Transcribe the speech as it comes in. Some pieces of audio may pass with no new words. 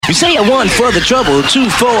You say a one for the trouble,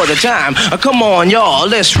 two for the time. Come on, y'all,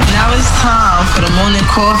 let's... Now it's time for the morning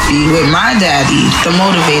coffee with my daddy, the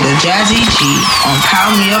motivator, Jazzy G, on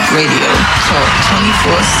Power Me Up Radio. Talk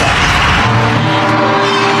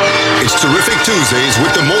 24/7. It's Terrific Tuesdays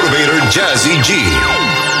with the motivator, Jazzy G.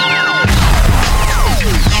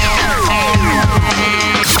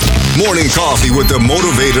 Morning Coffee with the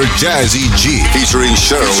motivator, Jazzy G, featuring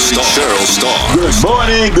Cheryl Star. Good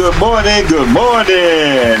morning, good morning, good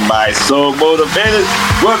morning, my soul motivators.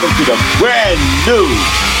 Welcome to the brand new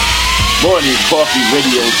Morning Coffee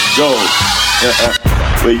Radio Show.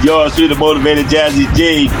 With yours, the motivator, Jazzy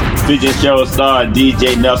G, featuring Cheryl Star and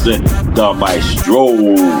DJ Nelson, the maestro.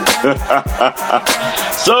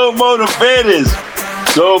 So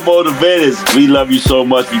motivators, we love you so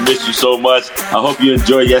much. We miss you so much. I hope you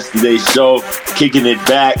enjoyed yesterday's show, kicking it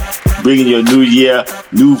back, bringing you a new year,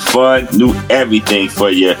 new fun, new everything for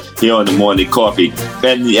you here on the Morning Coffee.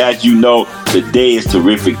 And as you know, today is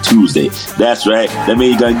Terrific Tuesday. That's right. That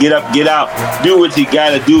means you're going to get up, get out, do what you got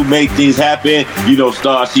to do, make things happen. You know,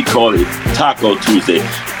 Star, she called it Taco Tuesday.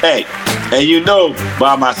 Hey, and you know,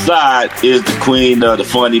 by my side is the queen of the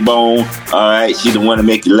funny bone. All right, she's the one to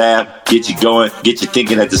make you laugh, get you going, get you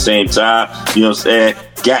thinking at the same time. You know what I'm saying?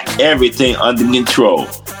 Got everything under control,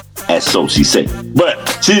 as so she said.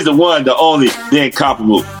 But she's the one, the only, the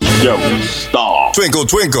incomparable Cheryl Star. Twinkle,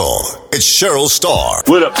 twinkle, it's Cheryl Star.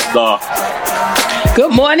 What up, Star?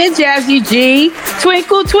 Good morning, Jazzy G.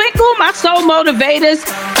 Twinkle, twinkle, my soul motivators.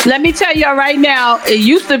 Let me tell y'all right now, it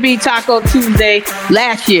used to be Taco Tuesday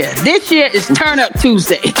last year. This year is Turn Up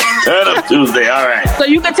Tuesday. Turn Up Tuesday, all right. So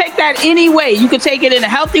you can take that any way. You can take it in a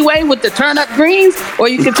healthy way with the turn up greens, or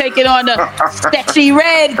you can take it on the sexy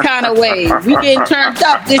red kind of way. We getting turned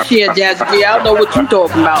up this year, Jazzy G. I don't know what you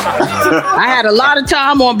talking about. I had a lot of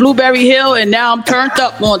time on Blueberry Hill, and now I'm turned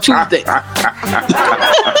up on Tuesday.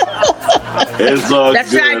 It's all That's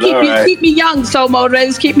good. trying to keep me young, soul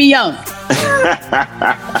motivators. Keep me young.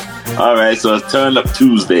 All right, so it's Turn Up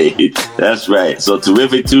Tuesday. That's right. So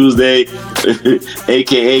Terrific Tuesday,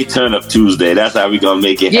 a.k.a. Turn Up Tuesday. That's how we going to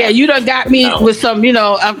make it happen. Yeah, you done got me with some,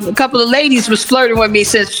 a couple of ladies was flirting with me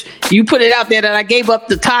since you put it out there that I gave up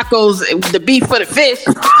the tacos, the beef for the fish.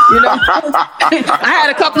 I had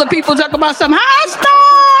a couple of people talking about some high stuff.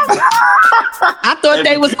 I thought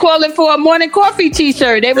they was calling for a Morning Coffee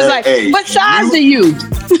t-shirt. They was like, what size are you?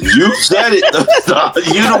 You said it.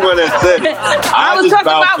 You the one that said it. I was talking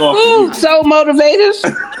about food, so motivators.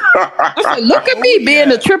 I said, look at me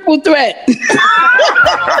being a triple threat.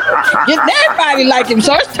 Getting everybody like him.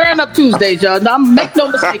 So it's Turn Up Tuesdays, y'all. Now, make no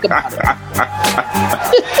mistake about it.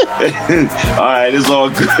 All right, it's all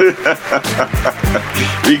good.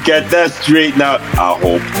 We got that straight now, I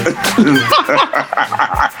hope.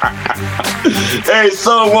 Hey,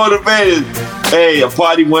 so motivated. Hey, a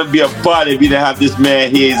party wouldn't be a party if you didn't have this man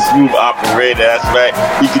here. He's a smooth operator. That's right.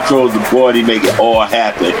 He controls the board. He make it all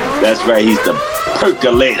happen. That's right. He's the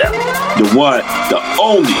percolator. The one, the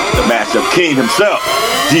only, the mashup king himself,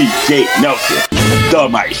 DJ Nelson, the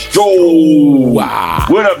maestro. Wow.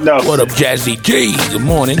 What up, Nelson? What up, Jazzy G? Good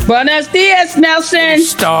morning. Buenos dias, Nelson.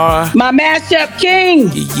 Star. My mashup king.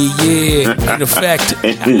 Yeah. In effect.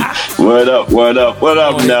 What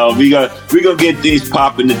up, Nell? We gonna get things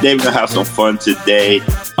popping today. We're gonna have some fun today.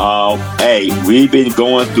 Hey, we've been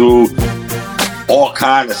going through all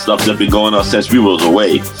kinds of stuff that's been going on since we was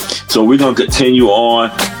away. So we're gonna continue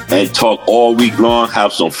on and talk all week long,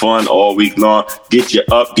 have some fun all week long, get you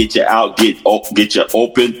up, get you out, get you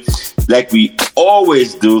open. Like we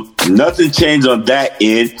always do. Nothing changed on that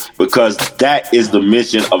end because that is the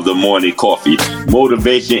mission of the Morning Coffee.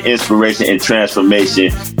 Motivation, inspiration, and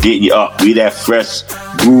transformation. Getting you up. Be that fresh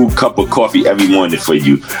brewed cup of coffee every morning for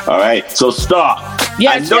you. All right? So, Star,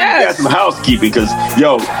 yes, I know you got some housekeeping because,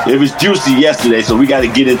 it was juicy yesterday, so we got to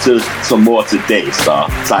get into some more today, Star.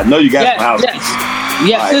 So I know you got some housekeeping.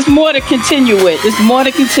 Yes, right. There's more to continue with.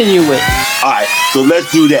 All right, so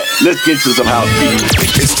let's do that. Let's get to some housekeeping.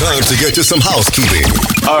 It's time to get to some housekeeping.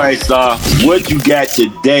 All right, Star, what you got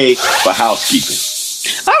today for housekeeping?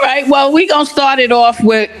 All right, well, we're going to start it off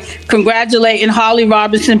with congratulating Holly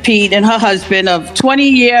Robinson Pete and her husband of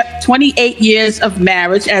 28 years of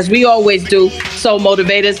marriage, as we always do, Soul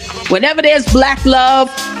Motivators. Whenever there's black love,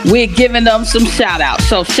 we're giving them some shout-outs.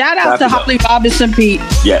 So shout-out to Holly Robinson Pete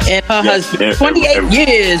and her husband. 28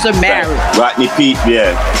 years of marriage. Rodney Pete,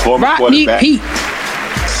 former quarterback. Pete.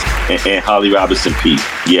 And Holly Robinson Pete,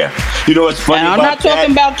 You know what's funny about that? I'm not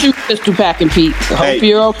talking about you, Mr. Pack and Pete. I hope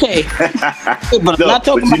you're okay. But I'm not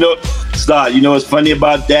talking about... Star, you know what's funny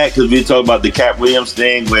about that? Because we talk about the Cat Williams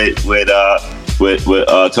thing with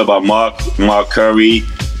talk about Mark Curry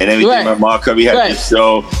and everything. Right. Mark Curry had this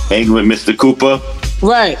show, Hanging with Mr. Cooper.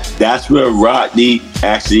 Right. That's where Rodney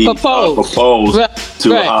actually proposed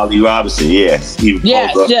to Holly Robinson. Yes. He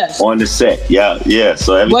proposed on the set. Yeah.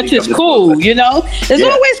 So everything. Which is cool, you know? It's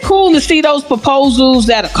always cool to see those proposals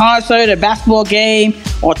at a concert, a basketball game,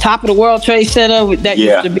 or top of the World Trade Center. That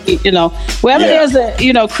used to be, you know, wherever there's a,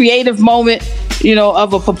 you know, creative moment, you know,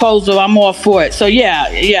 of a proposal, I'm all for it. So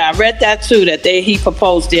I read that too, that he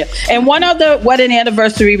proposed there. And one other wedding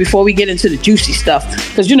anniversary before we get into the juicy stuff,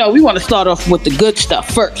 because you know we want to start off with the good stuff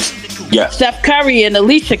first. Yeah. Steph Curry and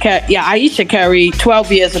Aisha Curry,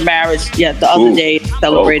 12 years of marriage. Yeah, the other day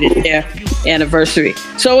celebrated their anniversary.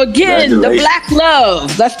 So again, the Black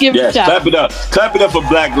Love. Let's give it a shout. Clap it up. Clap it up for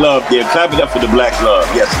Black Love, dear. Clap it up for the Black Love.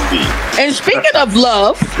 Yes, indeed. And speaking of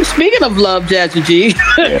love, Jazzy G,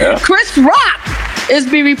 Chris Rock is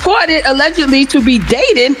being reported allegedly to be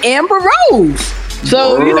dating Amber Rose.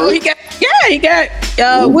 So, you know, he got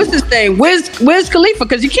what's his name? Wiz Khalifa,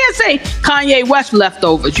 because you can't say Kanye West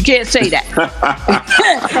leftovers. You can't say that.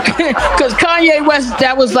 Because Kanye West,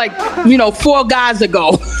 that was like, you know, 4 guys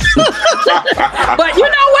ago. But you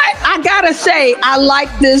know what? I gotta say, I like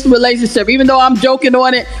this relationship, even though I'm joking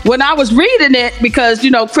on it. When I was reading it, because,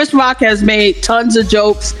 you know, Chris Rock has made tons of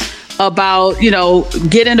jokes about, you know,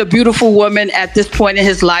 getting a beautiful woman at this point in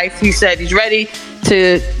his life. He said he's ready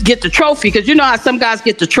to get the trophy, because you know how some guys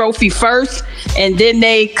get the trophy first and then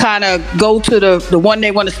they kind of go to the one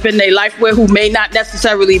they want to spend their life with, who may not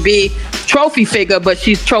necessarily be trophy figure, but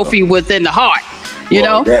she's trophy within the heart. You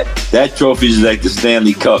know, that trophy is like the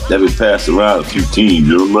Stanley Cup that was passed around a few teams.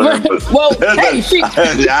 You know what I mean? Well, hey, she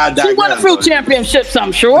won a few championships,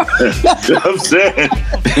 I'm sure. You know what I'm saying?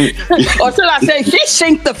 Or should I say, she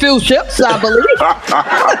sinked a few ships, I believe.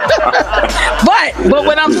 But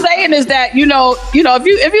what I'm saying is that you know,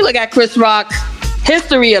 if you look at Chris Rock's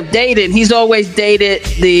history of dating, he's always dated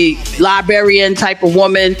the librarian type of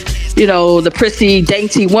woman. You know, the prissy,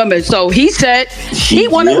 dainty woman. So he said he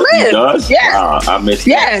want to live. He does? Yeah. I missed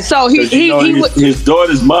that. Yeah, so his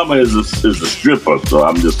daughter's mama is a stripper, so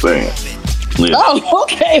I'm just saying. Yeah. Oh,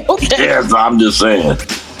 okay. Yeah, so I'm just saying.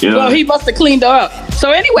 You know? Well, he must have cleaned her up. So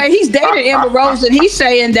anyway, he's dated Amber Rose, and he's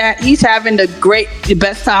saying that he's having the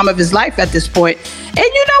best time of his life at this point. And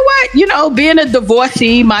you know what? You know, being a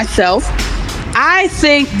divorcee myself, I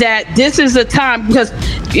think that this is a time, because,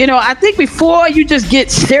 you know, I think before you just get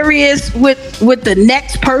serious with the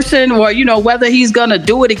next person, or, you know, whether he's gonna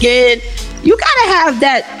do it again, you gotta have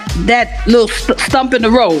that little stump in the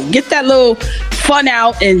road. Get that little fun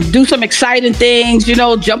out and do some exciting things. You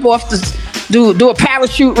know, jump off do a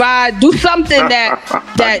parachute ride. Do something that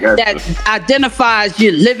identifies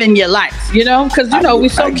you living your life. You know, because you know we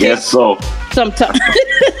so. I guess so. Sometimes,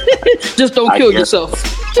 just don't kill yourself.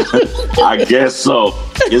 I guess so.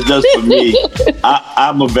 It's just for me.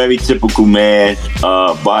 I'm a very typical man.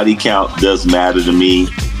 Body count does matter to me.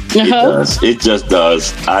 It does. It just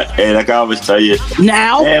does. And like I always tell you,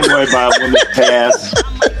 now, man worry about a woman's past.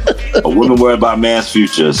 A woman worry about man's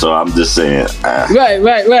future. So I'm just saying. Right.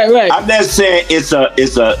 I'm not saying it's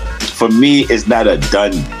a. For me, it's not a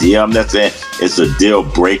done deal. I'm not saying it's a deal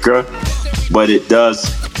breaker, but it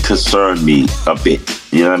does concern me a bit.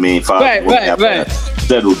 You know what I mean? If I have to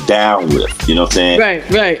settle down with, you know what I'm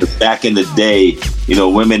saying? Right. Back in the day, you know,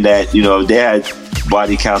 women that, you know, they had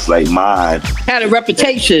body counts like mine. Had a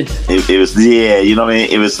reputation. It was, you know what I mean?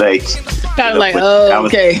 It was like... Kind of like, I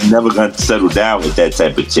was never going to settle down with that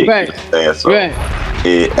type of chick. Right. You know so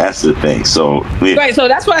that's the thing. So... Right, so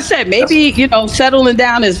that's what I said. Maybe, you know, settling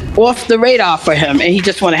down is off the radar for him, and he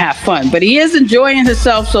just want to have fun. But he is enjoying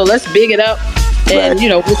himself, so let's big it up. And, you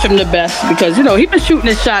know, wish him the best, because, you know, he's been shooting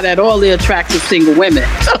his shot at all the attractive single women.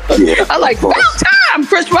 I like, about time,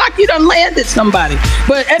 Chris Rock, you done landed somebody.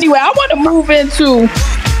 But anyway, I want to move into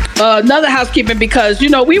another housekeeping, because, you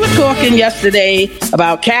know, we were talking yesterday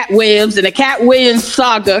about Cat Williams, and the Cat Williams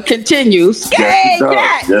saga continues. Yes,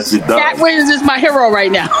 it does. Cat Williams is my hero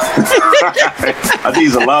right now. I think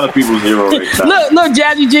he's a lot of people's hero right now. Look,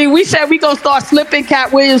 Jazzy G, we said we gonna start slipping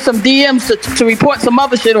Cat Williams some DMs to report some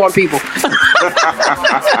other shit on people.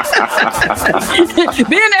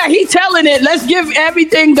 Being that he telling it, let's give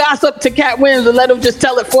everything gossip to Cat Williams and let him just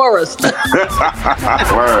tell it for us.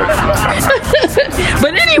 Word.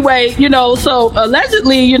 But anyway, you know, so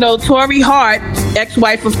allegedly, you know, Tori Hart,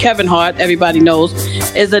 ex-wife of Kevin Hart, everybody knows,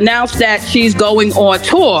 is announced that she's going on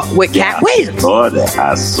tour with Cat Williams. I saw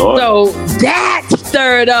that. So that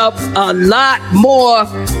stirred up a lot more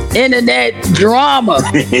internet drama.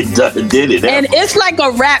 It did it. And it's like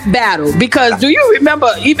a rap battle because do you remember,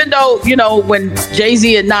 even though, when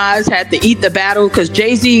Jay-Z and Nas had to eat the battle, because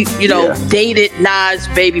Jay-Z, dated Nas'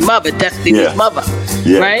 baby mother, Destiny's mother,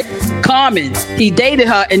 right? Carmen. He dated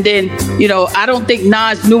her, and then, I don't think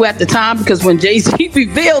Nas knew at the time, because when Jay-Z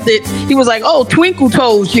revealed it, he was like, oh, Twinkle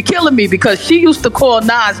Toes, you're killing me, because she used to call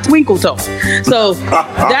Nas Twinkle Toes. So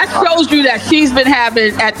that shows you that she's been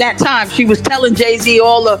having, at that time, she was telling Jay-Z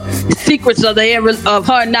all the secrets of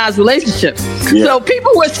her and Nas' relationship. Yeah. So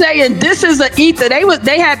people were saying this is an ether.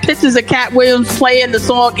 They had pictures of Cat Williams playing the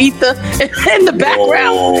song Ether in the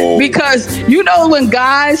background, because when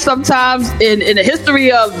guys sometimes in the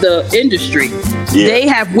history of the industry, they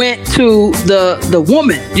have went to the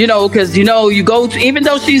woman, because you go to, even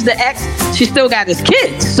though she's the ex, she still got his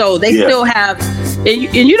kids, so they still have,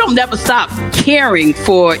 and you don't never stop caring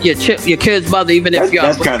for your kid's mother, even if you're.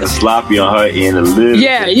 That's kind of sloppy on her end a little.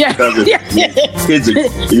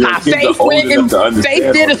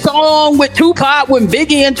 Faith did a song with Tupac when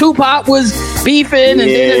Biggie and Tupac was beefing, and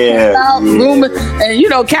then rumor,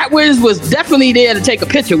 and Cat Williams was definitely there to take a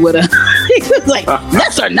picture with her. He was like,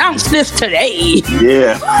 let's announce this today.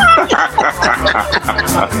 Yeah.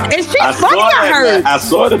 And she's funny, I heard. I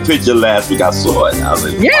saw the picture last week. I saw it. I was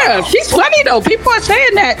like, wow. She's funny though. People are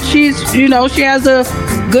saying that she's, she has a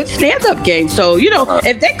good stand-up game. So,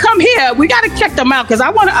 if they come here, we got to check them out, because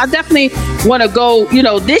I definitely want to go,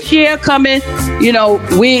 this year coming,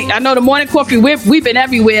 I know the Morning Coffee, we've been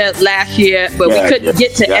everywhere last year, but we couldn't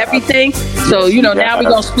get to everything. So, now we're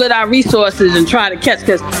going to split our resources and try to catch,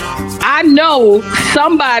 because I know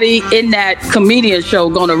somebody in that comedian show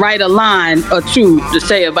going to write a line or two to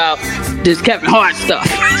say about this Kevin Hart stuff.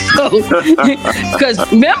 So, because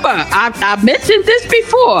remember, I mentioned this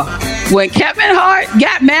before. When Kevin Hart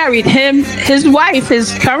got married, his wife,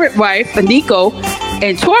 his current wife, Nico,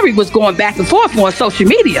 and Tori was going back and forth on social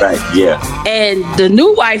media. Right, yeah. And the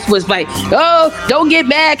new wife was like, oh, don't get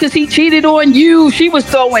mad because he cheated on you. She was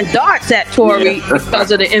throwing darts at Tori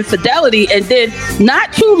because of the infidelity. And then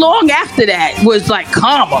not too long after that was like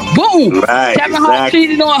karma. Boom. Right, Kevin Hart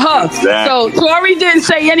cheated on her. Exactly. So Tori didn't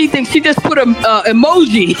say anything. She just put an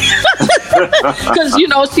emoji. Because,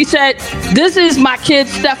 she said, this is my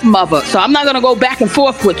kid's stepmother, so I'm not going to go back and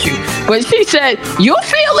forth with you. But she said, you'll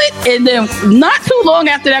feel it. And then not too long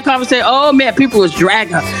after that conversation, oh man, people was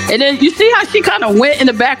dragging her. And then you see how she kind of went in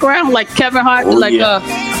the background, like Kevin Hart, Cat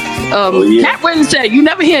Williams said, you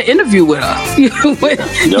never hear an interview with her. I think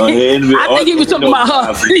he was talking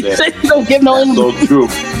about her. He said you don't give no interview. That's so true.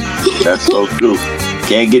 That's so true.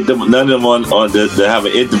 Can't get none of them on to have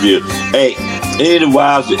an interview. Hey, any of the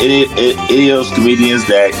wives, any of those comedians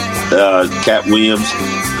that Cat Williams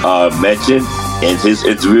mentioned in his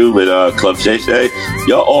interview with Club Shay Shay,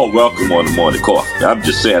 y'all all welcome on the Morning Coffee. I'm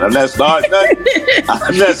just saying. I'm not starting nothing.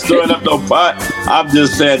 I'm not stirring up no pot. I'm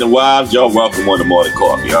just saying, the wives, y'all welcome on the Morning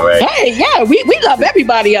Coffee, all right? Hey, yeah, we love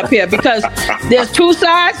everybody up here, because there's two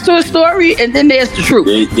sides to a story, and then there's the truth.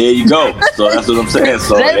 There you go. So that's what I'm saying.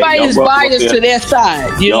 So everybody is biased to their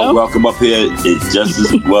side. Y'all welcome up here just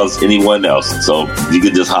as well as anyone else. So you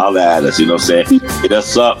can just holler at us, you know what I'm saying? Hit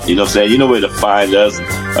us up, you know what I'm saying? You know where to find us,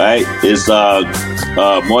 right? It's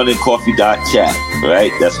morningcoffee.chat,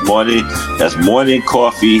 right? That's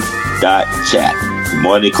morningcoffee.chat.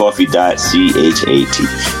 morningcoffee.chat.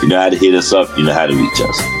 You know how to hit us up, you know how to reach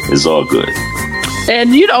us. It's all good.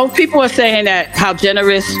 And people are saying that how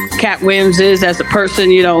generous Cat Williams is as a person.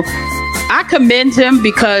 I commend him,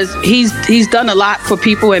 because he's done a lot for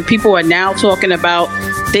people, and people are now talking about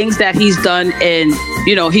things that he's done, and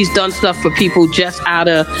he's done stuff for people just out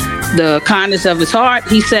of the kindness of his heart.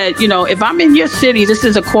 He said, if I'm in your city, this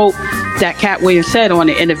is a quote that Cat Williams said on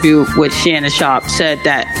the interview with Shannon Sharp, said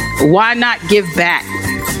that, why not give back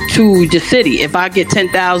to the city? If I get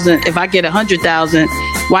 10,000, if I get 100,000,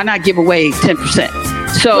 why not give away 10%?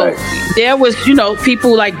 So there was,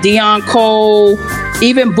 people like Deion Cole,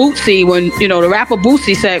 even Bootsy, when, the rapper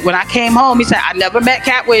Bootsy said, when I came home, he said, I never met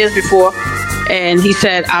Cat Williams before. And he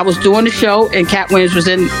said, I was doing the show, and Cat Williams was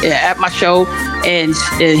at my show. And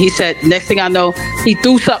he said, next thing I know, he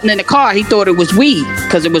threw something in the car. He thought it was weed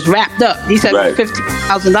because it was wrapped up. He said it was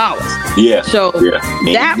 $50,000. Yeah. So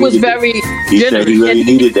that was very He said he really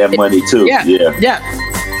needed that money too. Yeah.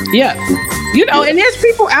 And there's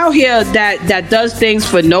people out here that does things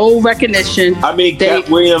for no recognition. I mean, Cat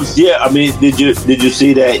Williams. Yeah. I mean, did you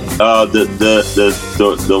see that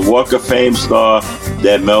the Walk of Fame star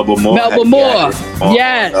that Melba Moore?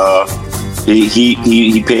 Yes.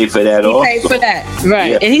 He paid for that. He paid for that,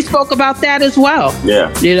 right? Yeah. And he spoke about that as well.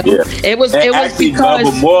 Yeah. It was actually, because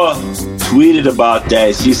Melba Moore tweeted about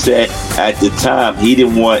that. She said at the time he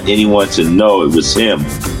didn't want anyone to know it was him. You know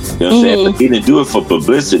what I'm saying? But he didn't do it for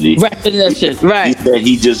publicity. Recognition, right. He said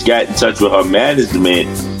he just got in touch with her management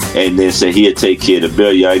and then said he'd take care of the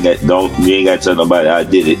bill. You ain't got to tell nobody I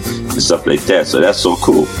did it and stuff like that. So that's so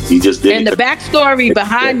cool. He just did it. And the backstory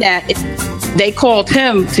behind that, they called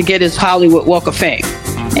him to get his Hollywood Walk of Fame.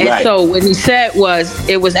 And so what he said was,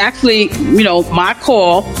 it was actually, my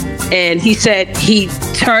call. And he said he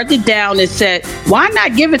turned it down and said, why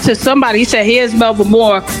not give it to somebody? He said, here's Melba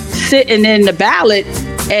Moore sitting in the ballot,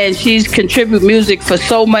 and she's contributed music for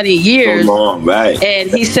so many years. So long, right. And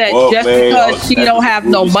he said, because she don't have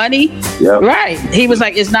no money, right. He was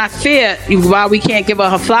like, it's not fair why we can't give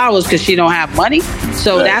her flowers because she don't have money.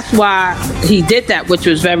 So that's why he did that, which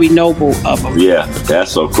was very noble of him. Yeah,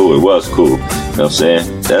 that's so cool. It was cool. You know what I'm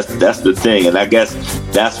saying? That's the thing. And I guess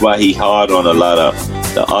that's why he hard on a lot of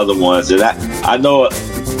the other ones. And I know a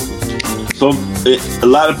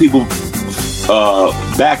lot of people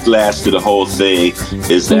backlash to the whole thing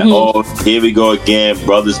is that, here we go again,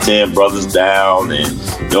 brothers tearing brothers down, and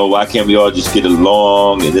why can't we all just get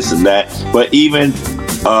along and this and that. But even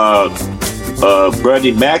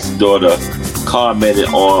Bernie Mac's daughter commented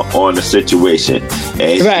on the situation,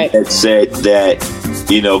 and she had said that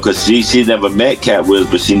because she never met Cat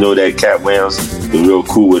Williams, but she know that Cat Williams is real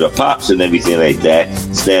cool with her pops and everything like that,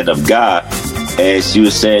 stand-up guy. And she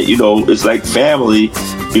was saying, it's like family,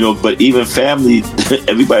 but even family,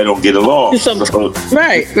 everybody don't get along.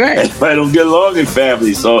 Right. Everybody don't get along in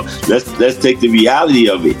family. So let's take the reality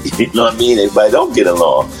of it. You know what I mean? Everybody don't get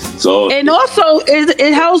along. So and also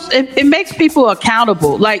it helps. It makes people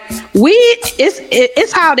accountable. Like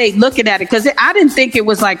it's how they looking at it. Because I didn't think it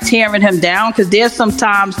was like tearing him down. Because there's some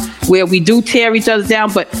times where we do tear each other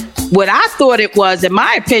down, but what I thought it was, in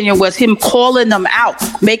my opinion, was him calling them out,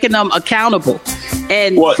 making them accountable.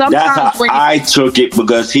 And sometimes that's how I took it,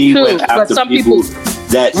 because he went after people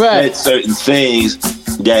that said certain things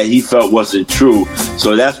that he felt wasn't true.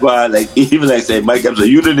 So that's why, even say Mike Epps,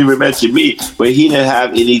 you didn't even mention me, but he didn't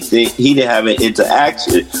have anything. He didn't have an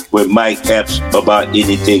interaction with Mike Epps about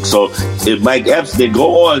anything. So if Mike Epps did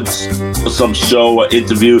go on some show or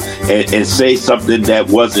interview and say something that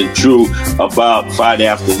wasn't true about Friday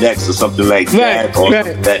After Next or something like that, or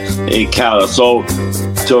that encounter, so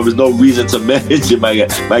there's no reason to mention Mike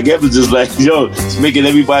Epps. Mike Epps is just like, it's making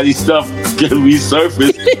everybody's stuff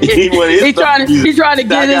resurface. He's trying to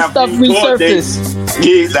get his stuff resurfaced.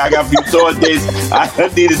 I got a few tour days. I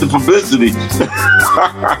needed the publicity.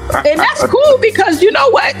 And that's cool, because you know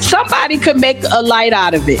what? Somebody could make a light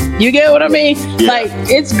out of it. You get what I mean? Yeah. Like,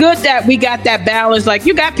 it's good that we got that balance. Like,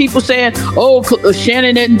 you got people saying,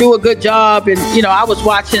 Shannon didn't do a good job. And, I was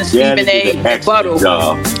watching Stephen A. rebuttal.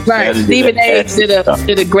 Right. Stephen A.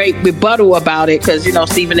 did a great rebuttal about it, because,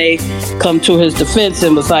 Stephen A. come to his defense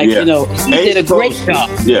and was like, he did a great job.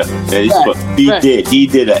 Yeah. He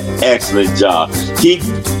did an excellent job.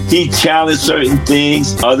 He challenged certain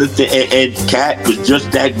things, other things, and Cat was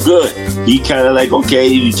just that good. He kind of like, okay,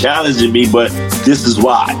 you challenging me, but this is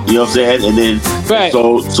why. You know what I'm saying? And then,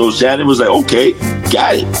 so Shannon was like, okay,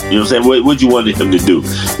 got it. You know what I'm saying? What you wanted him to do?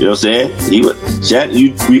 You know what I'm saying?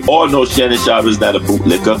 We all know Shannon Sharp is not a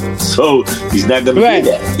bootlicker, so he's not going to be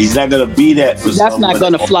that. He's not going to be that for That's not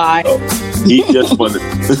going to fly. He just wanted.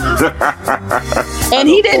 And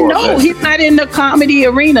he didn't know. He's not in the comedy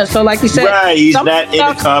arena. So like you said, he's not in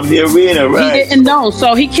the comedy arena, He didn't know.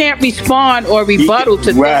 So he can't respond or rebuttal to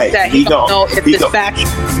things that he don't know if it's factual.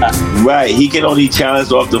 Right. He can only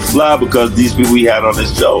challenge off the fly because these people we had on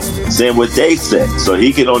this show saying what they said. So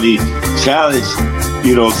he can only challenge,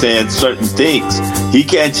 saying certain things. He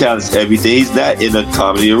can't challenge everything. He's not in the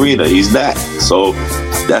comedy arena. He's not. So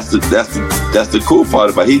that's the cool part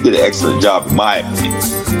about it. He did an excellent job, in my opinion. You know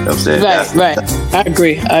what I'm saying? Right. I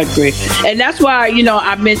agree. And that's why,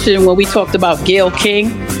 I mentioned when we talked about Gayle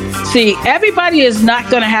King. See, everybody is not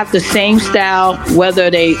going to have the same style, whether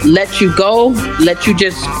they let you go, let you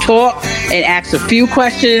just talk and ask a few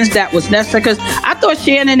questions that was necessary. Because I thought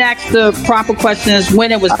Shannon asked the proper questions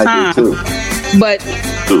when it was time. But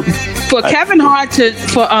for for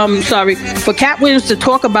Cat Williams to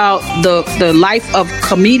talk about the life of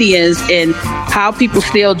comedians and how people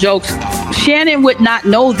steal jokes, Shannon would not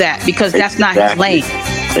know that, because that's not his lane.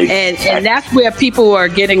 And that's where people are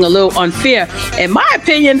getting a little unfair. In my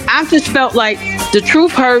opinion, I just felt like the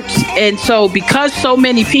truth hurts. And so because so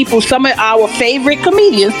many people, some of our favorite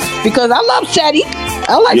comedians, because I love Shetty.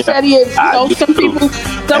 I like Shetty. And, some people.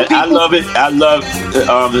 I love it. I love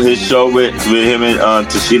his show with him and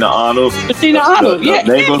Tashina Arnold.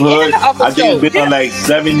 Neighborhood. I think it's been on like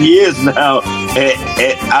 7 years now.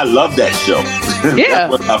 And I love that show. Yeah.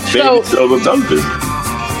 That's one of my favorite shows on television.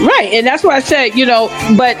 Right, and that's why I said,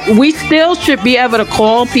 but we still should be able to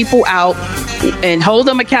call people out and hold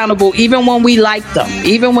them accountable, even when we like them.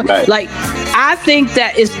 Even when, I think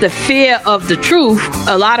that it's the fear of the truth.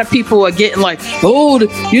 A lot of people are getting like, oh,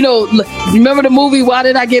 remember the movie Why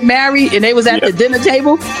Did I Get Married? And they was at the dinner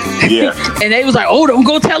table. Yeah. And they was like, oh, don't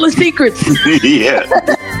go telling secrets. Yeah.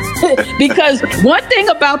 Because one thing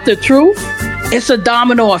about the truth, it's a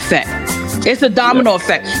domino effect. It's a domino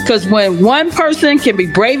effect. Because when one person can be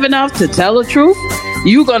brave enough to tell the truth,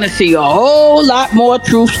 you're going to see a whole lot more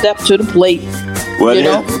truth step to the plate.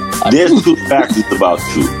 Well, there's two factors about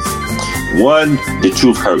truth. One, the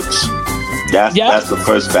truth hurts. That's the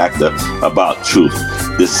first factor about truth.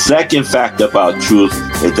 The second factor about truth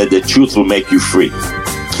is that the truth will make you free.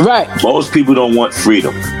 Right. Most people don't want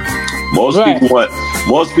freedom. Most people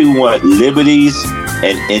want liberties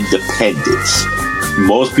and independence.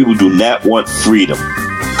 Most people do not want freedom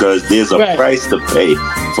because there's a price to pay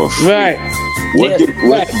for freedom. Right.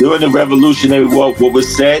 During the Revolutionary War, what was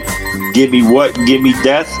said? Give me what? Give me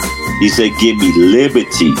death? He said, give me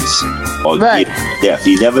liberties or give me death.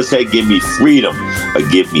 He never said, give me freedom or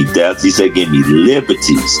give me death. He said, give me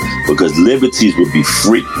liberties, because liberties would be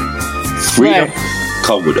free. Freedom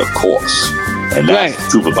come with a cost. And that's the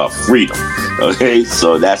truth about freedom. Okay?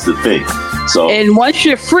 So that's the thing. And once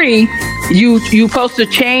you're free, you're supposed to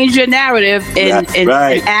change your narrative and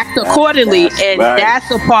act accordingly. That's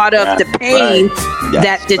a part of the pain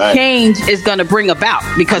that the change is going to bring about,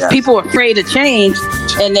 because people are afraid to change,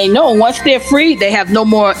 and they know once they're free, they have no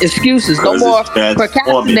more excuses, no more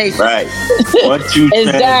procrastination. Right. Once you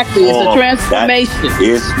exactly, it's a transformation.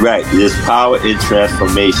 There's power in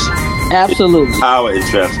transformation. Absolutely. Power in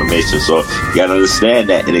transformation. So you got to understand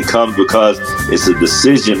that. And it comes because it's a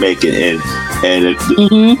decision making. And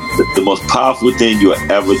the most powerful thing you'll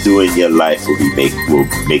ever do in your life will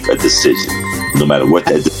make a decision. No matter what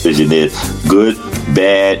that decision is. Good,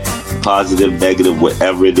 bad, positive, negative,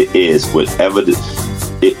 whatever it is.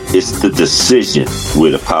 It's the decision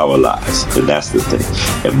where the power lies. And that's the thing.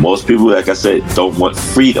 And most people, like I said, don't want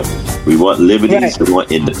freedom. We want liberties. We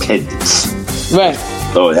want independence. Right.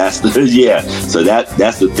 So that's the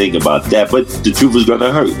that's the thing about that. But the truth is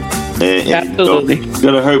gonna hurt. And absolutely. It's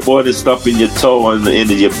gonna hurt more than stumping your toe on the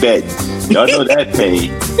end of your bed. Y'all know that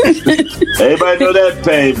pain. Everybody know that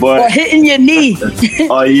pain, boy. Or hitting your knee.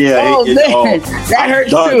 Oh yeah. Oh man, that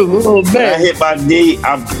hurts too. Oh man. When I hit my knee,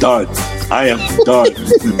 I'm done. I am done.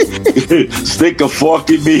 Stick a fork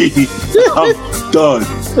in me. I'm done.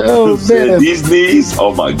 Oh man. These knees,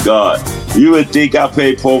 oh my God. You would think I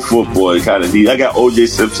play pro football kind of knees. I got O.J.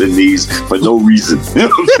 Simpson knees for no reason. You know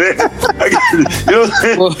what I'm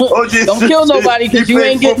saying? Well, don't kill nobody, because you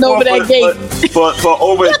ain't getting over that gate. For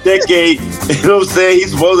over a decade, you know what I'm saying?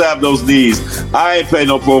 He's supposed to have those knees. I ain't playing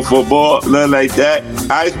no pro football, nothing like that.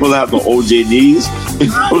 I ain't supposed to have no O.J. knees. You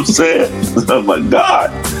know what I'm saying? Oh my God.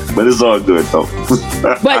 But it's all good, though.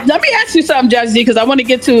 But let me ask you something, Jazzy, because I want to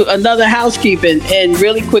get to another housekeeping and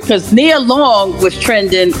really quick, because Nia Long was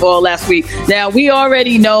trending all last week. Now, we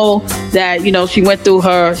already know that, she went through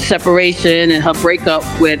her separation and her breakup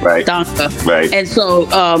with Donka. Right. And so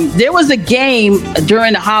there was a game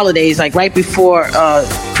during the holidays, like right before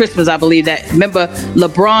Christmas, I believe, remember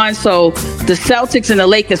LeBron, so the Celtics and the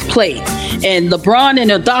Lakers played. And LeBron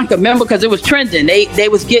and Donka, remember, because it was trending, they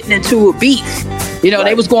was getting into a beef.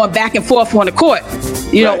 They was going back and forth on the court,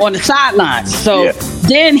 on the sidelines. So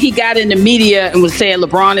then he got in the media and was saying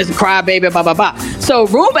LeBron is a crybaby, blah, blah, blah. So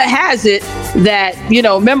rumor has it that,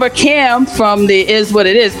 remember Cam from the Is What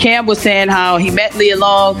It Is, Cam was saying how he met Nia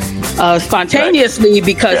Long spontaneously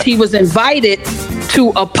because he was invited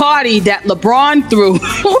to a party that LeBron threw.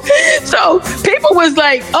 So people was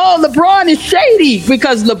like, oh, LeBron is shady,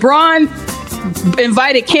 because LeBron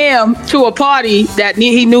invited Cam to a party that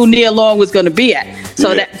he knew Nia Long was going to be at.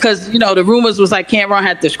 So that, because, the rumors was like Cameron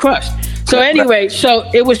had this crush. So anyway, so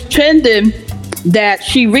it was trending that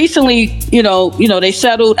she recently, they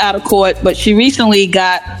settled out of court, but she recently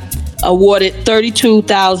got awarded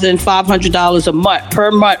 $32,500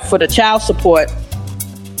 per month for the child support.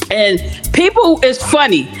 And people, it's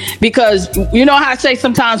funny because you know how I say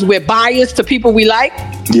sometimes we're biased to people we like?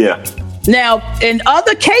 Yeah. Now, in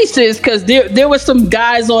other cases, because there were some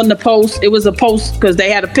guys on the post, it was a post because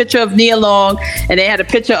they had a picture of Nia Long and they had a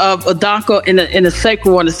picture of Donka in a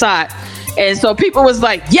circle on the side. And so people was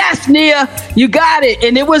like, yes, Nia, you got it.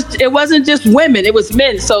 And it wasn't just women, it was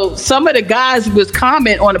men. So some of the guys was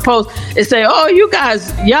comment on the post and say, oh, you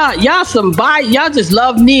guys, y'all some y'all just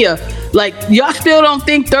love Nia. Like, y'all still don't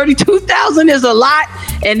think 32,000 is a lot?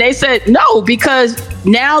 And they said, no, because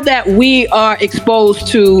now that we are exposed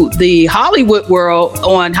to the Hollywood world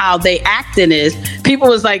on how they act in this, people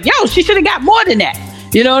was like, yo, she should have got more than that.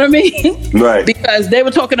 You know what I mean? Right. Because they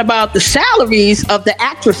were talking about the salaries of the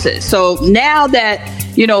actresses. So now that,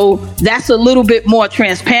 that's a little bit more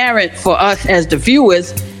transparent for us as the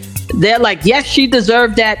viewers, they're like, yes, she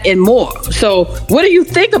deserved that and more. So what do you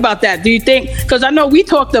think about that? Do you think, because I know we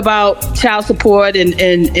talked about child support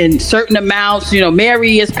and certain amounts,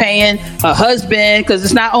 Mary is paying her husband, because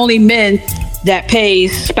it's not only men that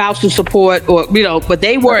pays spousal support, or but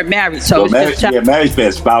they weren't married, so it's marriage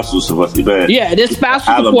paying spousal support. Yeah, this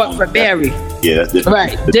spousal support for Mary. Yeah, that's different.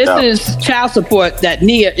 Right. This is child support that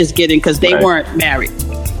Nia is getting because they weren't married.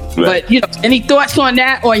 Right. But any thoughts on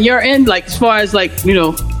that on your end, like as far as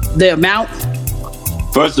the amount?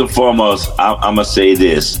 First and foremost, I'm gonna say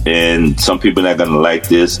this, and some people are not gonna like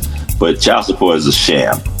this, but child support is a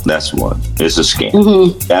sham. That's one. It's a scam.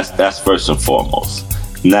 Mm-hmm. That's first and foremost.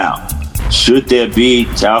 Now, should there be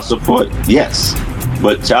child support? Yes,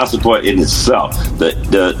 but child support in itself, the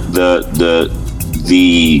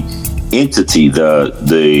entity,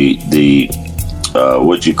 the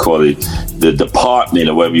what you call it, the department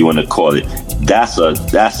or whatever you want to call it, that's a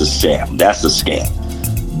sham. That's a scam.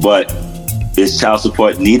 But is child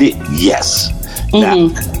support needed? Yes. Mm-hmm. Now,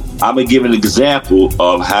 I'm gonna give an example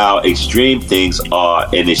of how extreme things are,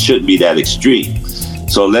 and it shouldn't be that extreme.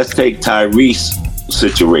 So let's take Tyrese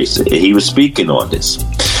situation. He was speaking on this.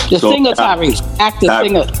 The singer Tyrese,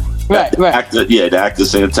 singer. Right. The actor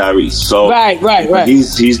singer Tyrese. So right.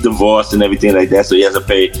 He's divorced and everything like that, so he has to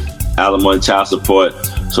pay alimony, child support.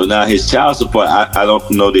 So now his child support, I don't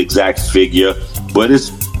know the exact figure, but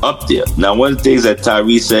it's up there. Now, one of the things that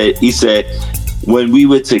Tyrese said, he said, when we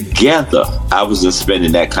were together, I wasn't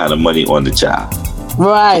spending that kind of money on the child.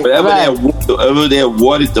 Right. Whatever they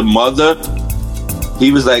awarded the mother,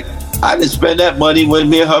 he was like, I didn't spend that money when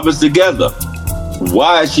me and her was together.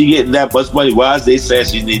 Why is she getting that much money? Why is they saying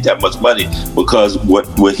she needs that much money? Because what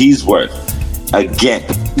he's worth. Again.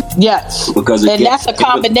 Yes. Because and that's a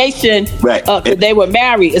combination. Right. They were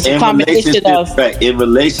married. It's a combination of. Right. In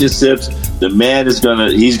relationships, the man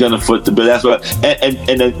he's gonna foot the bill. That's what.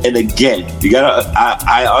 And again, you gotta.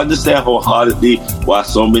 I understand wholeheartedly why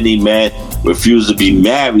so many men refuse to be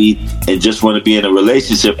married and just want to be in a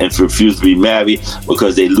relationship and refuse to be married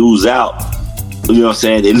because they lose out. You know what I'm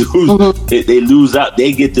saying? They lose. Mm-hmm. They lose out.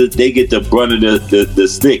 They get the brunt of the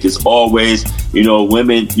stick. It's always,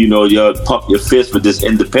 women. You pump your fist with this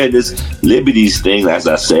independence, liberties thing, as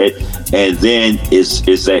I said, and then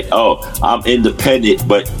it's like, oh, I'm independent,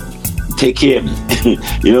 but take care of me.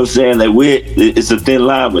 You know what I'm saying? Like it's a thin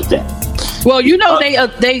line with that. Well,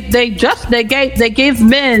 they gave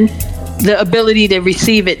men the ability to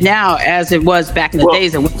receive it now, as it was back in the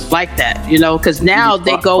days. It was like that, because now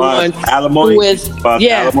they go on alimony. Who is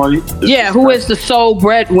the sole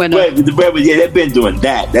breadwinner? They've been doing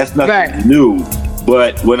that. That's nothing new.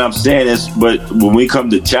 But what I'm saying is, when we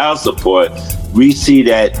come to child support, we see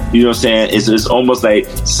that, it's almost like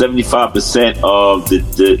 75% of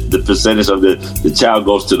the percentage of the child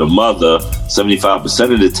goes to the mother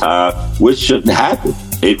 75% of the time, which shouldn't happen.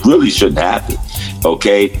 It really shouldn't happen.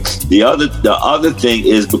 Okay. The other thing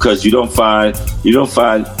is because you don't find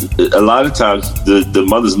a lot of times the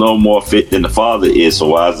mother's no more fit than the father is. So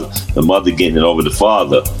why is the mother getting it over the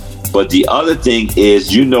father? But the other thing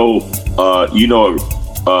is,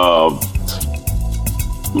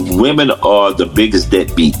 women are the biggest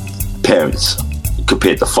deadbeat parents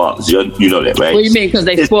compared to fathers. You know that, right? What do you mean? Because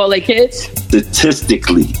they spoil their kids?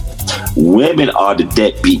 Statistically, women are the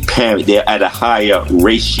deadbeat parent. They're at a higher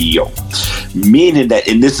ratio, meaning that,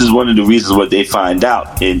 and this is one of the reasons what they find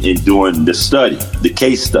out in doing the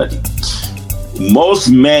case study. Most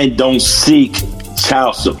men don't seek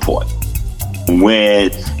child support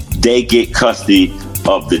when they get custody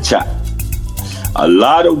of the child. A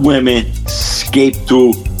lot of women skate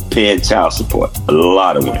through paying child support. A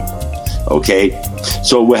lot of women. Okay?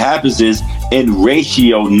 So what happens is, in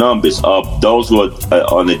ratio numbers of those who are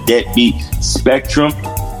on the deadbeat spectrum,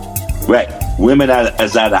 right, women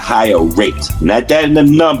is at a higher rate. Not that in the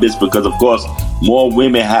numbers, because of course more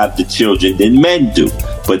women have the children than men do,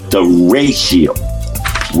 but the ratio.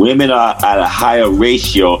 Women are at a higher rate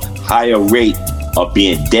of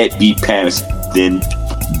being deadbeat parents than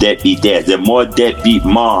deadbeat dads. There are more deadbeat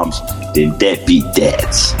moms than deadbeat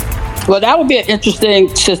dads. Well, that would be an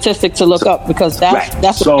interesting statistic to look up, because that's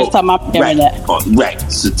the first time I'm hearing that. Right.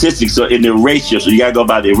 Statistics. So in the ratio, so you got to go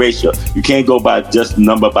by the ratio. You can't go by just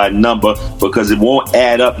number by number, because it won't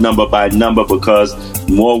add up number by number, because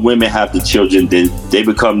more women have the children than they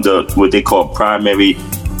become what they call primary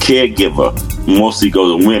caregiver mostly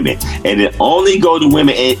go to women, and it only go to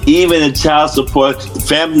women. And even in child support,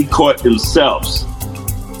 family court themselves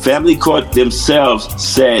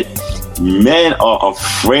said men are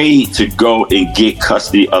afraid to go and get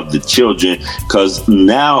custody of the children, because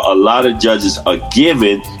now a lot of judges are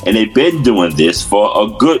giving, and they've been doing this for a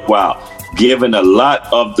good while, giving a lot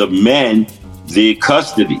of the men the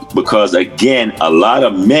custody, because again, a lot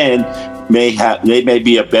of men may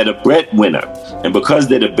be a better breadwinner, and because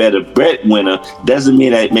they're the better breadwinner doesn't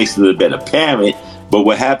mean that it makes them a better parent. But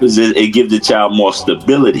what happens is it gives the child more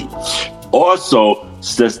stability. Also,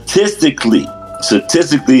 statistically,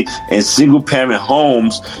 in single parent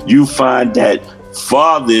homes, you find that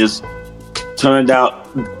fathers turned out,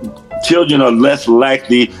 children are less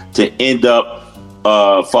likely to end up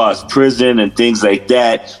far as prison and things like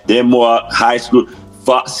that. They're more high school.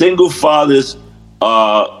 Single fathers,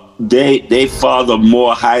 they father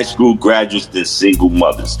more high school graduates than single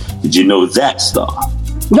mothers. Did you know that, Star?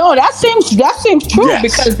 No, that seems true, yes.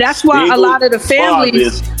 Because that's why single a lot of the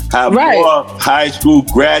families have more high school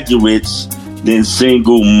graduates than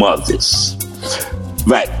single mothers.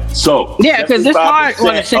 Right. So yeah, because it's hard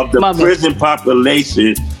on a single of the mother. Prison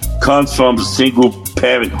population comes from single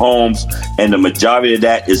parent homes, and the majority of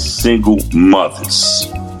that is single mothers.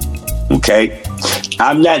 Okay?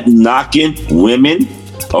 I'm not knocking women.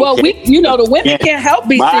 Okay? Well, the women can't help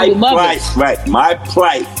be single mothers. Right. My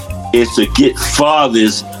plight is to get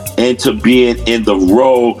fathers into being in the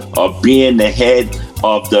role of being the head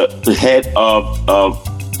of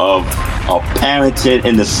parenting,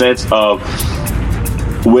 in the sense of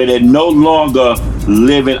where they're no longer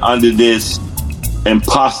living under this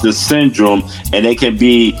imposter syndrome, and they can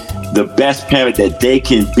be the best parent that they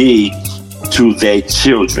can be to their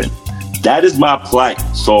children. That is my plight,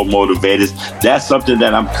 Soul Motivators. That's something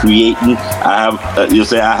that I'm creating. I have,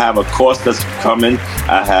 I have a course that's coming.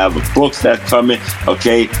 I have books that's coming.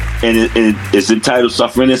 Okay, and it's entitled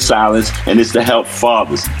 "Suffering in Silence," and it's to help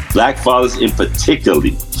fathers, Black fathers in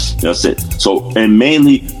particularly. So, and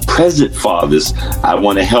mainly present fathers, I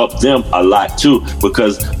want to help them a lot too,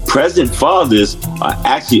 because present fathers are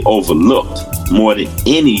actually overlooked more than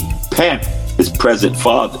any parent. Is present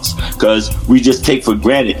fathers, because we just take for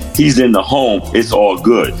granted he's in the home, it's all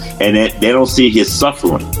good, and they don't see his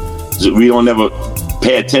suffering. We don't ever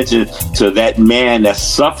pay attention to that man that's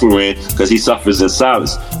suffering, because he suffers in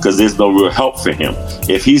silence, because there's no real help for him.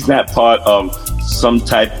 If he's not part of some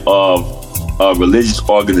type of religious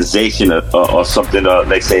organization or something,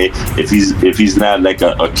 like say if he's not like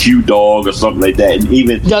a Q dog or something like that, and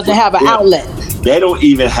even doesn't have an outlet. They don't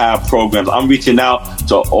even have programs. I'm reaching out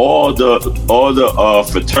to all the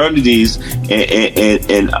fraternities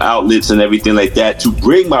and outlets and everything like that to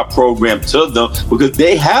bring my program to them, because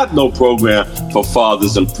they have no program for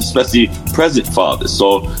fathers, and especially present fathers.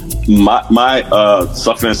 So my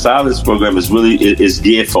Suffering in Silence program is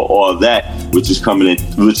geared for all that, which is coming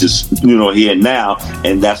in, which is here now,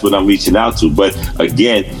 and that's what I'm reaching out to. But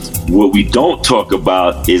again, what we don't talk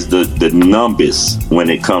about is the numbers when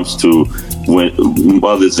it comes to when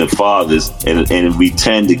mothers and fathers, and we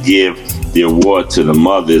tend to give the award to the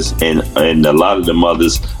mothers, and a lot of the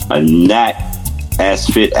mothers are not as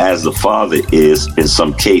fit as the father is in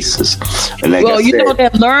some cases. And like they're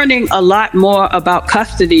learning a lot more about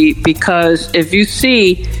custody, because if you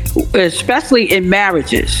see, especially in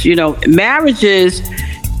marriages,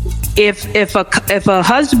 if a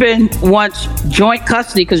husband wants joint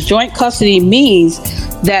custody, because joint custody means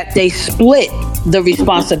that they split the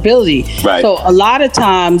responsibility. Right. So a lot of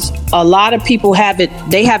times, a lot of people haven't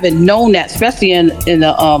known that, especially in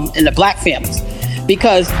the Black families,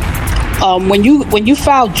 because when you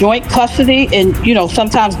file joint custody, and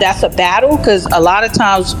sometimes that's a battle, because a lot of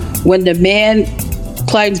times when the man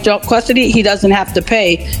claims joint custody, he doesn't have to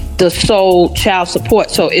pay the sole child support.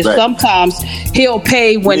 So it's sometimes he'll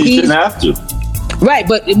pay when he shouldn't have to. Right,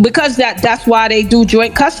 but because that's why they do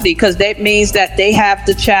joint custody, because that means that they have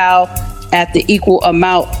the child at the equal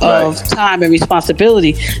amount of time and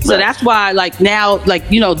responsibility. So that's why,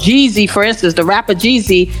 Jazzy, for instance, the rapper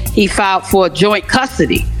Jazzy, he filed for joint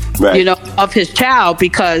custody, of his child,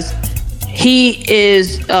 because he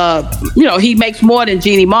is, he makes more than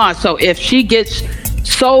Jeannie Mars. So if she gets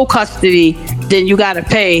sole custody, then you got to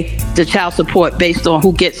pay the child support based on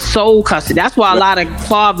who gets sole custody. That's why a lot of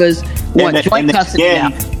fathers want joint custody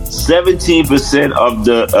now. 17% of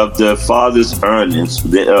the father's earnings,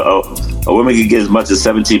 a woman can get as much as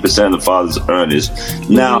 17% of the father's earnings.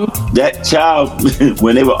 Now, that child,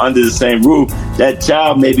 when they were under the same roof, that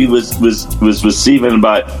child maybe was receiving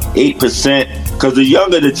about 8%, because the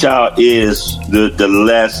younger the child is, the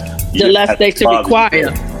less they should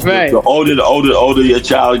require. Right. The older your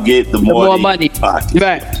child get, the more money. Pocket.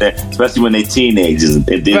 Right. Especially when they're teenagers, and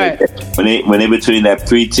then Right. when they between that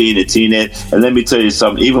preteen and teenage. And let me tell you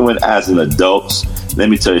something. Even when as an adults, let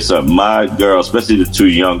me tell you something. My girls, especially the two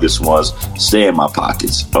youngest ones, stay in my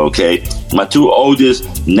pockets. Okay. My two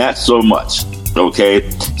oldest, not so much. Okay,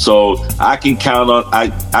 so I can count on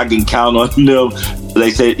I can count on them. They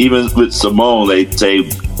say even with Simone, they say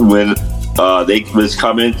when they was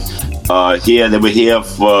coming here, they were here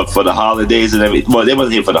for the holidays and everything. Well, they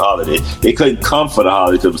wasn't here for the holidays. They couldn't come for the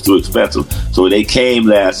holidays because it was too expensive. So they came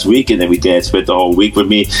last week and everything, and spent the whole week with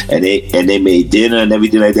me, and they made dinner and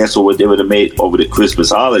everything like that. So what they would have made over the Christmas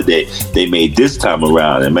holiday, they made this time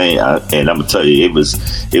around. And man, I'm gonna tell you, it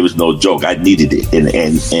was no joke. I needed it, and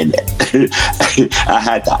I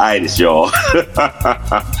had to hide it, y'all.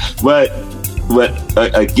 but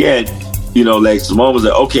again, you know, like Simone was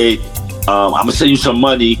like, okay. I'm gonna send you some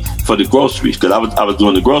money for the groceries because I was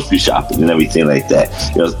doing the grocery shopping and everything like that.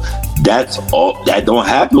 You know, that's all. That don't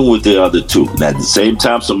happen with the other two. And at the same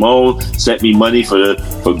time, Simone sent me money for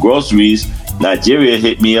groceries. Nigeria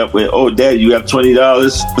hit me up with, "Oh, Dad, you have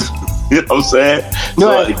 $20." You know what I'm saying?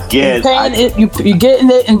 Right. So again, you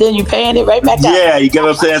getting it and then you paying it right back out. Yeah, you get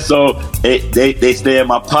what I'm saying? So they stay in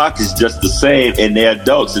my pockets just the same, and they're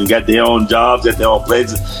adults and got their own jobs at their own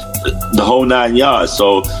places, the whole 9 yards.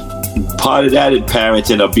 So part of that in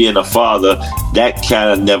parenting or being a father, that kind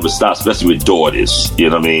of never stops, especially with daughters. You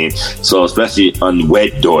know what I mean? So especially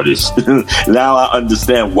unwed daughters. Now I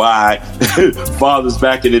understand why fathers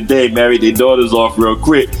back in the day married their daughters off real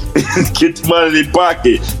quick. Get the money in their pocket.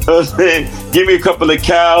 You know what I'm saying? Give me a couple of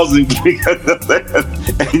cows and give me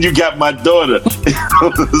and you got my daughter. You know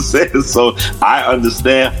what I'm saying? So I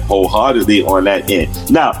understand wholeheartedly on that end.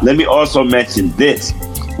 Now, let me also mention this.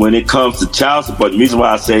 When it comes to child support, the reason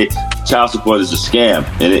why I say child support is a scam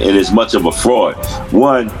and it is much of a fraud.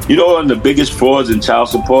 One, you know, one of the biggest frauds in child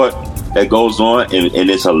support that goes on and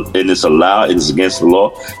it's allowed, it is against the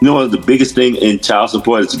law. You know, one of the biggest thing in child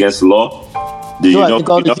support is against the law. Do you know? To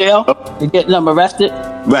go to jail? To get them arrested?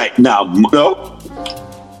 Right. Now, no.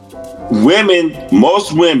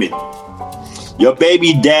 Most women, your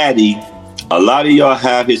baby daddy, a lot of y'all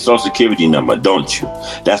have his social security number, don't you?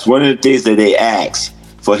 That's one of the things that they ask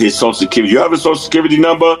for his social security. You have a social security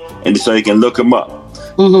number, and so they can look him up.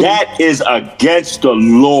 Mm-hmm. That is against the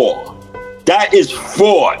law. That is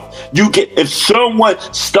fraud. If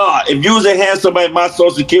you was to hand somebody my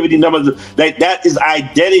social security number, like that is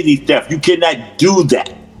identity theft. You cannot do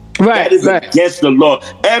that. Right, that is against the law.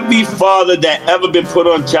 Every father that ever been put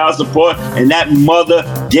on child support and that mother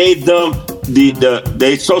gave them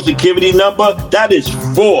their social security number, that is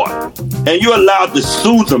fraud. And you're allowed to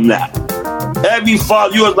sue them now. Every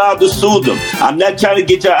father, you're allowed to sue them. I'm not trying to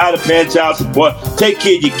get y'all out of paying child support. Take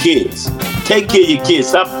care of your kids. Take care of your kids.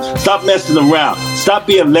 Stop messing around. Stop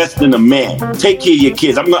being less than a man. Take care of your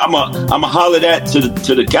kids. I'm gonna holler that to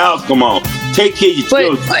the cows come on. Take care of your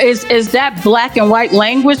children. But is that black and white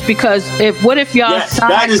language? Because what if y'all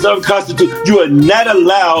that is unconstitutional. You are not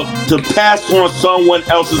allowed to pass on someone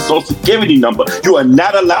else's social security number. You are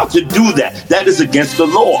not allowed to do that. That is against the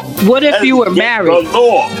law. What if you were married? The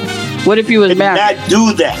law. What if you was married? Not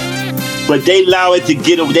do that. But they allow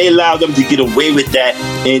them to get away with that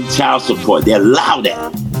in child support. They allow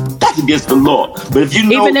that. That's against the law. But if you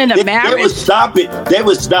know, even in a marriage, they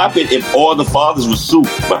would stop it if all the fathers were sued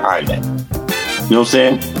behind that. You know what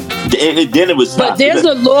I'm saying? Then it would stop. But there's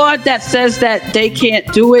a law that says that they can't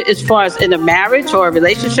do it as far as in a marriage or a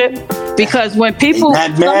relationship. Because when people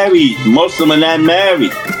not married, most of them are not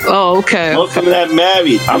married. Oh, okay. Most of them are not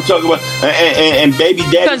married. I'm talking about and baby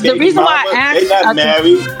daddy. Because the reason why I asked, they're not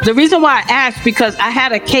married. The reason why I asked because I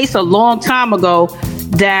had a case a long time ago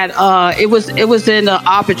that it was in an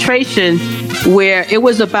arbitration where it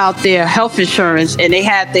was about their health insurance and they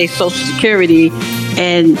had their social security,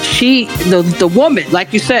 and the woman,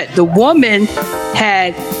 like you said, the woman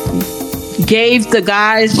had gave the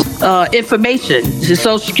guy's information, his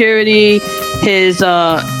social security, his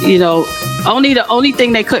the only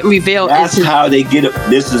thing they couldn't reveal is how they get it.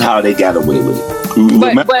 This is how they got away with it.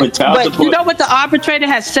 But you know what the arbitrator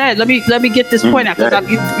has said? Let me get this point out because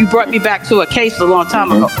you brought me back to a case a long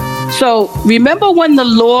time ago. So remember when the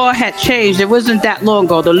law had changed? It wasn't that long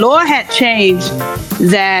ago. The law had changed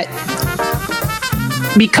that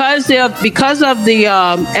because of the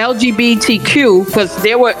LGBTQ,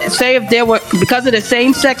 because of the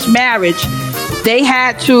same-sex marriage,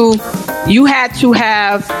 you had to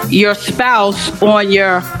have your spouse on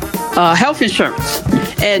your health insurance.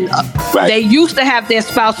 And they used to have their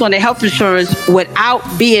spouse on their health insurance without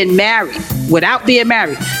being married.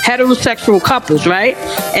 Heterosexual couples, right?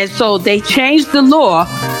 And so they changed the law.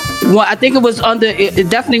 Well, I think it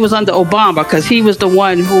definitely was under Obama, because he was the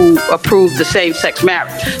one who approved the same-sex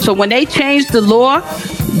marriage. So when they changed the law,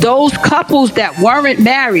 those couples that weren't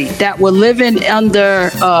married, that were living under,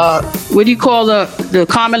 what do you call the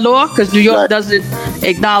common law? Because New York doesn't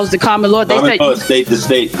acknowledge the common law. They said state to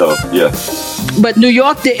state, though, yeah. But New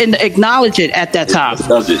York didn't acknowledge it at that time.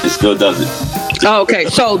 It still does it. Oh, okay,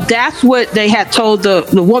 so that's what they had told the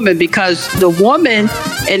woman, because the woman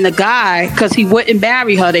and the guy, because he wouldn't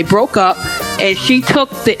marry her, they broke up, and she took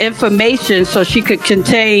the information so she could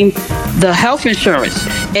contain the health insurance.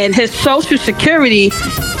 And his Social Security,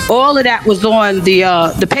 all of that was on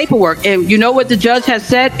the paperwork. And you know what the judge has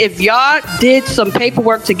said? If y'all did some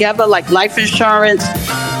paperwork together, like life insurance,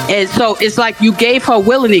 and so it's like you gave her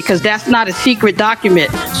willingly, because that's not a secret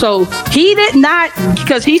document. So he did not,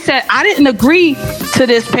 because he said, I didn't agree to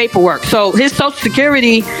this paperwork. So his Social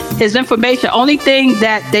Security, his information, only thing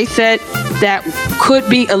that they said that could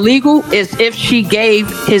be illegal is if she gave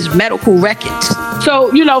his medical records.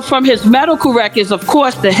 So, from his medical records, of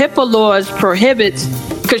course, the HIPAA laws prohibits,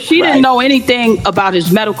 because she didn't know anything about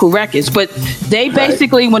his medical records. But they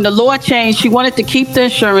basically, when the law changed, she wanted to keep the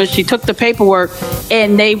insurance. She took the paperwork,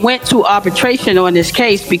 and they went to arbitration on this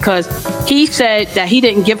case, because he said that he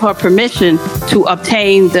didn't give her permission to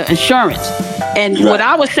obtain the insurance. And what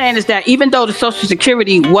I was saying is that even though the Social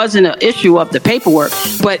Security wasn't an issue of the paperwork,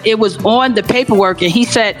 but it was on the paperwork, and he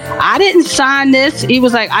said, I didn't sign this. He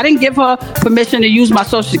was like, I didn't give her permission to use my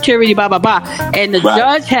Social Security, blah, blah, blah. And the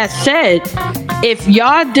judge has said, if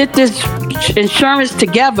y'all did this insurance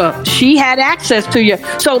together, she had access to you.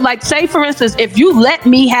 So, like, say, for instance, if you let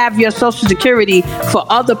me have your Social Security for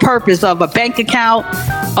other purpose of a bank account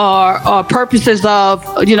or purposes of,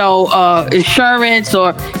 insurance,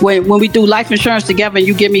 or when we do life insurance together and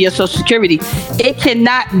you give me your Social Security, it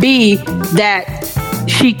cannot be that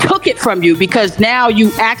she took it from you, because now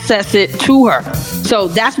you access it to her. So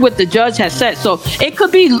that's what the judge has said. So it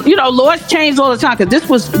could be, laws change all the time,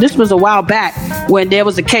 because this was a while back when there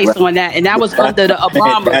was a case on that, and that was under the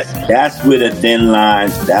Obama. That's where the thin line.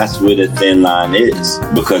 That's where the thin line is,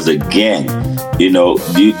 because again, you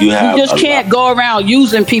have. You just can't go around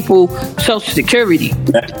using people's Social Security.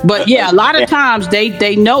 But yeah, a lot of times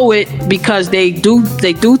they know it, because they do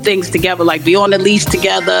things together, like be on the lease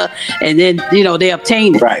together, and then they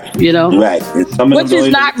obtain it. Right. Right. Which is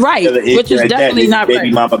not right. Which is definitely not right.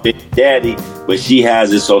 Baby mama, baby daddy, but she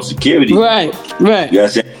has his Social Security. Right. You know what I'm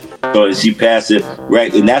saying? So she passed it,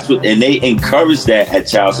 right? And that's what, and they encourage that at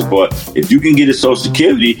child support. If you can get a Social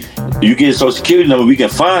Security, you get a Social Security number, we can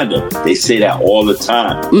find them. They say that all the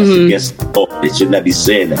time. That's against the law. They should not be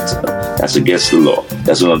saying that to them. That's against the law.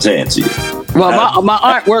 That's what I'm saying to you. Well, my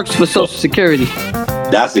aunt works for Social Security.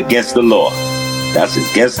 That's against the law. That's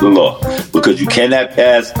against the law, because you cannot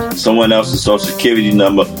pass someone else's Social Security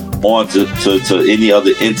number on to any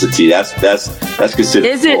other entity. That's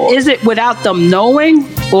considered fraud. Is it without them knowing,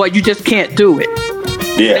 or you just can't do it?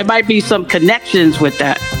 Yeah, there might be some connections with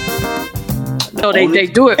that. So they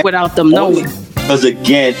do it without them knowing. Because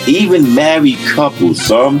again, even married couples,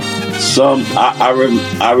 some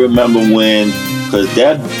I remember when, because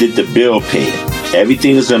Deb did the bill paying.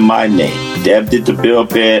 Everything is in my name. Deb did the bill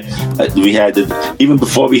pay. We had even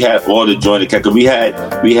before we had all the joint accounts. We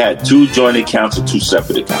had 2 joint accounts and 2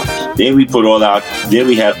 separate accounts. Then we put all out. Then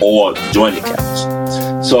we had all joint accounts.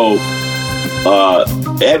 So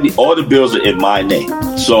all the bills are in my name.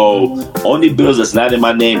 So only bills that's not in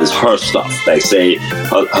my name is her stuff. Like say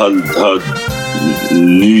her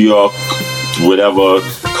New York whatever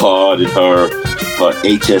card and her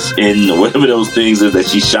HSN or whatever those things is that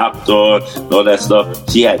she shopped on and all that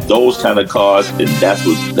stuff. She had those kind of cards, and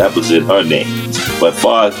that was in her name. But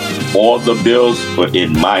far all the bills were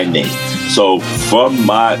in my name. So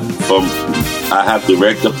I have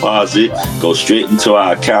direct deposit, go straight into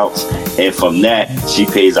our accounts, and from that she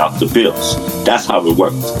pays out the bills. That's how it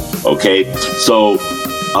works. Okay, so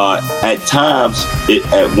at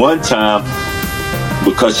one time,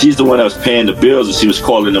 because she's the one that was paying the bills and she was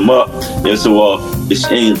calling them up, they said, well, it's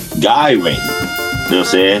ain't Guy Rainey. You know what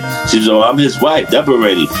I'm saying? She was like, well, I'm his wife, Deborah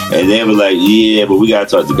Rainey. And they were like, yeah, but we got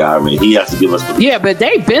to talk to Guy Rainey. He has to give us the... Yeah, but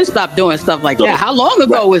they've been stopped doing stuff like that. How long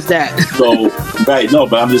ago was that?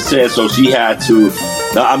 But I'm just saying, so she had to...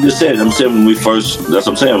 No, I'm saying when we first... That's what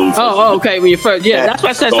I'm saying. Okay, when you first... Yeah, that's why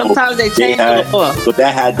I said sometimes they change the law. But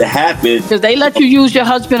that had to happen. Because they let you use your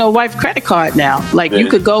husband or wife credit card now. Like, you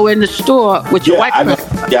could go in the store with your wife credit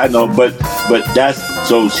card. Yeah, I know, but that's...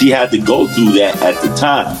 So she had to go through that at the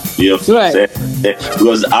time. You know what I'm saying?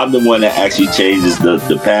 Because I'm the one that actually changes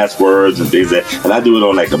the passwords and things and I do it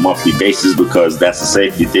on like a monthly basis because that's a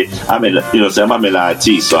safety thing. I'm in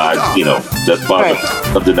IT, so that's part of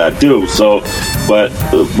something I do. So,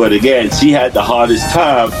 but again, she had the hardest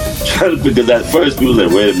time because at first we was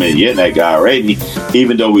like, wait a minute, you're that guy already,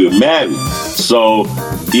 even though we were married. So,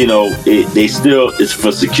 they still, it's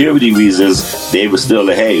for security reasons, they were still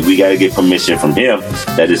like, hey, we got to get permission from him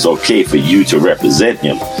that it's okay for you to represent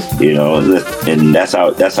him, and that's how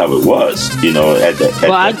it was,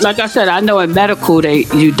 like I said, I know in medical,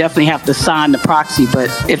 you definitely have to sign the proxy, but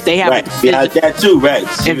if they have that too, right?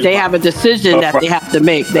 If they have a decision that they have to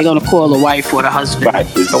make, they're going to call the wife or the husband. Right,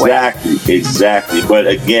 exactly. But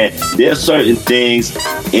again, there are certain things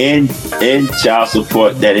in child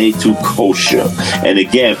support that ain't too kosher. And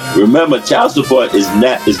again, remember, child support is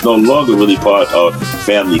no longer really part of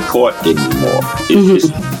family court anymore.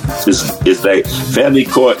 It's like family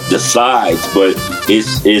court decides, but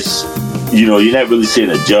it's you're not really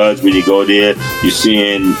seeing a judge when you go there. You're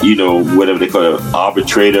seeing, whatever they call an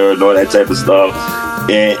arbitrator and all that type of stuff.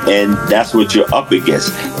 And that's what you're up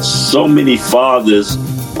against. So many fathers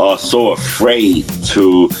are so afraid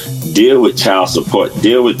to deal with child support,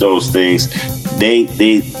 deal with those things.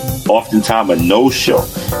 They oftentimes a no-show.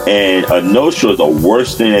 And a no-show is the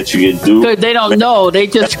worst thing that you can do. They don't know. They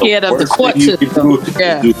just scared of the court system. Do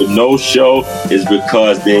the no-show is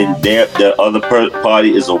because then the other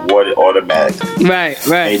party is awarded automatically. Right.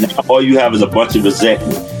 And now all you have is a bunch of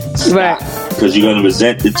resentment. Stop. Right. Because you're going to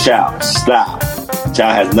resent the child. Stop.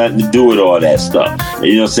 Child has nothing to do with all that stuff. And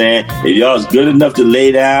you know what I'm saying? If y'all's good enough to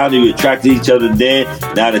lay down, you attracted each other then,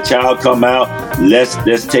 now the child come out, let's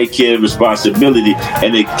take care of responsibility.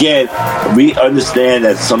 And again, we understand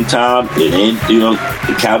that sometimes it ain't,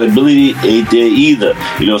 accountability ain't there either.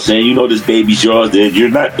 You know what I'm saying? This baby's yours, then you're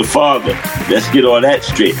not the father. Let's get all that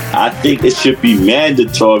straight. I think it should be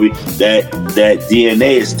mandatory that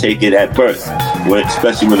DNA is taken at birth,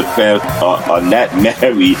 especially when the parents are not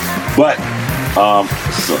married. But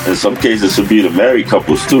so in some cases, it should be the married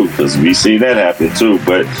couples too, because we've seen that happen too.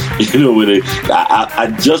 But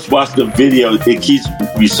I just watched the video. It keeps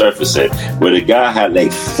resurfacing where the guy had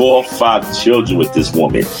like 4 or 5 children with this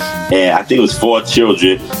woman, and I think it was 4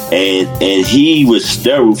 children, and he was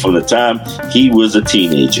sterile from the time he was a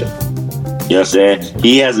teenager. You know what I'm saying?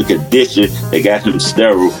 He has a condition that got him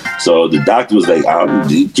sterile. So the doctor was like,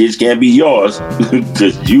 these kids can't be yours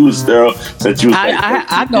because you was sterile since you was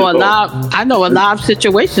I know a lot of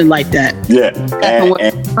situations like that. Yeah.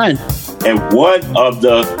 And one of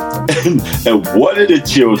the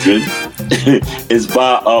children is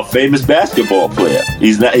by a famous basketball player.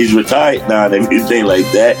 He's retired now and everything like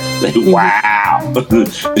that. Like, wow. You know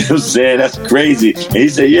what I'm saying? That's crazy. And he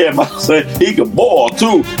said, yeah, my son, he can ball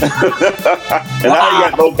too. And now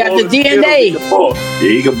he got the DNA.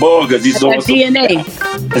 He can ball because he's so DNA.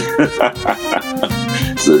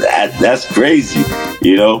 So that's crazy,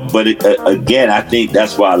 But again, I think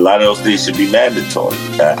that's why a lot of those things should be mandatory.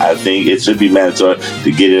 I think it should be mandatory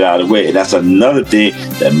to get it out of the way. And that's another thing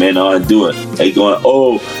that men aren't doing. They going,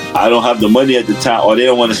 I don't have the money at the time, or they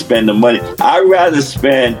don't want to spend the money. I'd rather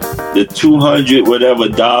spend the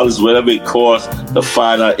 $200 whatever it costs to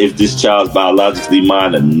find out if this child's biologically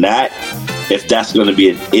mine or not, if that's going to be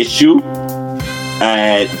an issue.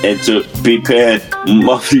 And to be paying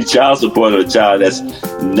monthly child support on a child that's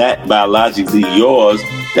not biologically yours,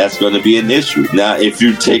 that's going to be an issue. Now, if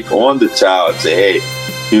you take on the child and say, hey,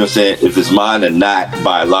 you know what I'm saying, if it's mine or not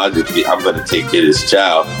biologically, I'm going to take care of this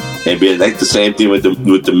child. And be like the same thing with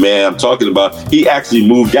the man I'm talking about. He actually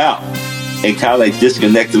moved out and kind of like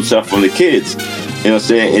disconnected himself from the kids. You know what I'm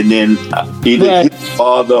saying? And then either his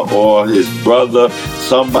father or his brother,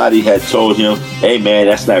 somebody had told him, hey man,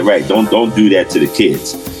 that's not right. Don't do that to the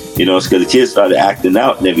kids. It's because the kids started acting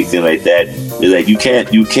out and everything like that. It's like you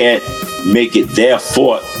can't make it their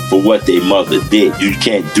fault for what their mother did. You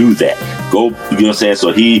can't do that. Go, you know what I'm saying?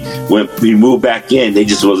 So when he moved back in, they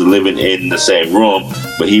just wasn't living in the same room,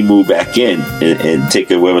 but he moved back in and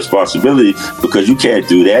take away responsibility because you can't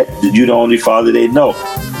do that. You're the only father they know.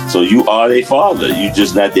 So you are their father. You're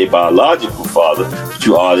just not their biological father, but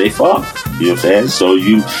you are their father. You know what I'm saying? So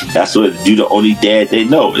that's what you're the only dad they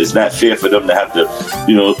know. It's not fair for them to have to,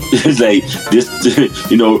 it's like this,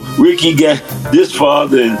 Ricky got this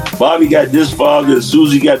father and Bobby got this father and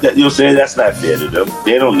Susie got that. You know what I'm saying? That's not fair to them.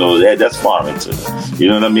 They don't know that. That's foreign to them. You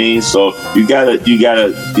know what I mean? So you gotta,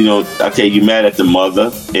 okay, you mad at the mother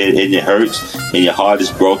and it hurts and your heart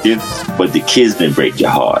is broken, but the kids didn't break your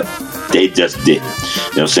heart. They just didn't. You know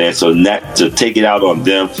what I'm saying? So to take it out on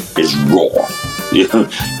them is wrong. You know,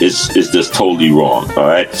 it's just totally wrong. All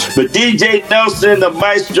right. But DJ Nelson, the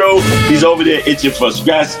maestro, he's over there itching for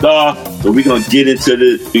Scratch Star. So we're gonna get into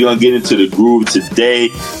the groove today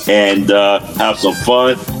and have some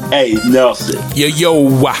fun. Hey Nelson. Yo.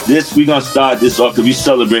 We're gonna start this off because we're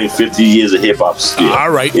celebrating 50 years of hip hop still.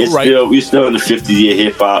 All right. We're still in the 50-year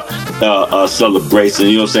hip hop celebration.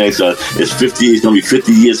 You know what I'm saying? So it's 50. It's gonna be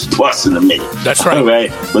 50 years plus in a minute. That's right. All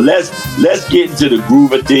right. But let's get into the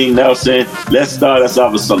groove of thing, Nelson. Let's start us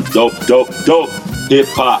off with some dope hip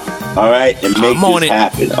hop. All right, and make this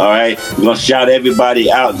happen. All right, we're gonna shout everybody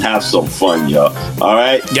out and have some fun, y'all. All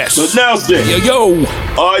right. Yes. So Nelson. Yo.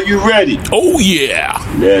 Are you ready? Oh yeah.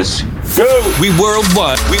 Let's go. We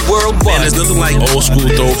worldwide. Man, it's nothing like old school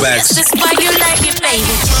throwbacks. This is why you like it, baby.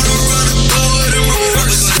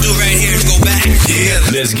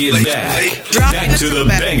 Let's get back to the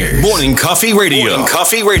bangers. Morning Coffee Radio.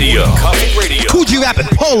 Coogee rapping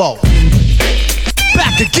Polo.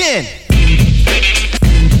 Back again.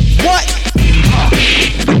 What?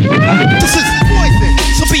 This is poison,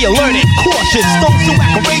 so be alert and cautious. Don't so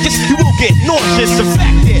outrageous, you will get nauseous,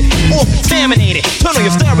 infected, or contaminated. Turn on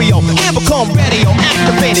your stereo and become radio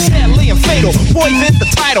activated, deadly and fatal. Poison the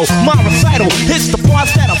title, my recital hits the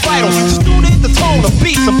parts that are vital. Student the tone of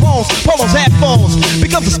beats and bones, Polo's headphones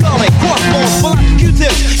becomes a skull and crossbones. Pull out the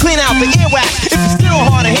Q-tips, clean out the earwax. If it's still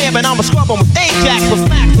hard to hear, man, I'ma scrub them with Ajax with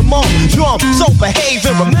maximum drum. So behave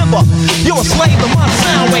and remember, you're a slave to my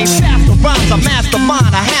sound wave. Faster rhymes, I mastermind.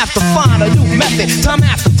 I have to find a new method, time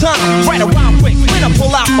after time. Write a rhyme quick when I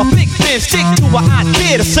pull out my big pen. Stick to an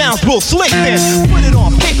idea that sounds real slick. Then put it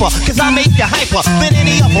on paper, cause I make you hyper than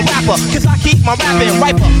any other rapper. Cause I keep my rapping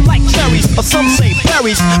riper like cherries, or some say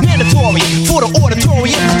berries. Mandatory for the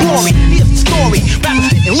auditory and glory. Here's the story,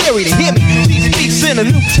 rappers getting leery to hear me. These beats in a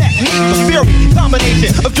new technique, the fury.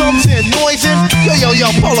 Combination of drums and noise and yo,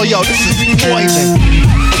 Polo, yo, this is poison.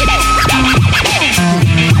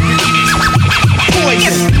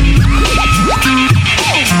 Poison. Look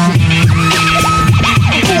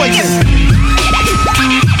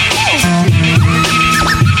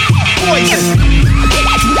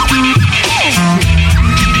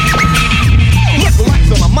the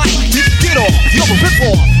lights on my mic, get off, you're a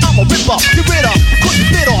rip-off. I'm a rip-off, get rid of, cut the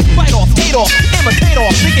bit off, bite off, hate off, imitate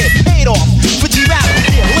off, they get paid off. For G-Rappers,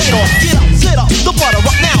 get laid off, get up, sit up, the butter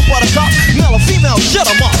up now, buttercup. Male or female, shut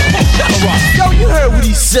 'em up, shut her up. Yo, you heard what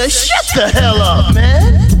he said, shut the hell up,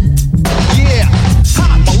 man. Yeah,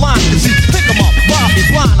 hot my line, cause you pick 'em up. Rob me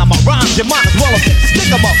blind, I'm a rhymes, you might as well have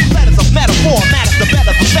stick 'em up. Letters of metaphor, matters the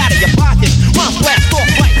better, the fatter your pockets. Rhymes blast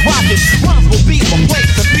off like rockets. Rhymes will be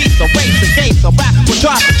replaced and beats the race in case a rap will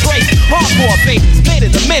try to trace. Hardcore bass, made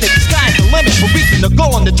in a minute, the sky's the limit for reaching the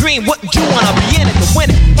goal and the dream. Wouldn't you wanna be in it to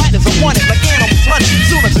win it? Fighters are wanted like animals hunted.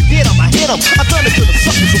 Soon as I get 'em, I hit 'em. I turn it to the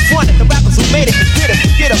suckers who fronted. The rappers who made it and did it.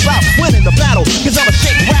 Forget about winning the battle, cause I'm a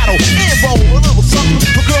shake, rattle, and roll a little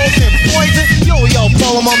something for girls and poison. Yo,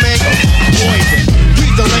 Polo, my man, poison.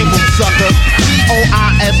 Read the label, sucker.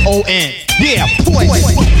 Poison. Yeah, poison.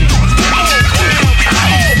 One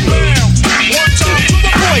time to the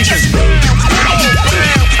poison.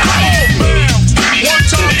 One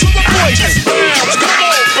time to the poison. Come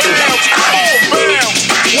on, bounce.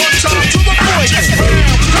 One time to the poison.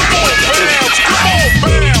 Come on, bounce.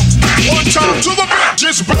 One time to the beat,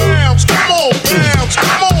 just bounce. Come on, bounce.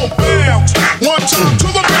 One time to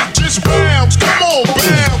the beat, just bounce. Come on,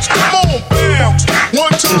 bounce.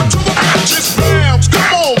 One time to the beat, just bounce.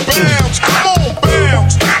 Come on, bounce.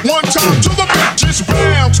 One time to the beat, just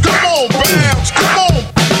bounce. Come on, bounce.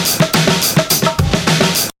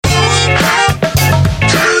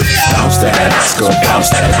 Bounce that ass, go bounce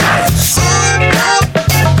that ass.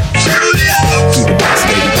 Keep it bounce,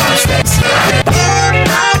 baby, bounce that ass.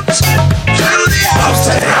 Bounce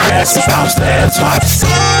that ass, bounce that ass.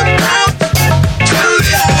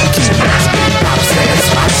 Keep it bounce, baby, bounce that ass.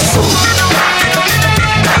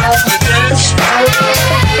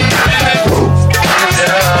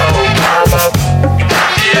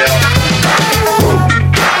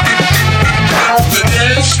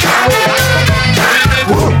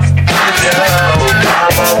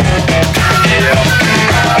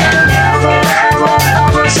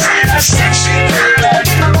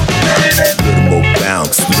 Little more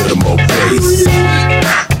bounce, little more bass.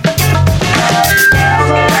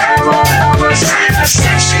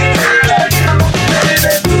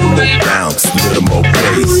 Little more bounce, little more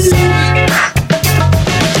bass.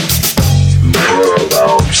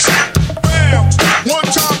 One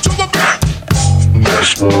time to the beat.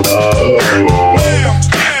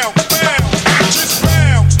 Just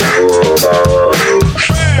bounce.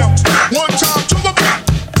 One time to the beat.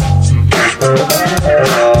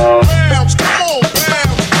 Bounce, come on,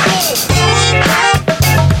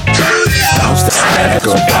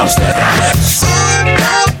 bounce that ass.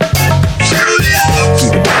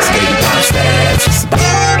 Keep it bounce, baby, bounce that ass. Just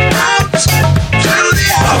bounce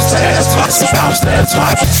that ass, bounce that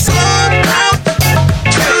ass.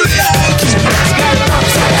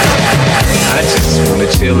 I just wanna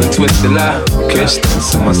chill and twist a lot. Catch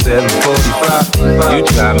this in my 745. You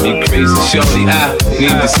drive me crazy, shorty. I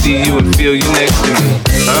need to see you and feel you next to me.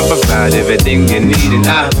 I provide everything you need, and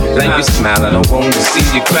I like you smile. I don't want to see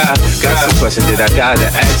you cry. Got some questions that I gotta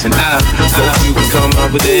ask, and I hope you can come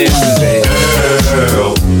up with the answers, babe.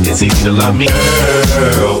 Girl, it's easy to love me.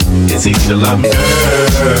 Girl, it's easy to love me.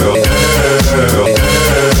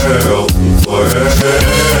 Girl, for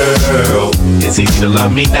girl, it's easy to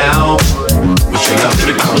love me now. But your love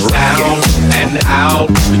becomes down and out,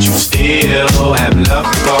 but you still have love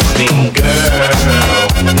for me, girl.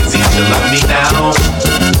 It's easy to love me now.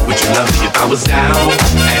 Would you love me if I was down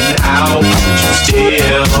and out, but you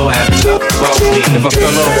still have love for me? If I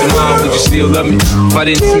fell off tomorrow, would you still love me? If I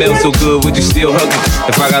didn't smell so good, would you still hug me?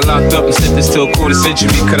 If I got locked up and sent this to a quarter century,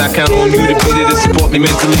 could I count on you to be there to support me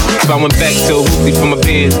mentally? If I went back to a hoopty from my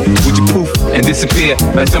bed, would you poof and disappear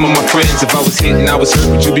like some of my friends? If I was hit and I was hurt,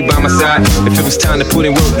 would you be by my side? If it was time to put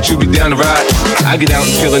in work, would you be down to ride? I get out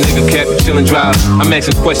and feel a nigga cap and chill and drive. I'm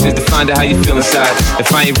asking questions to find out how you feel inside.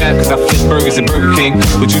 If I ain't rap cause I flip burgers at Burger King,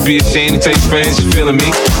 would you be ashamed to tell your friends you're feeling me?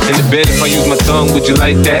 In the bed, if I use my tongue, would you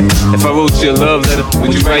like that? If I wrote you a love letter,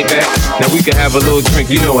 would you write that? Now we can have a little drink,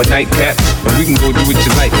 you know, a nightcap, and we can go do what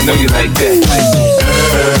you like, I know you like that.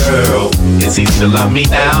 Girl, it's easy to love me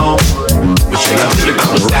now. But your love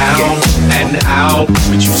becomes down and out,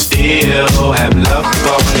 but you still have love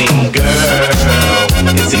for me, girl.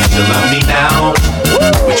 It's easy to love me now.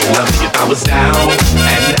 Would you love me if I was down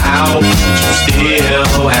and out, but you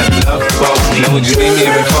still have love for me? Now would you leave me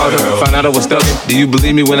every father? Find out I was stubborn. Do you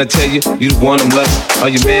believe me when I tell you the one I'm loving? Are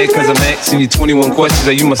you mad cause I'm asking you 21 questions?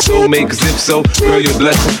 Are you my soulmate? Cause if so, girl, you're a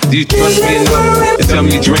blessing. Do you trust me enough to tell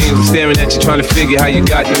me your dreams? I'm staring at you trying to figure how you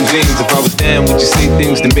got them jeans. If I was down, would you say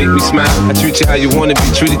things to make me smile? I treat you how you wanna be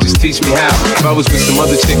treated, just teach me how. If I was with some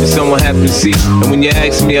other chick that someone happened to see, and when you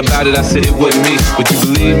asked me about it, I said it wasn't me, would you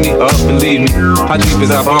believe me or up and leave me? How deep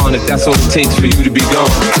is our bond if that's all it takes for you to be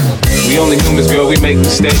gone? We only humans, girl, we make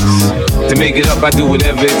mistakes. To make it up, I do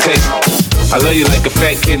whatever it takes. I love you like a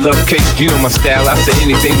fat kid love cake. You know my style, I say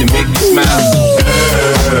anything to make you smile.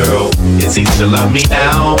 Girl, it's easy to love me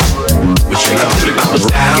now. But your love becomes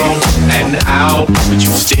down and out, but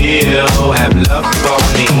you still have love for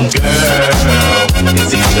me, girl.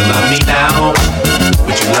 It's easy to love me now.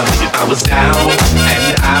 Would you love me if I was down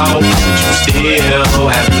and out, but you still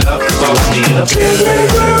have love for me? Would you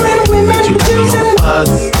love me on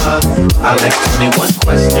us? I like 21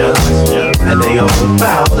 questions, and they all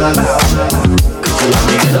about us. Could you love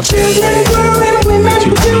me in a building? Would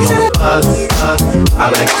you love me on us? I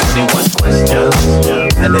like 21 questions,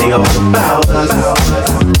 and they all about us.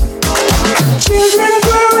 Children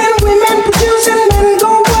growing, women producing, men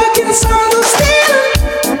go working, some go stealing.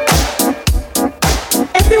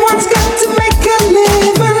 Everyone's got to make a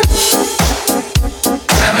living.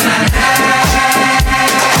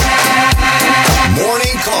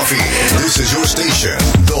 Morning coffee. This is your station,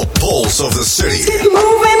 the pulse of the city. Keep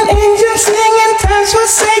moving, angels singing, times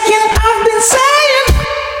forsaken. I've been saying,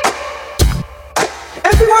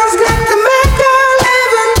 everyone's got to make a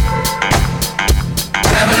living.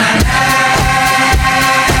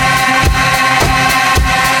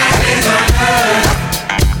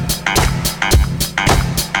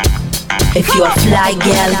 If you're a fly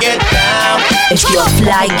gal, Get down. if you're a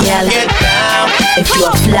fly gal, Get down. if you're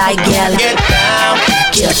a fly gal, Get down.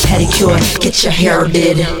 get a pedicure, get your hair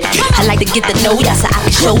did. I like to get to know ya so I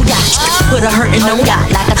can show ya. Put a hurtin' on ya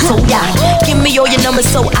like I told ya. Give me all your numbers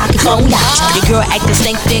so I can phone ya. Your girl actin'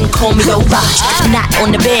 stink, then call me over. Not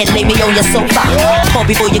on the bed, lay me on your sofa. Call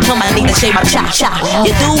before you come, I need to shave my cha-cha.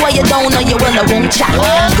 You do what you don't know, you will, I won't cha.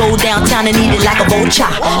 Go downtown and eat it like a vulture.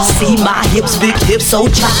 See my hips, big hips, so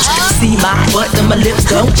cha. See my butt and my lips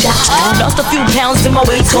don't cha. Lost a few pounds in my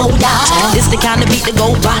waist, oh ya. This the kind of beat that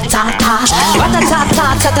go ba-ta-ta.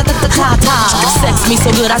 Ba-ta-ta-ta-ta-ta-ta-ta-ta. Sex me so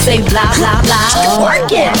good I say blah, blah, blah.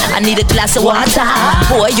 Work it, I need a glass of water.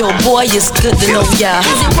 Boy, oh boy, it's good to know ya.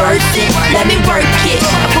 Is it worth it? Let me work it.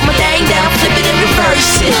 I put my thing down, flip it and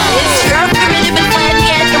reverse it. It's your primitive and flat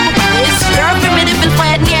yet. It's your primitive and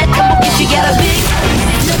flat yet. If you get a big.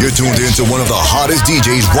 You're tuned into one of the hottest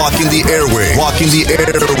DJs walking the airway. Walking the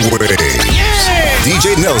airway.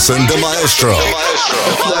 DJ Nelson, the maestro.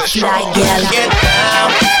 If you're a fly gal, Get down.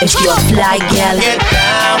 if you're a fly gal, Get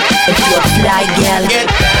down. if you're a fly gal, Get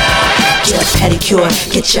down. Get a pedicure,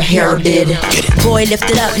 get your hair did. Boy, lift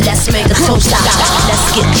it up, let's make a toast out. Let's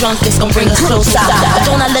get drunk, it's gonna bring us closer.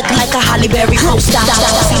 Don't I look like a Holly Berry poster?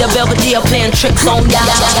 See the Belvedere playing tricks on ya.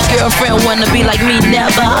 Girlfriend wanna be like me,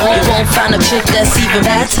 never. You won't find a chick that's even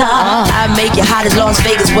better. I make you hot as Las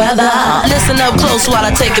Vegas weather. Listen up close while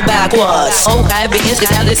I take it backwards. Okay, begins to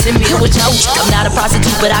listen me with you. I'm not a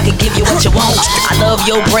prostitute, but I can give you what you want. I love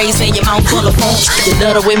your braids and your mouth full of phone. You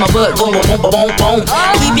love the way my butt boom, boom, boom, boom, boom.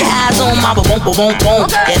 Keep your eyes on my boom, boom, boom, boom.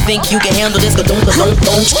 And think you can handle this, don't.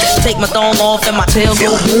 Take my thong off and my tail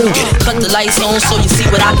go boom. Cut the lights on so you see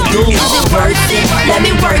what I can do. Is it worth it? Let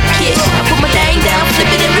me work it. I put my thing down,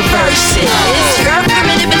 flip it and reverse it. It's your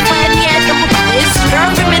primitive and flat yet. It's your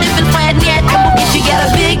primitive and flat yet. If you got a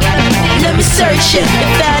big, let me search it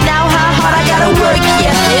and find out how hard I gotta work.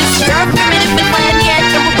 Yeah, it's your primitive and flat yet.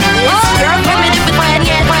 It's your primitive and flat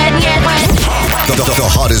yet. The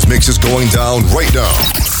hottest mix is going down right now.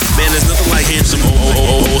 Man, there's nothing like hearing some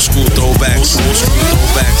old school throwbacks.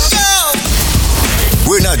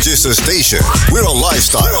 We're not just a station, we're a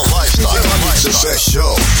lifestyle. The best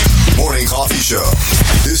show. Morning Coffee Show.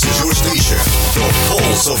 This is your station, the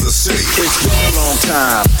pulse of the city. It's been a long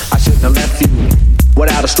time, I shouldn't have left you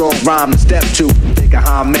without a strong rhyme to step to. Think of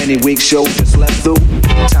how many weeks show just slept through.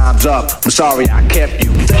 Time's up, I'm sorry I kept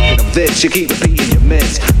you thinking of this. You keep repeating your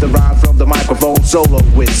miss. The rhyme from the microphone solo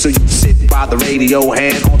with. So you sit by the radio,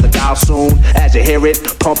 hand on the dial soon. As you hear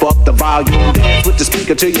it, pump up the volume. Dance with the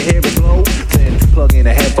speaker till you hear it blow. Then plug in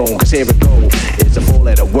a headphone, cause here it go. It's a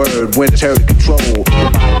 4-letter word when it's heard in control.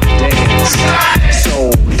 Dance,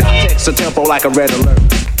 so dot text a tempo like a red alert.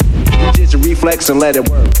 Just a reflex and let it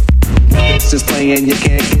work. This is playing, you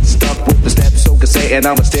can't get stuck with the steps. So can say, and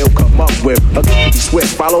I'ma still come up with a good be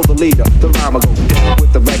swift. Follow the leader, the rhyme will go down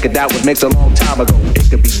with the record that was mixed a long time ago. It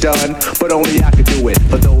could be done, but only I could do it.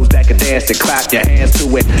 For those that can dance and clap your hands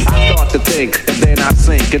to it. I start to think, and then I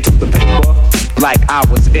sink into the paper like I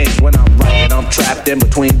was ink. When I'm writing, I'm trapped in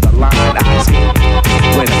between the line I see.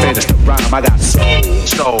 When I finish the rhyme, I got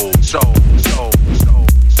soul.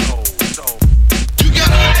 You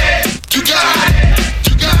got it. You got it.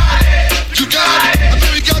 You got it, I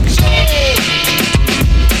know you got soul. Hey.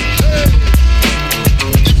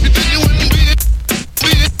 If you think you wouldn't beat it.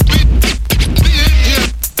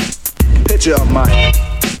 Picture of mine,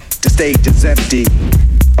 the stage is empty.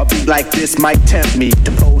 A beat like this might tempt me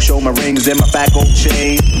to pose, show my rings and my fat gold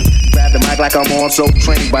chain. Grab the mic like I'm on so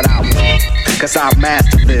trained, but I'll wait, cause I'll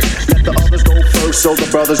master this. Let the others go first so the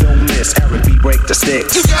brothers don't miss. Eric B, break the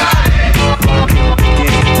sticks. You got it. Rock it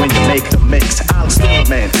begin when you make the mix. I'll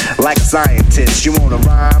experiment like a scientist. You wanna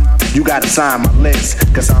rhyme? You gotta sign my list.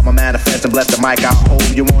 Cause I'm a manifest and bless the mic I'll hold.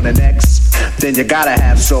 You want the next? Then you gotta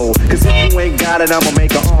have soul. Cause if you ain't got it, I'ma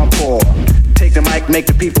make an encore. Take the mic, make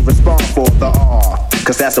the people respond for the R.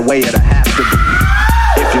 Cause that's the way it'll have to be.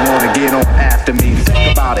 If you wanna get on after me,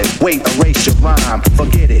 think about it. Wait, erase your rhyme,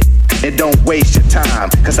 forget it. And don't waste your time.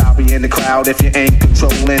 Cause I'll be in the crowd if you ain't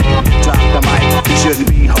controlling it. Drop the mic, you shouldn't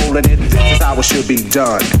be holding it. This is how it should be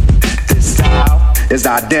done. This style is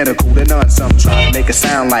identical to none. Some try to make it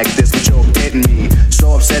sound like this, but you're getting me.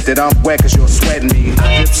 So upset that I'm wet cause you're sweating me.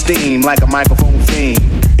 I drip steam like a microphone fiend.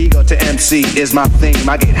 Ego to MC is my theme,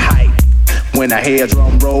 I get hype. When I hear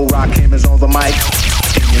drum roll, Rakim is on the mic.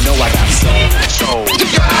 And you know I got soul. You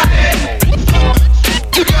got it.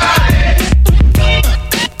 You got it.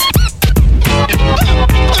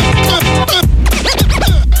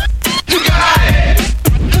 You got it.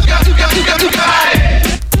 You got it.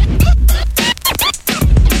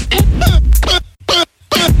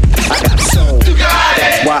 I got soul.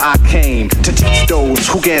 That's why I came to teach those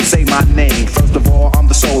who can't say my name. First of all, I'm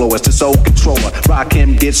the soloist, the soul controller.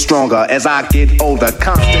 Rakim gets stronger as I get older.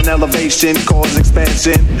 Constant elevation causes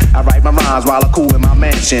expansion. I write my rhymes while I cool in my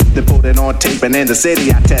mansion. Then put it on tape and in the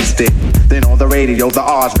city I test it. Then on the radio the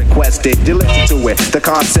R's requested. You listen to it, the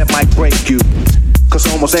concept might break you. Cause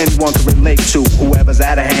almost anyone can relate to. Whoever's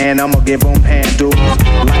out of hand, I'ma give them handles.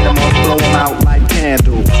 Light them up, blow them out like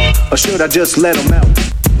candles. Or should I just let them melt?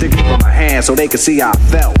 To give them a hand so they can see how I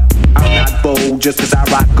felt. I'm not bold just cause I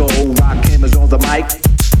rock gold. Rakim is on the mic,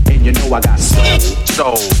 and you know I got soul.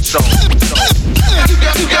 You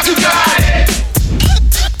got it. You got it.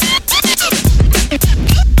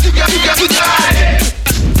 You got it. You got it.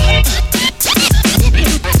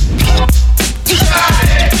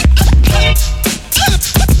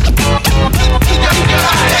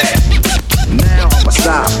 Now I'ma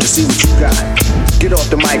stop to see what you got. Get off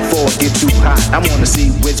the mic before it get too hot. I wanna see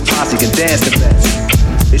which posse can dance the best.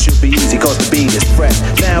 It should be easy cause the beat is fresh.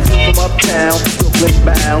 Now feel from uptown, feel Brooklyn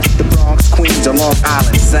bound, the Bronx, Queens, or Long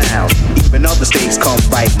Island Sound. Even other states come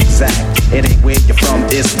right exact. It ain't where you're from,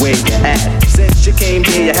 it's where you're at. Since you came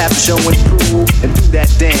here, you have to show and prove and do that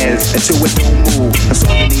dance until it don't move. That's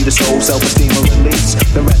all you need is soul, self-esteem, and release.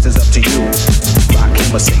 The rest is up to you. Rock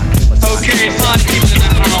him or sing. Okay, party people in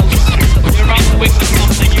the house. You're about to witness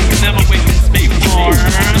something you can never witness before.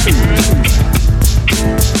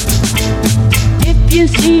 If you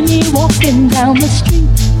see me walking down the street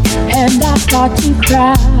and I start to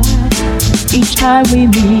cry each time we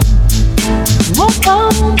meet, walk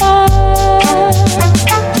on by,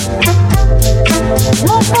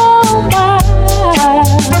 walk on by.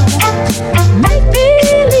 Make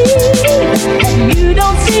believe that you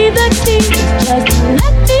don't see the tears, just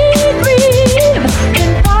let me grieve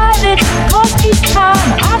in private, 'cause each time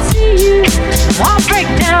I see you, I break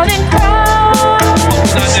down and cry.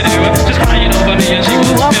 Just crying over me and she was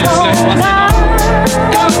feeling slim.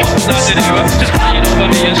 Just crying over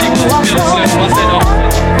me and she was feeling slim.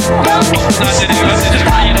 I said, just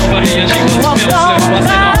crying over me and she was feeling slim.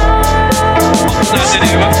 I said,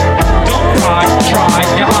 don't cry, try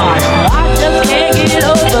your eyes. I just can't get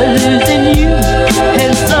over losing you,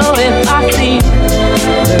 and so if I see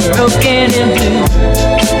the broken in blue,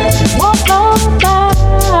 walk on by,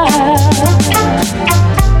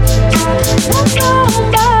 walk on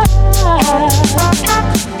by.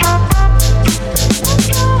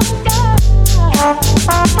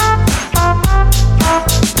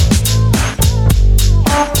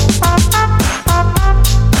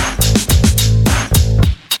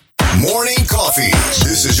 Morning Coffee.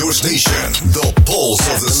 This is your station, the pulse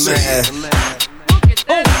of the city.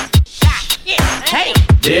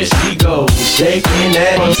 There she goes, shaking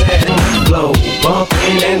that flow,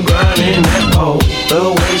 bumping and grinding that pole.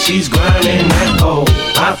 The way she's grinding that pole,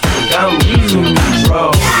 I think I'm losing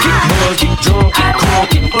control. Get more, get drunk, get crunk,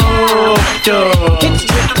 get fucked up. Hit the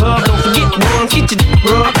strip club, don't forget one, get your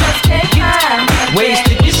rub. Get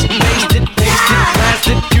wasted, just wasted, tasted,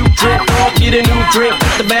 blasted. You drink off, get a new drink,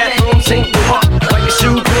 hit the bathroom, sink the walk. Like a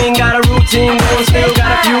shoe clean, got a routine going, still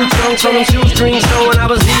got a few chunks on them shoestrings showing. I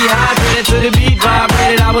was dehydrated to the beat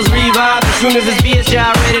vibrated. I was revived as soon as this bitch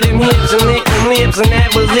gyrated them hips and licked them lips, and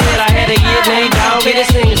that was it. I had to get Nate Dogg and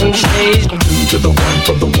sing some stage. 2 to the 1,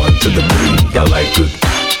 from the 1 to the 3. I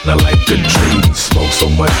like good trees. Smoke so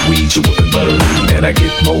much weed you wouldn't believe, and I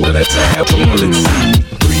get more than a tab from let's see.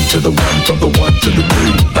 3 to the 1, from the 1 to the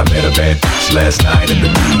 3. I met a bad bitch last night in the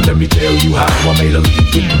D. Let me tell you how I made her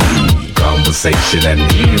leave with me. Conversation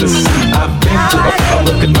and here to see. I've been to a club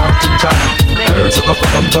looking out the top. Heard to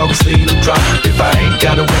I'm talking, see them drop. If I ain't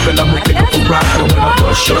got a weapon, I'ma pick up a rock. And when I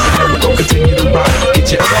bust your hair, we gon' continue to rock.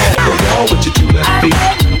 Get your ass on the wall with your 2 left feet.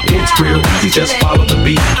 It's real easy, just follow the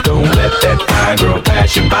beat. Don't let that fine girl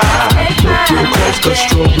pass you by. Look real close, 'cause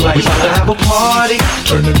strobe lights. We about to have a party.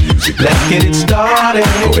 Turn the music, let's get it started.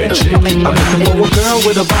 Go ahead, chick. I'm looking for a girl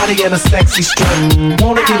with a body and a sexy strut.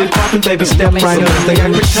 Wanna get it poppin', baby, step right up. Think I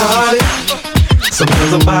retarded. Some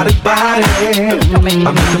girls are body. I'm looking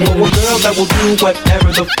for a girl that will do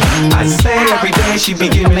whatever the I say every day. She be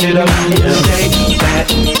giving it up. Shake that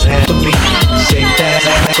for me. Shake that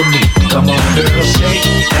for me. Come on, girl, shake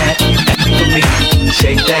that for me.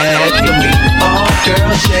 Shake that for me. Oh,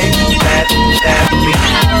 girl, shake that for me.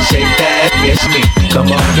 Shake that, yes, me.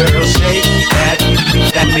 Come on, girl, shake that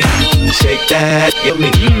me. Shake that for me.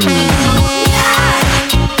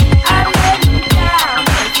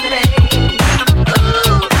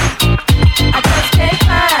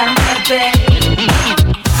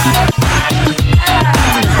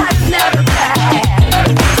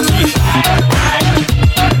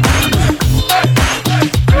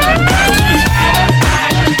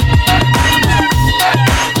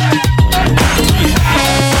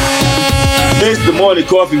 It's the Morning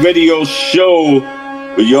Coffee Radio Show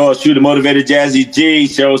with yours truly, the motivated Jazzy G,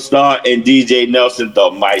 Cheryl Star, and DJ Nelson,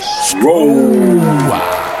 the Maestro.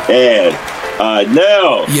 And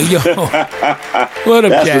now, yo, what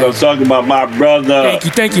up, that's Jazzy? what I'm talking about, my brother.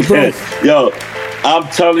 Thank you, bro. Yo, I'm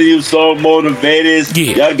telling you, so motivated.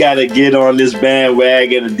 Yeah. Y'all gotta get on this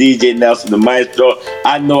bandwagon of DJ Nelson, the Maestro.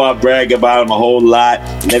 I know I brag about him a whole lot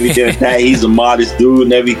and everything like that. He's a modest dude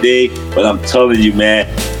and everything, but I'm telling you, man,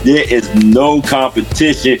 there is no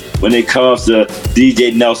competition when it comes to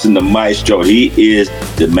DJ Nelson, the Maestro. He is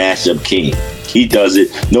the mashup king. He does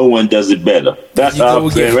it. No one does it better. That's how I'm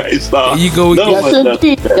saying, right? There you go again.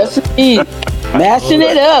 Yes, indeed. Mashing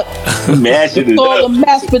it up. Mashing it all up. the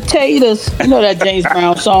mashed potatoes. You know that James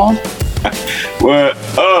Brown song. Well,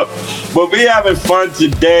 but we having fun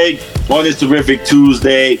today. on this terrific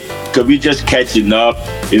Tuesday, because we just catching up.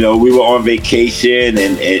 You know, we were on vacation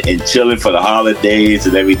and chilling for the holidays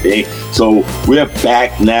and everything. So we're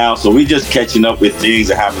back now. So we just catching up with things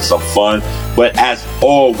and having some fun. But as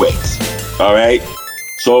always, all right,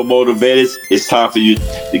 Soul Motivators, it's time for you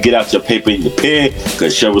to get out your paper and your pen,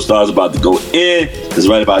 because Cheryl Star's about to go in. Because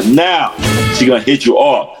right about now, she's going to hit you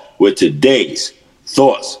off with today's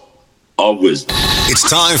Thoughts of Wisdom. It's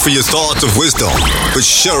time for your Thoughts of Wisdom with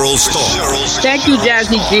Cheryl Star. Thank you,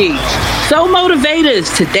 Jazzy G. Soul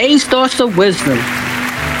Motivators, today's Thoughts of Wisdom.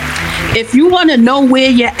 If you want to know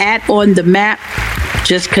where you're at on the map,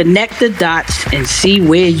 just connect the dots and see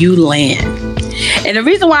where you land. And the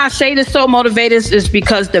reason why I say this, Soul Motivators, is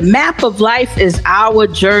because the map of life is our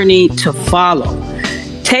journey to follow.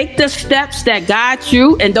 Take the steps that guide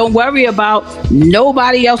you and don't worry about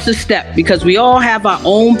nobody else's step, because we all have our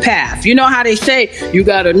own path. You know how they say you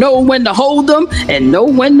got to know when to hold them and know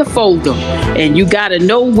when to fold them. And you got to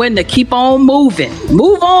know when to keep on moving.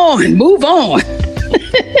 Move on, move on.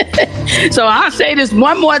 So I'll say this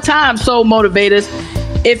one more time, Soul Motivators.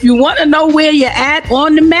 If you want to know where you're at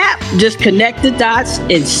on the map, just connect the dots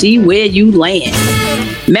and see where you land.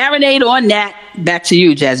 Marinate on that. Back to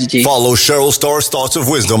you, Jazzy G. Follow Cheryl Star's Thoughts of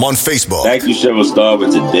Wisdom on Facebook. Thank you, Cheryl Star,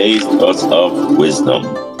 with today's Thoughts of Wisdom.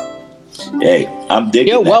 Hey, I'm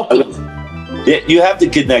digging You're that. welcome. Yeah, you have to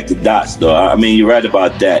connect the dots, though. I mean, you're right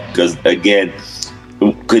about that. Because, again,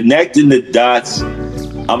 connecting the dots,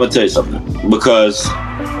 I'm going to tell you something. Because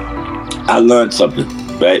I learned something,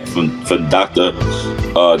 right, from Dr.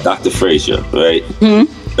 Frazier, right?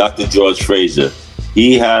 Mm-hmm. Dr. George Frazier.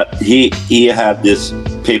 He had this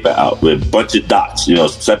paper out with a bunch of dots, you know,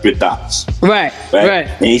 separate dots. Right.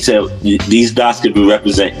 And he said these dots could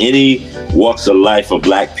represent any walks of life of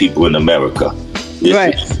black people in America.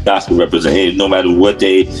 These dots can represent any, no matter what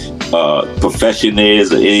their profession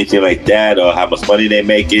is or anything like that, or how much money they're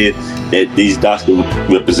making. That these dots can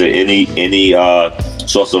represent any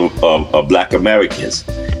source of black Americans.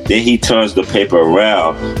 Then he turns the paper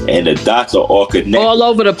around, and the dots are all connected. All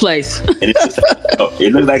over the place. And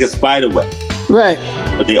it looks like a spider web. Right.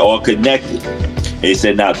 But they're all connected. And he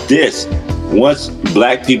said, now this, once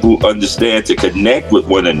black people understand to connect with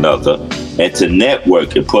one another and to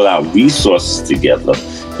network and put our resources together,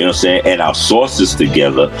 you know what I'm saying, and our sources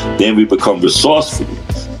together, then we become resourceful.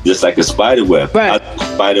 Just like a spider web. Right. A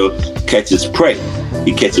spider catches prey.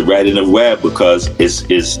 He catches it right in the web because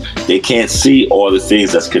they can't see all the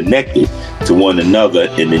things that's connected to one another,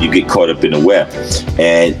 and then you get caught up in the web.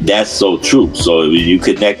 And that's so true. So you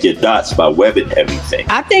connect your dots by webbing everything.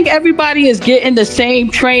 I think everybody is getting the same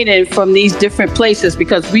training from these different places,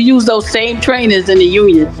 because we use those same trainers in the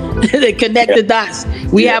union to connect the dots.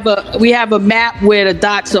 We have a map where the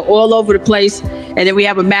dots are all over the place, and then we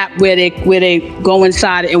have a map where they go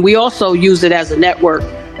inside, and we also use it as a network.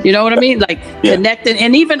 You know what I mean? Like connecting,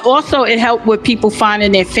 and even also it helped with people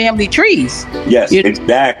finding their family trees. Yes,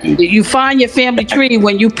 exactly. You find your family tree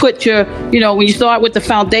when you put when you start with the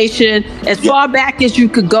foundation as far back as you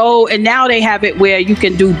could go, and now they have it where you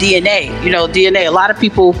can do DNA. DNA. A lot of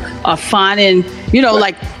people are finding,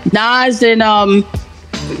 like Nas and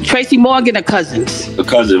Tracy Morgan are cousins. A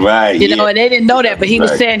cousin, right? And they didn't know that, but he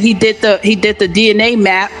was saying he did the DNA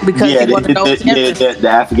map because he wanted to know the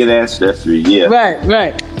African ancestry. Yeah.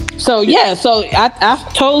 Right. So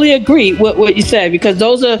I totally agree with what you said, because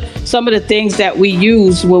those are some of the things that we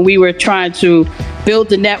use when we were trying to build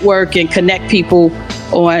the network and connect people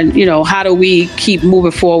on, how do we keep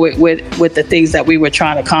moving forward with the things that we were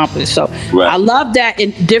trying to accomplish. So I love that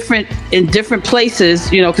in different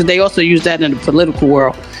places, because they also use that in the political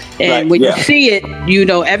world. And when you see it,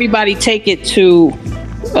 everybody take it to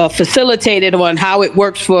facilitate it on how it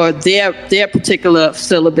works for their particular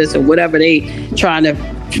syllabus or whatever they trying to,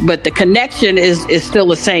 but the connection is still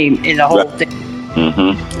the same in the whole thing.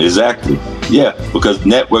 Mm-hmm. Exactly. Yeah, because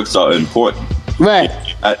networks are important. Right.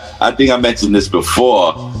 I think I mentioned this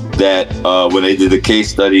before, that when they did a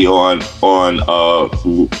case study on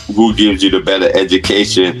who gives you the better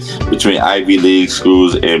education between Ivy League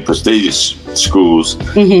schools and prestigious schools,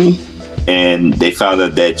 and they found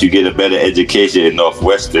out that you get a better education in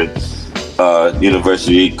Northwestern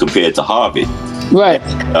University compared to Harvard. Right.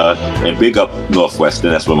 And big up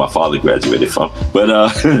Northwestern. That's where my father graduated from. But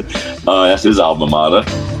that's his alma mater.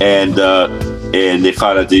 And they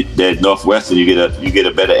found out that Northwestern, you get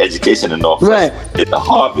a better education in Northwestern than the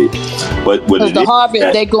Harvard. But because the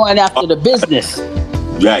Harvard, they're going after the business.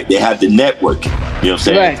 Right. They have the network. You know what I'm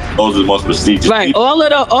saying? Right. Those are the most prestigious people. All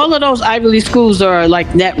of those Ivy League schools are like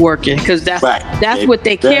networking, because that's what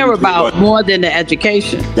they care about more than the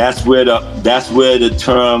education. That's where the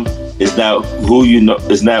term It's not who you know.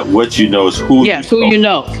 It's not what you know. It's who. Yes, who you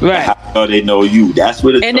know. Right. How they know you. That's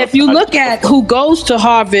what. And if you look at who goes to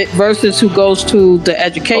Harvard versus who goes to the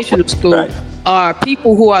educational school, are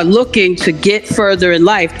people who are looking to get further in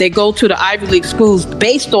life. They go to the Ivy League schools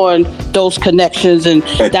based on those connections, and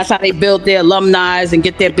that's how they build their alumni and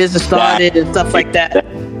get their business started and stuff like that.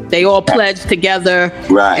 They all pledged together.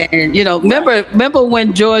 Right. And, remember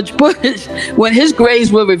when George Bush, when his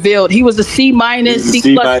grades were revealed, he was a C-, C+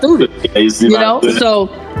 student. So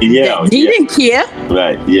he didn't care.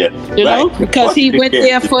 Right, because he went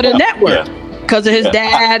there for the network. Because of his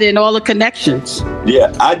dad and all the connections.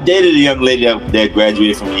 Yeah, I dated a young lady that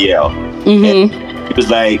graduated from Yale. Mm-hmm. It was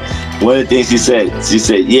like, one of the things she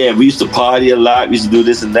said, yeah, we used to party a lot, we used to do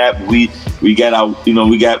this and that, but we got our,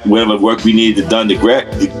 we got whatever work we needed done to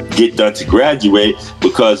get done to graduate,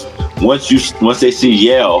 because once they see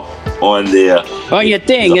Yale on your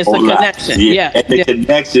thing, it's a connection. And the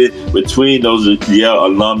connection between those Yale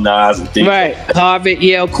alumni and things. Right, Harvard,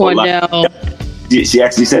 Yale, Cornell. She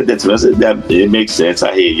actually said that to us. That it makes sense.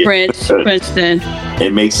 I hear you. Princeton.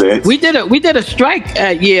 It makes sense. We did a strike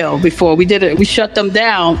at Yale before. We shut them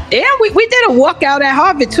down, and we did a walkout at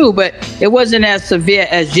Harvard too, but it wasn't as severe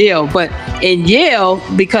as Yale. But in Yale,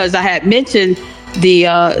 because I had mentioned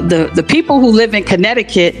the people who live in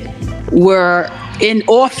Connecticut were in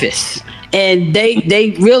office. And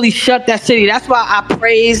they really shut that city. That's why I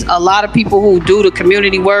praise a lot of people who do the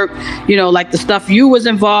community work, like the stuff you was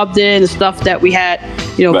involved in, the stuff that we had,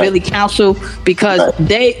 Billy Council, because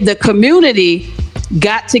the community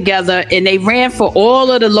got together and they ran for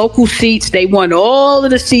all of the local seats. They won all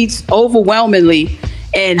of the seats overwhelmingly.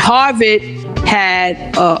 And Harvard had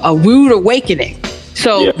a rude awakening.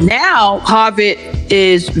 So now Harvard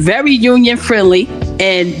is very union friendly,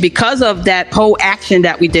 and because of that whole action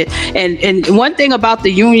that we did, and one thing about the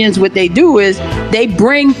unions, what they do is they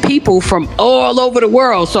bring people from all over the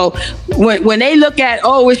world. So when they look at,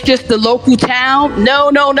 it's just the local town, no,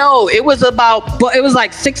 it was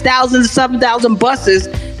like 6,000 to 7,000 buses.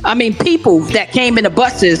 I mean, people that came in the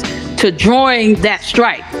buses to join that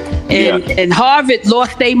strike, and Harvard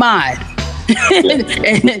lost their mind. And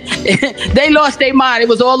they lost their mind. It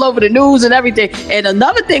was all over the news and everything. And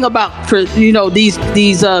another thing about these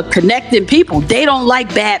connecting people, they don't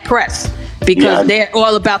like bad press because they're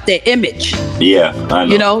all about their image. Yeah, I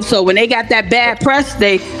know. So when they got that bad press,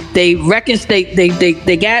 they got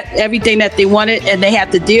everything that they wanted, and they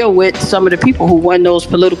had to deal with some of the people who won those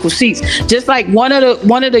political seats. Just like one of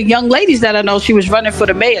the young ladies that I know, she was running for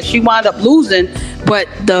the mayor. She wound up losing, but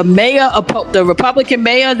the Republican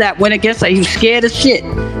mayor that went against her, he was scared as shit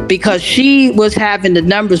because she was having the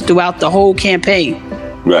numbers throughout the whole campaign.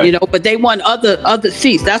 Right. But they won other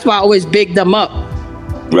seats. That's why I always big them up.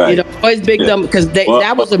 Right. Always big them because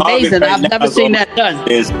that was amazing. I've never seen that done.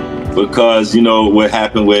 Because what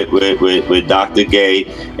happened with Dr. Gay,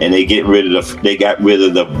 and they got rid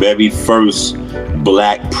of the very first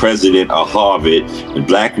black president of Harvard, a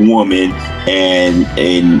black woman, and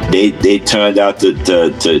they turned out to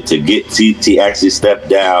actually step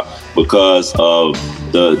down because of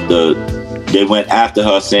they went after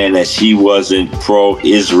her saying that she wasn't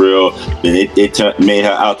pro-Israel, and they made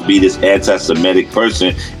her out to be this anti-Semitic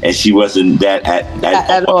person, and she wasn't that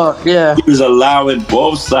at all. Yeah, he was allowing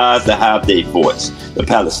both sides to have their voice, the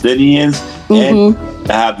Palestinians and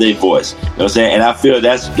to have their voice. You know what I'm saying? And I feel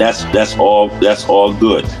that's all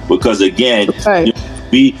good, because again,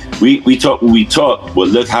 we talk what we talk, but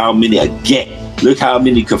look how many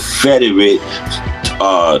Confederate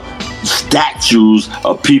statues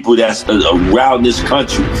of people that's around this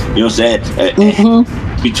country. You know what I'm saying?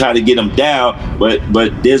 We try to get them down, but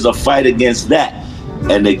there's a fight against that.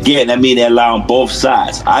 And again, they're allowing both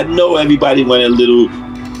sides. I know everybody went a little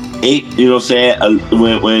ape, you know what I'm saying?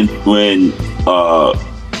 When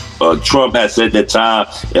Trump had said that time,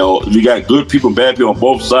 we got good people, bad people on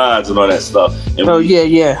both sides and all that stuff. And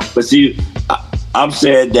But see, I'm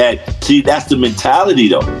saying that, that's the mentality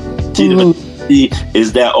though. See, the mentality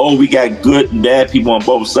is that we got good and bad people on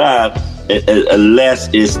both sides, unless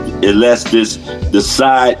the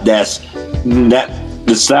side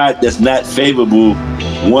that's not favorable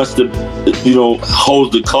wants to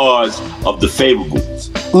hold the cause of the favorables.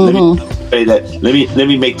 Let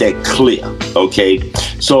me make that clear. Okay,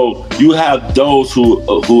 so you have those who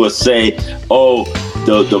will say,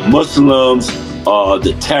 the Muslims are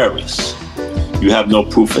the terrorists. You have no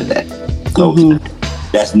proof of that.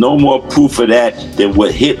 That's no more proof of that than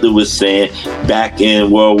what Hitler was saying back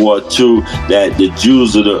in World War II, that the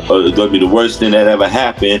Jews are going to be the worst thing that ever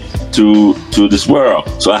happened to this world.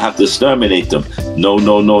 So I have to exterminate them. No.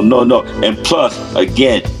 And plus,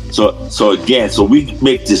 again, So again, so we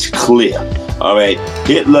make this clear. All right,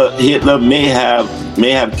 Hitler may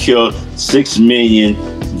have killed 6 million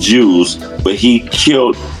Jews, but he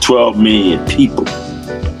killed 12 million people.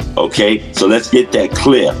 Okay, so let's get that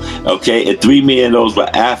clear. Okay, and 3 million of those were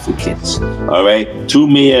Africans. All right, 2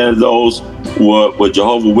 million of those were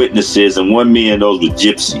Jehovah's Witnesses, and 1 million of those were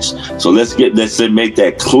Gypsies. So let's make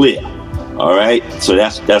that clear. All right, so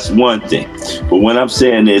that's one thing. But what I'm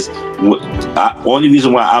saying is, only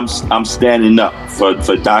reason why I'm standing up for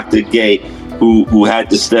Dr. Gay, who had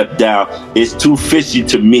to step down, it's too fishy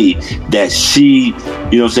to me that she, you know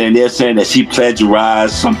what I'm saying, they're saying that she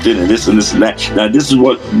plagiarized something and this and that. Now, this is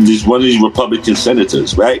one of these Republican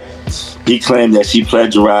senators, right? He claimed that she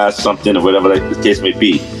plagiarized something or whatever the case may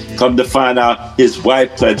be. Come to find out, his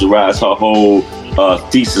wife plagiarized her whole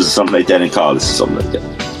thesis or something like that in college or something like that.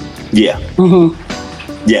 Yeah.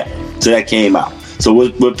 Mm-hmm. Yeah. So that came out. So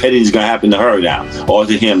what petty is going to happen to her now or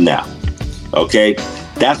to him now? Okay?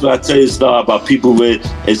 That's what I tell you, Star, about people with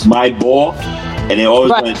it's my ball, and they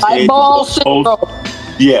always want to change the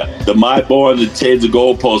goalpost. Yeah, the my ball and the change the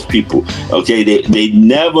goalpost people. Okay, they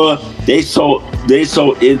so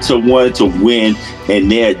into wanting to win,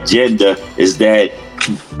 and their agenda is that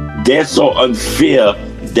they're so unfair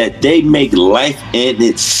that they make life in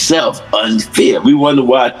itself unfair. We wonder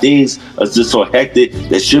why things are just so hectic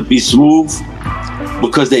that should be smooth,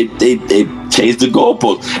 because they changed the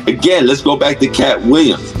goalpost. Again, let's go back to Cat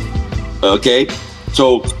Williams. Okay,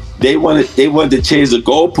 so they wanted to change the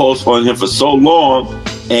goalpost on him for so long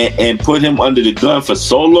and put him under the gun for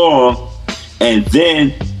so long, and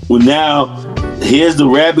then now here's the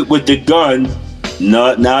rabbit with the gun.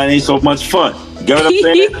 Now it ain't so much fun. You get what I'm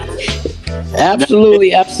saying? Absolutely.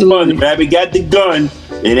 The rabbit got the gun.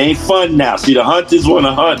 It ain't fun now. See, the hunters want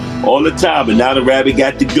to hunt all the time, but now the rabbit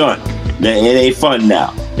got the gun. It ain't fun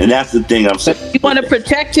now. And that's the thing I'm saying. You want to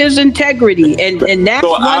protect his integrity, and that's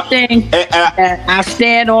one thing I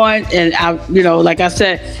stand on. And like I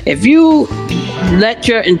said, if you let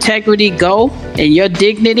your integrity go and your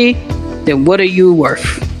dignity, then what are you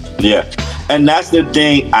worth? Yeah, and that's the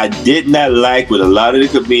thing I did not like with a lot of the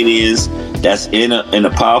comedians that's in a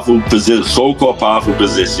powerful position, so-called powerful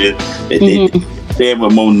position, that they stand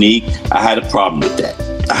with Monique. I had a problem with that.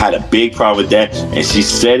 I had a big problem with that, and she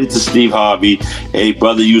said it to Steve Harvey. Hey,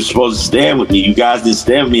 brother, you were supposed to stand with me. You guys didn't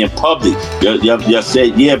stand with me in public. You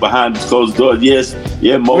said, yeah, behind closed doors. Yes,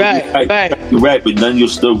 yeah, Monique, right, but none of you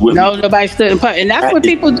stood with me. No, nobody stood in public, and that's what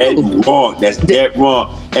people do. That's wrong. That's dead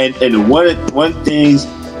wrong. And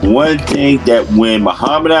one thing that when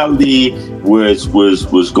Muhammad Ali was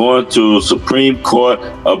going to Supreme Court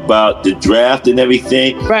about the draft and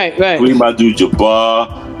everything, right, Kareem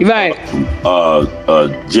Abdul-Jabbar,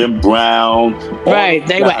 Jim Brown, right,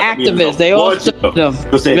 they were activists. They all stood them.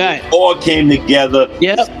 They all came together.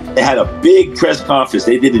 Yep. They had a big press conference.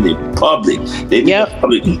 They did it in public. They did it in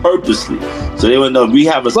public purposely. So they would know we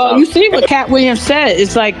have a. Well, you see what Cat Williams said.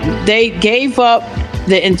 It's like they gave up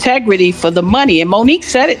the integrity for the money, and Monique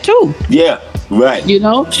said it too. Yeah, right.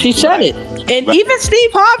 She said it, and even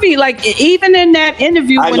Steve Harvey, like even in that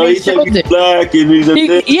interview when they showed it, black and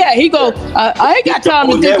he go, I ain't got time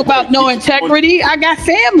to think about no integrity. I got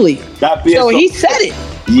family. So he said it.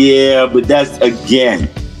 Yeah, but that's again.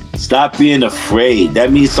 Stop being afraid.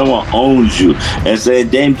 That means someone owns you. And saying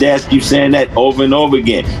Dame Dash keeps saying that over and over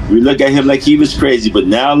again. We look at him like he was crazy, but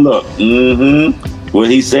now look, what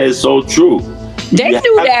he said is so true. They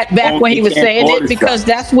knew that back when he was saying it, because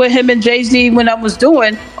that's what him and Jay-Z when I was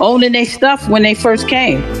doing, owning their stuff when they first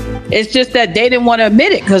came. It's just that they didn't want to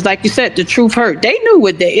admit it, because like you said, the truth hurt. They knew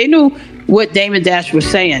what Damon Dash was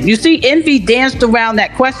saying. You see, Envy danced around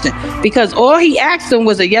that question, because all he asked him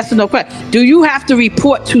was a yes or no question. Do you have to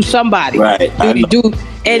report to somebody? Right. And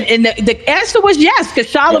the answer was yes,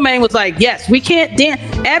 because Charlamagne was like, yes, we can't dance.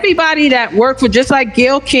 Everybody that worked for, just like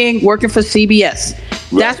Gayle King working for CBS.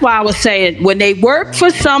 Right. That's why I was saying, when they work for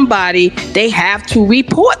somebody, they have to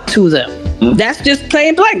report to them. Mm-hmm. That's just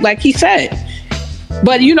plain blank, like he said.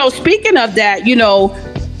 But, speaking of that,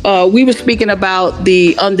 we were speaking about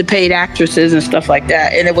the underpaid actresses and stuff like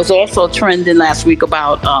that. And it was also trending last week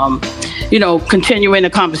about, continuing the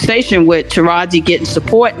conversation with Taraji getting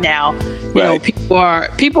support now.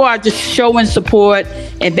 People are just showing support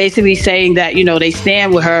and basically saying that, they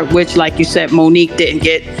stand with her, which, like you said, Monique didn't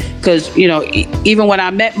get. Because, even when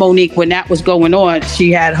I met Monique, when that was going on,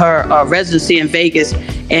 she had her residency in Vegas,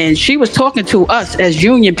 and she was talking to us as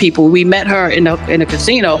union people. We met her in a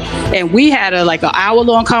casino, and we had an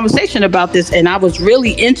hour-long conversation about this, and I was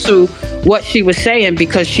really into what she was saying,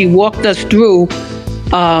 because she walked us through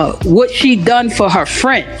what she done for her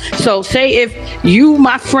friend. So say if you,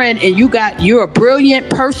 my friend, and you're a brilliant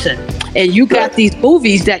person, and you got these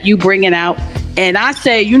movies that you bringing out, and I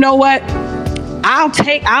say, you know what,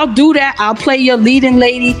 I'll do that. I'll play your leading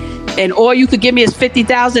lady, and all you could give me is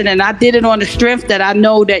 $50,000, and I did it on the strength that I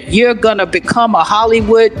know that you're gonna become a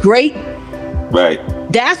Hollywood great. Right.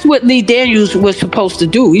 That's what Lee Daniels was supposed to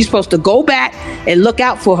do. He's supposed to go back and look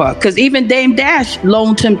out for her, because even Dame Dash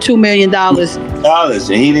loaned him $2 million. And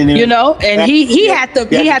he didn't even, you know, and he had to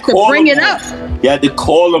bring it up. You had to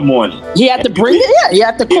call him on it. He had to bring it. Yeah, you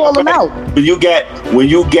had to call him out. When you got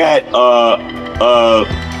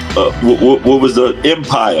what was the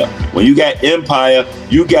Empire? When you got Empire,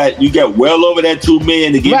 you got well over that $2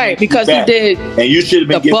 million to give right, because back. He did. And you should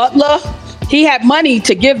have been Butler. He had money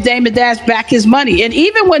to give Damon Dash back his money, and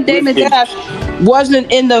even when Damon Dash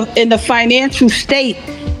wasn't in the financial state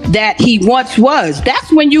that he once was,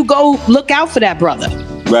 that's when you go look out for that brother.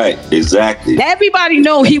 Right, exactly. Everybody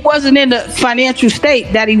know he wasn't in the financial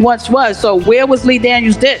state that he once was. So where was Lee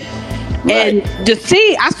Daniels then? Right. And to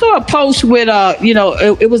see, I saw a post with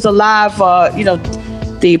it was a live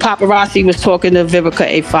the paparazzi was talking to Vivica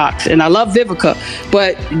A. Fox, and I love Vivica,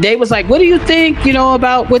 but they was like, what do you think,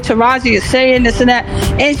 about what Taraji is saying, this and that?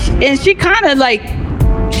 And she kind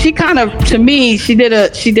of to me, she did a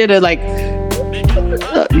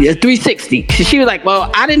 360. She was like,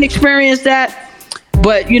 well, I didn't experience that,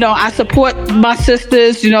 but I support my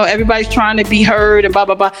sisters, everybody's trying to be heard and blah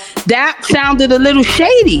blah blah. That sounded a little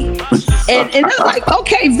shady. And I was like,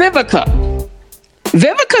 okay, Vivica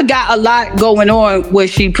got a lot going on where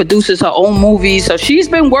she produces her own movies, so she's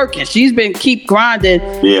been working. She's been keep grinding.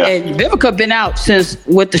 Yeah. And Vivica been out since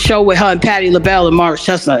with the show with her and Patti LaBelle and Morris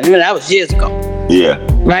Chestnut. That was years ago. Yeah.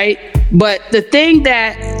 Right? But the thing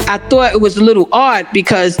that I thought it was a little odd,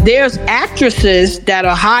 because there's actresses that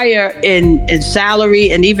are higher in salary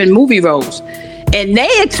and even movie roles, and they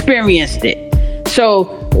experienced it.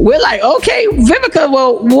 So we're like, okay, Vivica,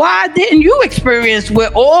 well, why didn't you experience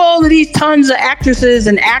what all of these tons of actresses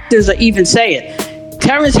and actors are even saying?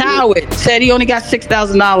 Terrence Howard said he only got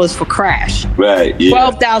 $6,000 for Crash. Right.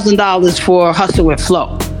 Yeah. $12,000 for Hustle and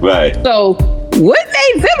Flow. Right. So what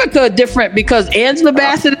made Vivica different? Because Angela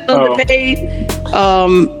Bassett is underpaid.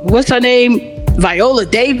 What's her name? Viola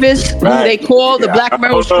Davis, who they call the Black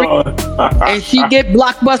Meryl Streep, and she get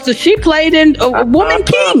blockbuster. She played in a Woman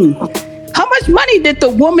King. How much money did the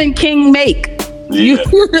Woman King make? Yeah.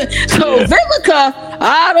 Vivica,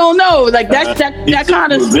 I don't know. Like that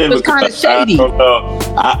kind of was kind of shady. I don't know.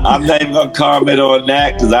 I'm not even gonna comment on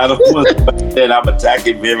that, because I don't want to say I'm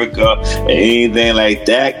attacking Vivica or anything like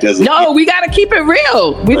that. No, we gotta keep it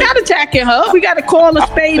real. We're not attacking her. We gotta call a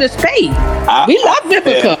spade a spade. We love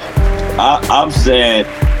Vivica. I'm saying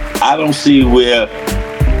I don't see where.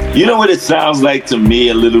 You know what it sounds like to me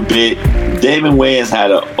a little bit? Damon Wayans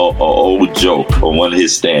had an old joke on one of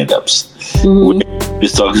his stand-ups. Mm-hmm.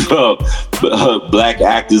 He's talking about black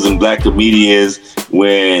actors and black comedians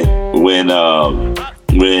when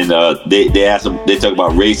they ask them, they talk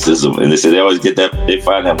about racism, and they say they always get that, they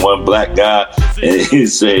find that one black guy, and he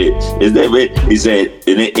said, "Is that right?" He said,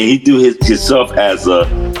 and he threw himself as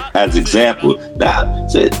example. Now,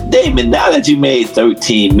 said, Damon, now that you made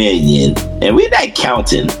 $13 million, and we're not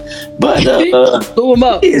counting, but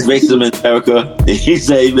is racism in America? And he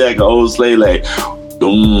said, he'd be like an old slave, like,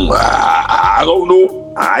 I don't know.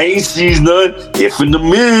 I ain't seen none. If in the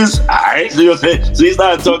Miz, I ain't seen nothing. So he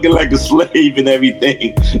started talking like a slave and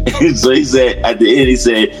everything. And so he said, at the end, he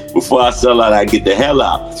said, before I sell out, I get the hell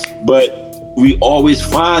out. But we always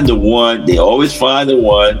find the one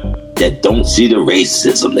that don't see the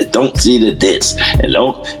racism, that don't see the this, and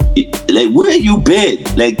don't, like, where you been?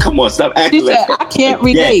 Like, come on, stop acting like that. I can't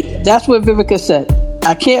relate. Yeah. That's what Vivica said.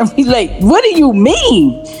 I can't relate. What do you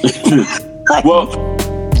mean? Well,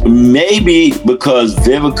 maybe because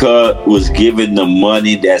Vivica was given the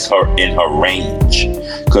money that's in her range.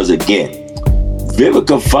 Because again,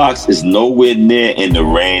 Vivica Fox is nowhere near in the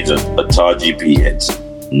range of Taraji P. Henson.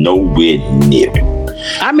 Nowhere near it.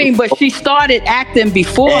 I mean, but she started acting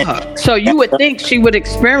before her, so you would think she would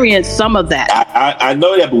experience some of that. I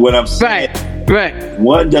know that, but what I'm saying, right,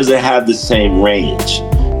 one doesn't have the same range.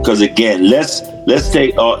 Because again, let's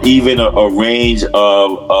take even a range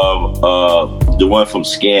of the one from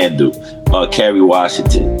Scandal, Kerry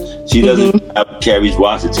Washington. She doesn't have Kerry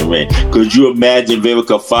Washington range. Could you imagine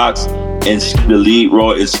Vivica Fox in the lead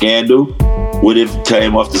role in Scandal? Would it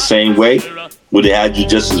came off the same way? Would it have you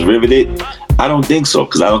just as riveted? I don't think so,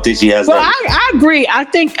 because I don't think she has that. I agree. I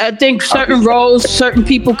think certain roles, certain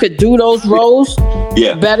people could do those roles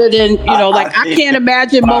better than, I can't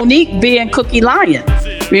imagine Monique being Cookie Lion.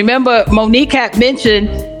 remember Monique had mentioned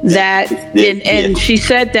that, and she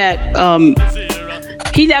said that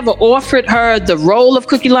he never offered her the role of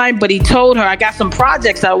Cookie Line, but he told her, I got some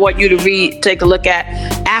projects I want you to take a look at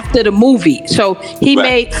after the movie. So he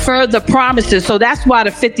made further promises. So that's why the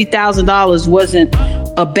 $50,000 wasn't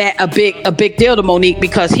a big deal to Monique,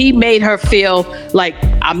 because he made her feel like,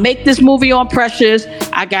 I make this movie on Precious,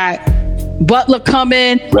 I got Butler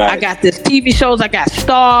coming, I got this TV shows, I got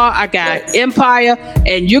Star, I got Empire,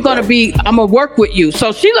 and you're gonna I'm gonna work with you.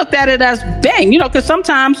 So she looked at it as bang, because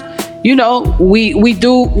sometimes we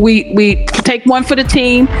take one for the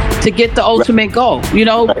team to get the ultimate goal.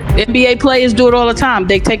 NBA players do it all the time.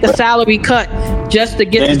 They take a salary cut just to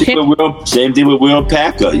get the chance. Same thing with Will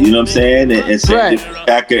Packer, you know what I'm saying? And same thing with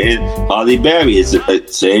Packer and Holly Berry. It's the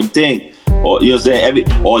same thing. Or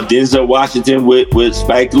or Denzel Washington with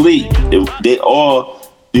Spike Lee. They all,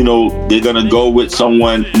 they're gonna go with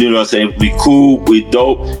someone, we cool, we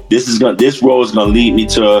dope. This role is gonna lead me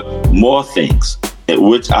to more things,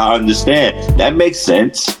 which I understand. That makes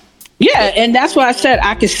sense. Yeah, and that's why I said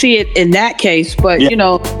I could see it in that case. But,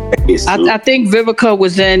 I think Vivica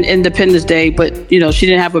was in Independence Day, but, she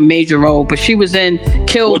didn't have a major role. But she was in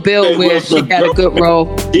Kill Bill, where she had a good role.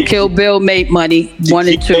 Kill Bill made money, 1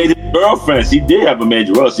 and 2. His girlfriend, she did have a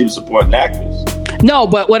major role. She was supporting actress. No,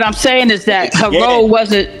 but what I'm saying is that her role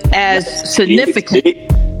wasn't as significant.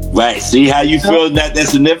 Right. See how you feel that that's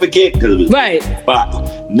significant? Because it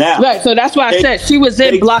was now. Right. So that's why I said she was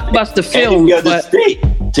in blockbuster films.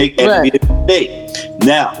 Take every other state.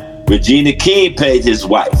 Now, Regina King played his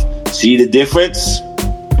wife. See the difference?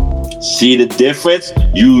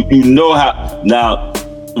 You know how now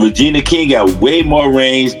Regina King got way more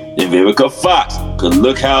range than Vivica Fox. Cause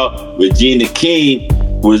look how Regina King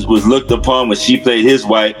was looked upon when she played his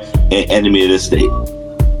wife in Enemy of the State.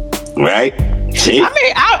 Right? See? I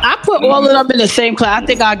mean, I put all of them in the same class. I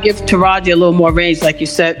think I'll give Taraji a little more range, like you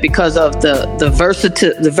said, because of the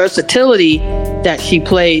versatility that she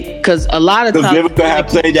played. Because a lot of times, Vivica had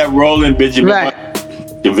played that role in Benjamin. Right.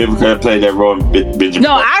 Vivica had played that role in Benjamin.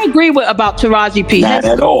 No, I agree about Taraji P. Not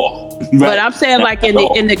at all. Right. But I'm saying, like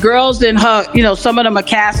in the girls in her, some of them are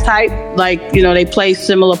cast type, like they play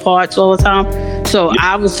similar parts all the time. So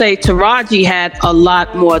I would say Taraji had a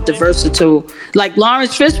lot more diversity. Like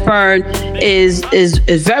Lawrence Fishburne is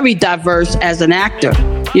very diverse as an actor,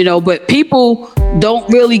 but people don't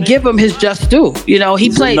really give him his just due. He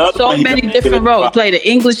played so many different roles. He played the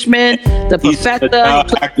Englishman, the professor,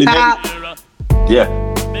 he played yeah.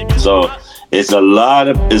 So it's a lot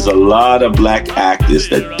of black actors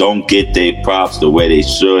that don't get their props the way they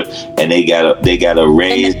should, and they gotta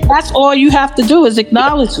raise. And that's all you have to do is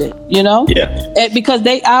acknowledge it, Yeah. And because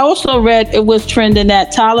I also read it was trending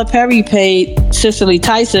that Tyler Perry paid Cicely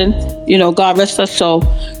Tyson, God rest her soul,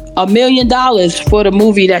 $1 million for the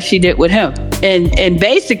movie that she did with him, and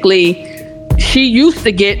basically she used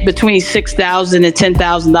to get between $6,000 and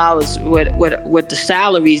 $10,000 with the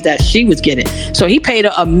salaries that she was getting. So he paid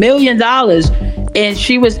her $1 million, and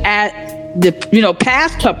she was at the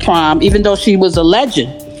past her prime, even though she was a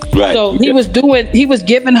legend. Right. So he was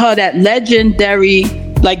giving her that legendary,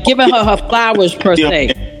 like giving her flowers per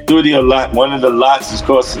se. Studio lot. One of the lots is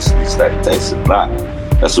called Cicely Tyson lot.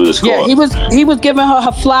 That's what it's called. Yeah, he was giving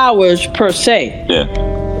her flowers per se. Yeah.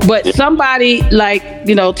 But somebody like,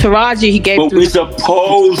 Taraji, he gave. But we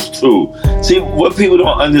supposed to. See, what people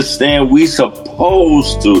don't understand, we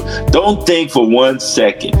supposed to. Don't think for 1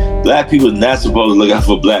 second. Black people are not supposed to look out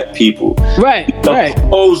for black people. Right, We're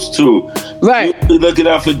supposed to. Right. We're looking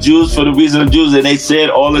out for Jews for the reason of Jews, and they say it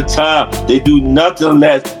all the time. They do nothing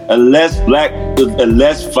unless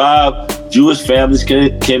 5 Jewish families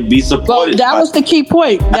can be supported. Well, that was the key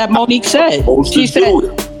point that Monique said. She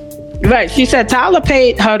said. Right, she said Tyler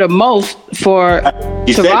paid her the most for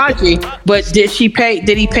Taraji, but did he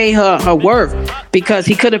pay her worth? Because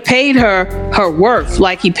he could have paid her worth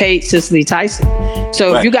like he paid Cicely Tyson.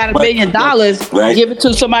 So if you got $1 million, give it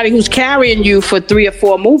to somebody who's carrying you for 3 or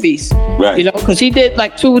 4 movies. Right. Because he did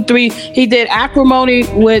like 2 or 3. He did Acrimony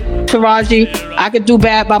with Taraji. I Could Do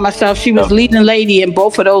Bad by Myself. She was leading lady in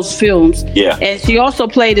both of those films. Yeah. And she also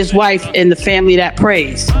played his wife in The Family That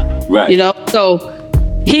Prays. Right. So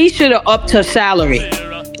he should have upped her salary.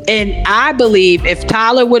 And I believe if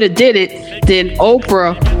Tyler would have did it, then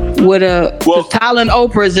Oprah would have. Well, Tyler and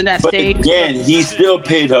Oprah is in that stage. But again, he still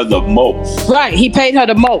paid her the most. Right, he paid her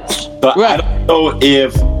the most. But I don't know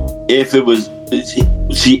if it was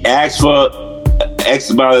she asked for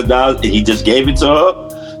X amount of dollars and he just gave it to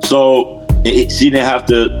her, so she didn't have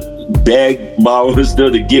to beg, borrow, and still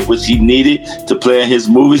to get what she needed to play in his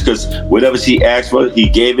movies, because whatever she asked for, he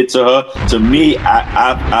gave it to her. To me,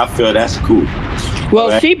 I feel that's cool. Well,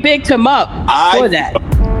 right? She bigged him up for that.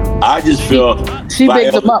 I just feel she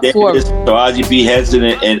bigged him up for it. Taraji P. Henson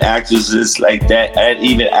and actresses like that, and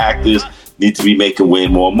even actors need to be making way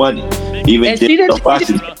more money. Even she didn't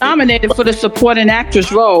get nominated for the supporting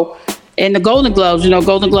actress role in the Golden Globes. You know,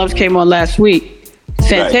 Golden Globes came on last week.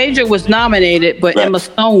 Fantasia was nominated, but Emma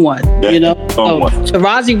Stone won. You know,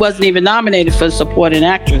 Taraji wasn't even nominated for supporting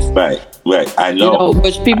actress. Right. I know. You know,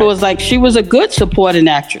 which people was like, she was a good supporting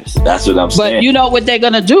actress. That's what I'm saying. But you know what they're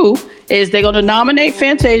gonna do is they're gonna nominate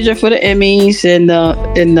Fantasia for the Emmys and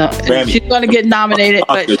she's gonna get nominated,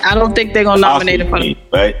 but I don't think they're gonna nominate her for the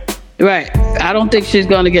Right. I don't think she's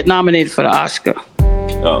gonna get nominated for the Oscar.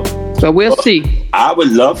 Oh. So we'll see. I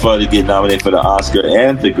would love for her to get nominated for the Oscar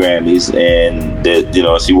and the Grammys, and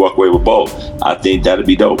she walk away with both. I think that'd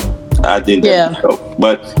be dope.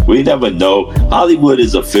 But we never know. Hollywood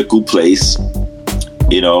is a fickle place.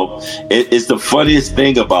 You know, it's the funniest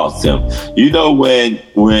thing about them. You know, when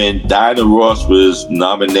Diana Ross was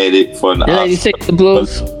nominated for an Oscar, the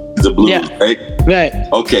Blues, right? Right.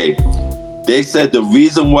 Okay. They said the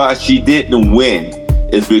reason why she didn't win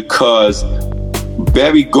is because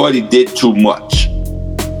Berry Gordy did too much.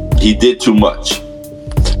 He did too much.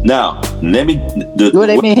 Now, what do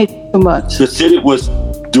they mean he did too much? The city was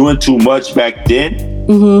doing too much back then.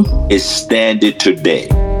 Is standard today.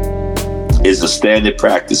 Is a standard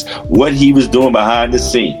practice. What he was doing behind the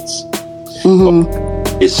scenes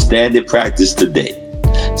is standard practice today.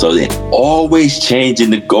 So they're always changing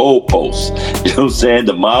the goalposts. You know what I'm saying?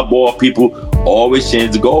 The mob ball people always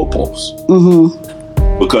change the goalposts.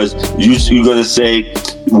 Because you're going to say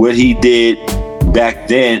what he did back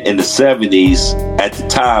then in the 70s, at the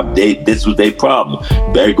time, this was their problem.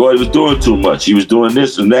 Berry Gordy was doing too much. He was doing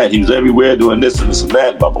this and that. He was everywhere doing this and this and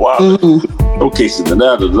that, blah, blah, blah. Okay, so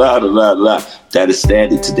that is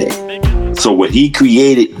standard today. So what he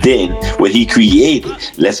created then,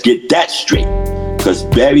 let's get that straight. Because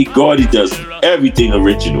Berry Gordy does everything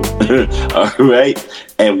original. All right?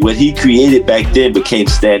 And what he created back then became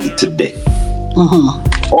standard today.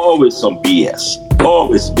 Always some BS.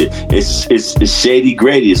 Always. It's shady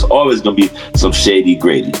Grady. It's always going to be some shady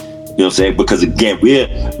Grady. You know what I'm saying? Because again,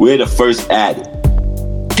 we're the first at it.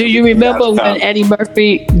 Do you remember when Eddie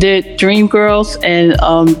Murphy did Dreamgirls and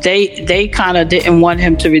they kind of didn't want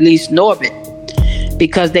him to release Norbit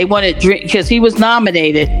because they wanted because he was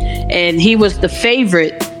nominated and he was the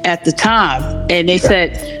favorite at the time, and they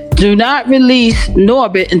said do not release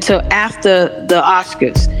Norbit until after the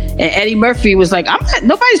Oscars. And Eddie Murphy was like,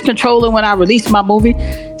 nobody's controlling when I release my movie.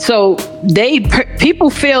 So people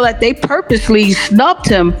feel that they purposely snubbed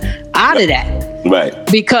him out of that. Right.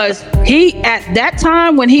 Because he, at that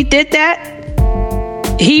time when he did that,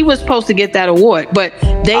 he was supposed to get that award. But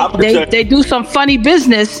they do some funny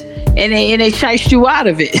business and they shice you out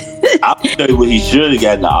of it. I'll tell you what he should have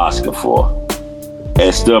gotten the Oscar for. And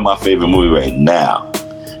it's still my favorite movie right now.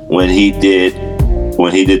 When he did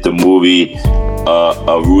the movie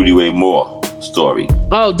a Rudy Ray Moore story.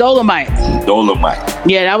 Oh, Dolomite.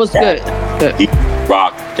 Yeah, that was good. He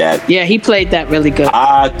rocked that. Yeah, he played that really good.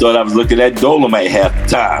 I thought I was looking at Dolomite half the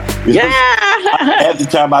time. Half the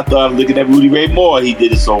time I thought I was looking at Rudy Ray Moore. He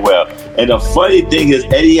did it so well. And the funny thing is,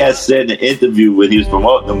 Eddie has said in an interview when he was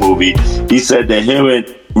promoting the movie, he said that him and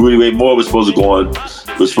Rudy Ray Moore was supposed to go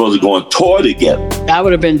on tour together. That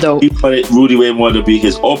would have been dope. He wanted Rudy Ray Moore to be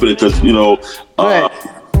his opener because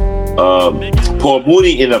Paul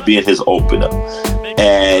Mooney ended up being his opener,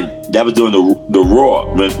 and that was during the Raw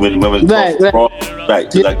when Raw, right?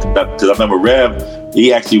 Because I remember Rev,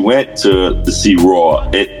 he actually went to see Raw,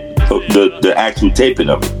 the actual taping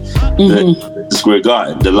of it, the Square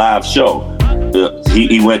Garden, the live show.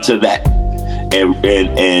 He went to that,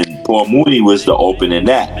 and Paul Mooney was the opener in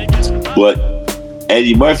that, but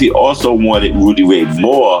Eddie Murphy also wanted Rudy Ray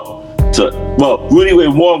Moore. Rudy Ray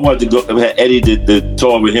Moore wanted to go. Eddie did the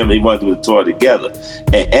tour with him. They wanted to do the tour together.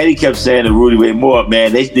 And Eddie kept saying to Rudy Ray Moore,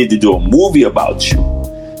 man, they need to do a movie about you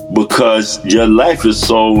because your life is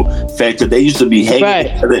so fat. Because they used to be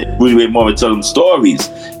hanging together. Rudy Ray Moore would tell them stories.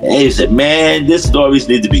 And he said, man, these stories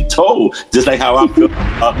need to be told. Just like how I feel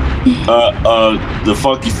the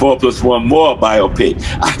Funky 4+1 More biopic.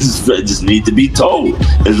 I just need to be told.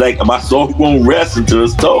 It's like my soul won't rest until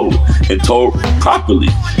it's told and told properly.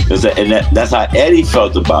 And that's how Eddie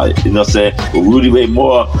felt about it. You know what I'm saying? But Rudy Ray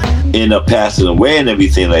Moore ended up passing away and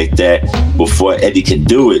everything like that before Eddie can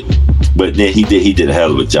do it. But then he did a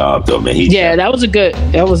hell of a job though, man. That was a good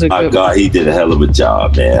my God, he did a hell of a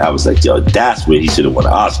job, man. I was like, yo, that's what he should have won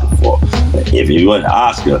an Oscar for. If he won an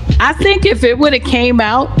Oscar, I think if it would have came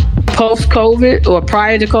out post-COVID or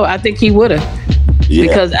prior to COVID, I think he would have.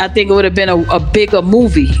 because I think it would have been a bigger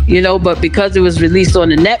movie, you know, but because it was released on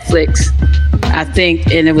the Netflix, I think,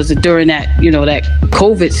 and it was during that, you know, that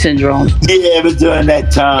COVID syndrome. Yeah, it was during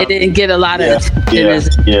that time. It didn't get a lot of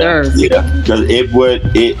attention because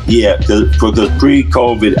because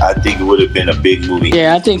pre-COVID, I think it would have been a big movie.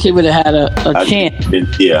 Yeah, I think he would have had a chance.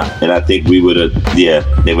 And I think we would have,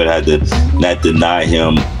 they would have had to not deny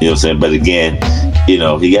him, you know what I'm saying? But again, you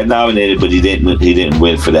know, he got nominated, but he didn't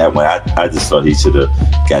win for that one. I just thought he should have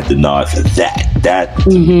got the nod for that.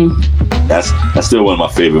 That's still one of my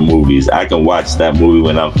favorite movies. I can watch that movie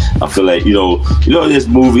when I feel like, you know, there's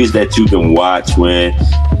movies that you can watch when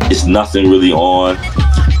it's nothing really on.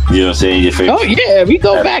 You know what I'm saying? Your favorite. Oh yeah, we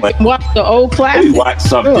go back and watch the old classics. Let me watch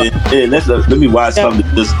something. Yeah, let me watch something.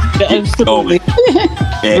 Just keep going.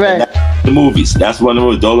 And the movies. That's one of the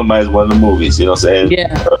movies. Dolomite is one of the movies. You know what I'm saying?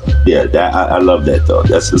 Yeah. I love that though.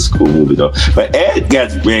 That's a cool movie though. But Ed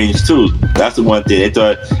got range too. That's the one thing. They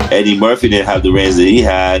thought Eddie Murphy didn't have the range that he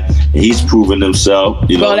had, and he's proven himself.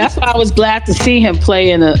 You know. Well, that's why I was glad to see him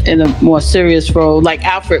play in a more serious role, like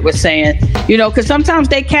Alfred was saying. You know, because sometimes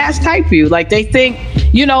they cast type you, like they think.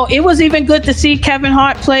 You know, it was even good to see Kevin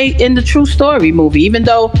Hart play in the True Story movie, even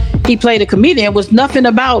though he played a comedian. It was nothing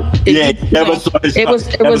about it. Yeah, that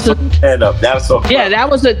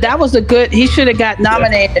was a good. He should have got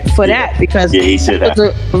nominated for that because he should have. It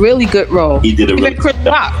was a really good role. He did even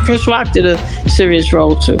Chris Rock did a serious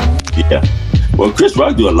role too. Yeah. Well, Chris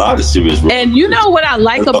Rock do a lot of serious roles. And you know what I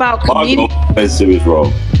like about comedians? Serious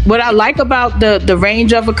role. What I like about the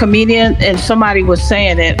range of a comedian, and somebody was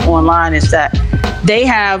saying it online, is that they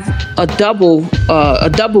have a double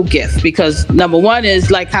gift, because number one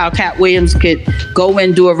is like how Cat Williams could go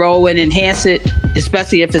and do a role and enhance it,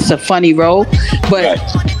 especially if it's a funny role. But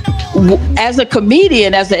as a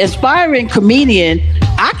comedian, as an aspiring comedian,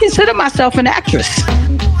 I consider myself an actress.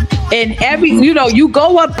 And you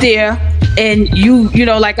go up there and you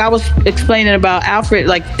know, like I was explaining about Alfred,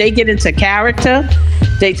 like they get into character,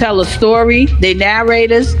 they tell a story, they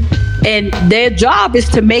narrators, and their job is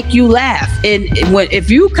to make you laugh. And if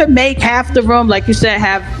you could make half the room, like you said,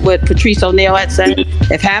 have what Patrice O'Neal had said,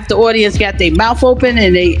 if half the audience got their mouth open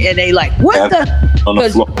and they like, what the?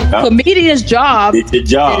 Because comedian's job, is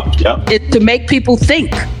to make people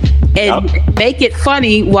think and make it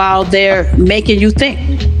funny while they're making you think.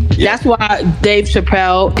 That's why Dave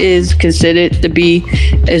Chappelle is considered to be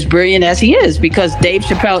as brilliant as he is, because Dave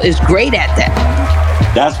Chappelle is great at that.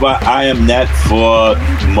 That's why I am not for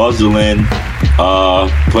muzzling,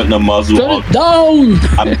 putting a muzzle on.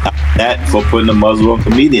 I'm not for putting a muzzle on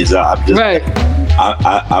comedians. I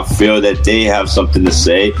feel that they have something to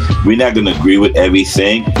say. We're not going to agree with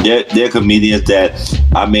everything. They're comedians that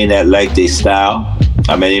I may not like their style.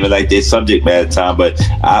 I may even like their subject matter at time, but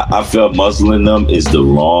I feel muzzling them is the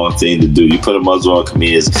wrong thing to do. You put a muzzle on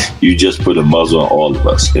comedians, you just put a muzzle on all of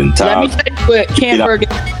us. In time, let me tell you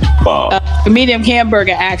what comedian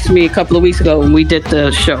Hamburger asked me a couple of weeks ago when we did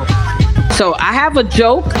the show. So I have a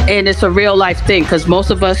joke, and it's a real life thing, because most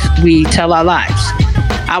of us, we tell our lives.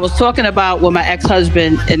 I was talking about with my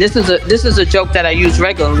ex-husband, and this is a joke that I use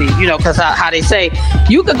regularly, you know, because how they say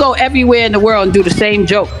you could go everywhere in the world and do the same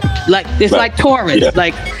joke. Like it's like touring. Yeah.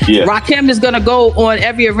 Like Rakim is gonna go on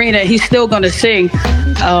every arena. He's still gonna sing.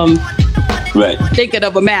 Thinking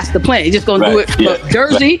of a master plan. He's just gonna do it for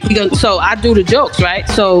Jersey. So I do the jokes, right?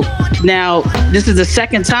 So now this is the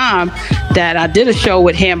second time that I did a show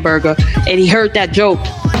with Hamburger, and he heard that joke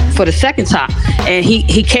for the second time, and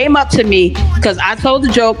he came up to me because I told the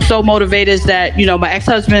joke so motivated that, you know, my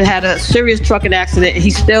ex-husband had a serious trucking accident, and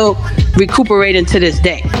he's still recuperating to this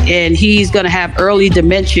day, and he's gonna have early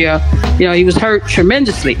dementia. You know, he was hurt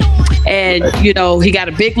tremendously, and you know, he got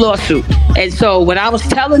a big lawsuit. And so when I was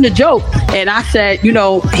telling the joke, and I said, you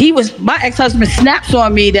know, my ex-husband snaps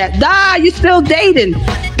on me that, you still dating,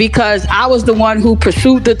 because I was the one who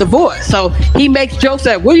pursued the divorce. So he makes jokes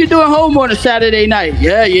that, what are you doing home on a Saturday night?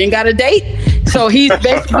 Yeah, you ain't got a date? So he's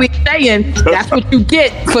basically saying that's what you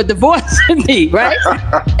get for divorcing me, right?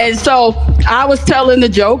 And so I was telling the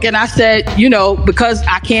joke, and I said, you know, because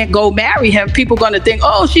I can't go marry him, people going to think,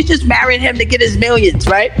 oh, she's just marrying him to get his millions,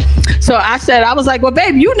 right? So I was like, well,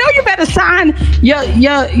 babe, you know, you better sign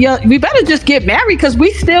we better just get married, because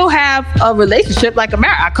we still have a relationship like a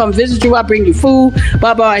marriage. I come visit you, I bring you food,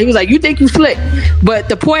 blah, blah. He was like, you think you slick. But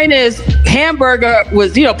the point is, Hamburger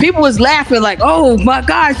was, you know, people was laughing like, oh my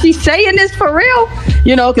God, she's saying this for real? real?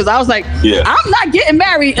 You know, because I was like, I'm not getting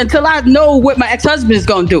married until I know what my ex-husband is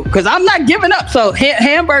going to do, because I'm not giving up. So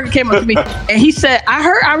Hamburger came up to me and he said,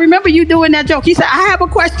 I remember you doing that joke. He said, I have a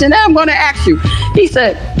question that I'm going to ask you. He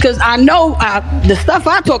said, because I know the stuff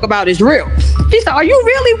I talk about is real. He said, are you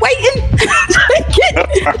really waiting?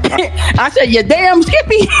 I said, you damn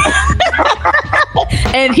Skippy.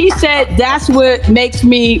 And he said, that's what makes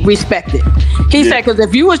me respect it. He said, because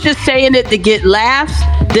if you was just saying it to get laughs,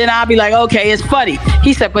 then I'll be like, okay, it's funny.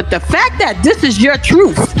 He said, but the fact that this is your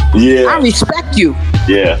truth, I respect you.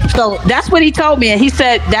 Yeah. So that's what he told me. And he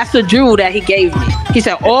said, that's the jewel that he gave me. He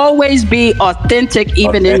said, always be authentic,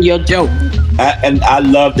 even in your joke. And I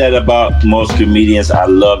love that about most comedians. I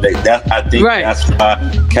love that. I think that's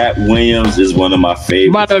why Cat Williams is one of my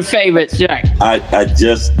favorites. One of the favorites, right. I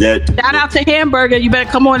just shout out to Hamburger. You better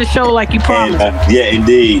come on the show like you promised. Yeah,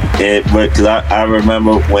 indeed. Because I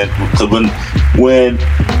remember when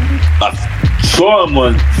I saw him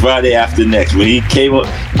on Friday After Next, when he came up,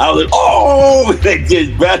 I was like, oh, they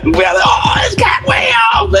just battled. Oh, it's Cat Williams.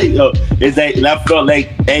 Like, it's like, and I felt like,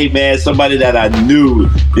 hey man, somebody that I knew, you know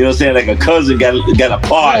what I'm saying, like a cousin got a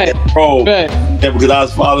part at the pro, because I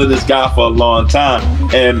was following this guy for a long time,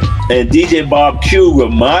 and DJ Bob Q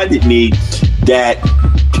reminded me that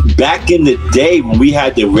back in the day when we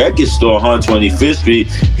had the record store on 125th Street,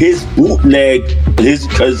 his bootleg, his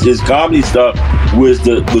comedy stuff was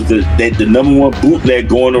the number one bootleg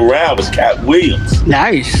going around was Cat Williams.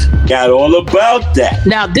 Nice. Got all about that.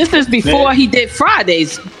 Now this is before he did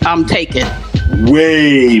Fridays. I'm taking.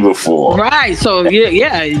 Way before. Right. So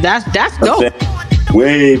yeah, that's dope.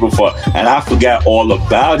 Way before, and I forgot all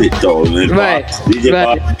about it though. Right. DJ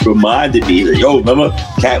Bob reminded me, like, yo, remember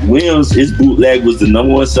Cat Williams? His bootleg was the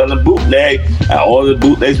number one selling bootleg, and all the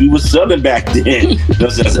bootlegs we were selling back then. I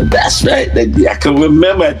said, that's right. I could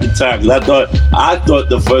remember at the time, because I thought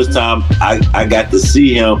the first time I got to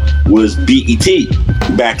see him was BET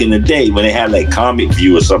back in the day when they had like Comic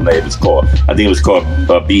View or something like it was called. I think it was called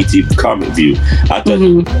BET Comic View. I thought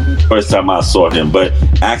the first time I saw him, but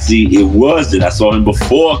actually it wasn't. I saw him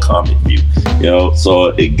before Comic View, you know. So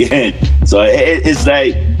again, it's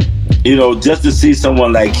like, you know, just to see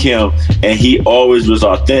someone like him, and he always was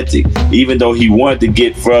authentic, even though he wanted to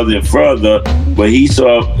get further and further, but he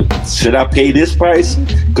saw, should I pay this price?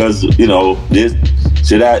 Because, you know,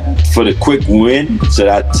 should I, for the quick win, should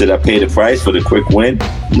I pay the price for the quick win?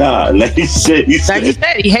 Nah, like he said, he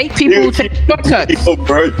hates people who take shortcuts.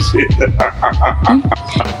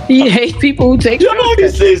 He hates people who take shortcuts. He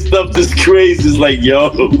say stuff that's crazy. It's like, yo,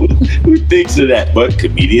 who thinks of that? But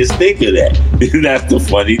comedians think of that. That's the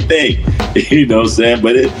funny thing. You know what I'm saying?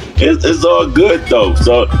 But it's all good though.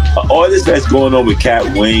 So all this that's going on with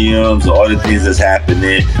Cat Williams, all the things that's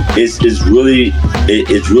happening, it's really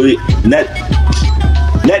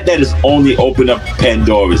not that it's only opened up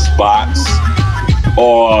Pandora's box,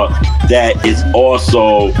 or that it's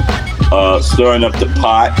also stirring up the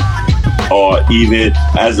pot, or even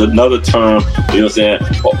as another term, you know what I'm saying,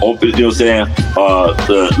 open, you know what I'm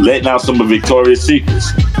saying, letting out some of Victoria's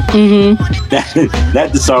Secrets. That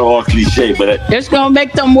to sound all cliche, but it's gonna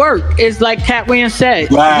make them work. It's like Cat Williams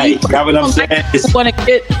said. Right, that's what I'm saying. It's gonna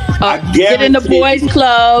get in the boys'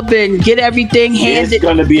 club and get everything handed. There's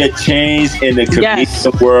gonna be a change in the comedian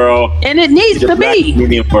world, and it needs to be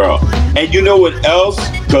comedian world. And you know what else?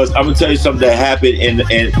 Because I'm gonna tell you something that happened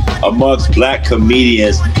in amongst black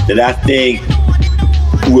comedians that I think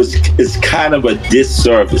is kind of a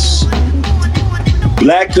disservice.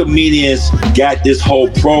 Black comedians got this whole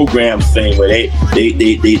program thing where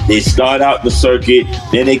they start out in the circuit,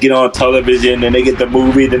 then they get on television, then they get the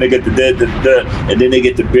movie, then they get the and then they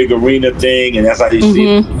get the big arena thing, and that's how you see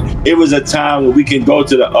it. It was a time where we can go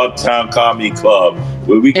to the Uptown Comedy Club,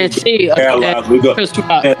 where we can see Caroline's, we go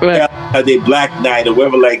they Black Night or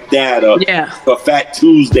whatever like that, or Fat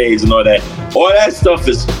Tuesdays and all that. All that stuff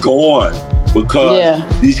is gone. Because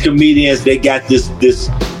these comedians, they got this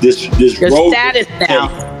road status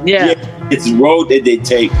now. It's a road that they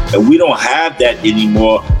take, and we don't have that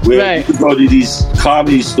anymore. Where you can go to these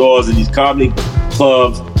comedy stores and these comedy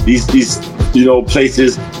clubs, these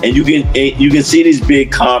places, and you can see these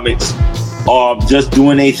big comics just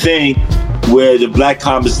doing a thing, where the black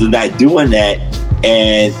comics are not doing that,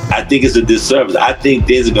 and I think it's a disservice. I think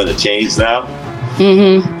things are going to change now.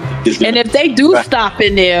 And if they do stop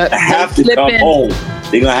in there, they have to come home.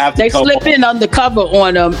 They're gonna have to. They slip in undercover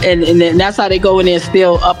on them, and that's how they go in there and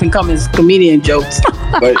steal up and coming comedian jokes.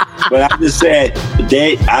 but I'm just saying,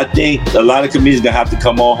 I think a lot of comedians gonna have to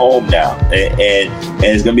come on home now, and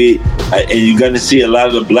it's gonna be, and you're gonna see a lot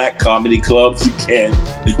of the black comedy clubs you can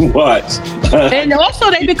watch. And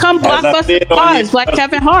also, they become blockbuster stars like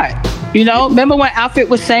Kevin Hart. You know, remember when Alfred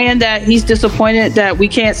was saying that he's disappointed that we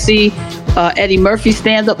can't see Eddie Murphy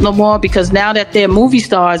stand up no more, because now that they're movie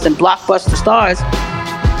stars and blockbuster stars,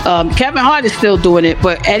 Kevin Hart is still doing it,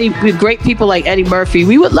 but with great people like Eddie Murphy,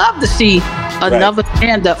 we would love to see another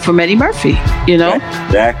stand up from Eddie Murphy, you know?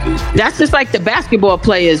 Exactly. That's just like the basketball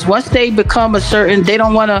players. Once they become a certain, they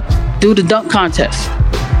don't want to do the dunk contest.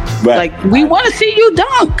 Right. Like, we want to see you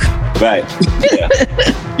dunk. Right. Yeah.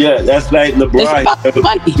 Yeah, that's like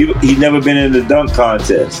LeBron. He never been in the dunk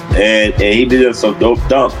contest, and he did some dope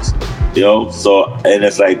dunks. You know, so, and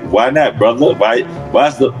it's like, why not, brother?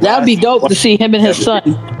 That'd be dope to see him and his son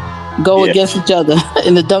go against each other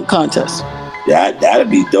in the dunk contest. That'd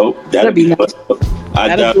be dope. That'd be nice.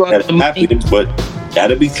 I doubt that'll happen, but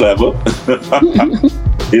that'd be clever.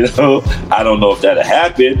 You know, I don't know if that'll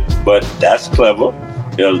happen, but that's clever.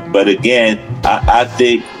 You know, but again, I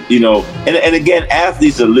think, you know, and again,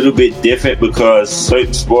 athletes are a little bit different, because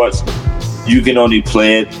certain sports you can only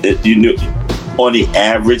play it. You know, on the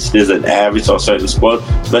average, there's an average on certain sports,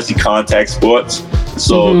 especially contact sports.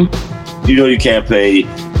 So, you know, you can't play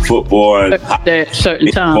football and certain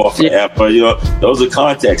times. Forever. You know, those are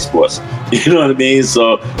contact sports. You know what I mean?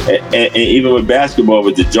 So, and even with basketball,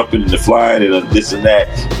 with the jumping and the flying and this and that,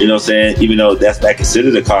 you know what I'm saying? Even though that's not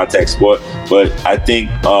considered a contact sport, but I think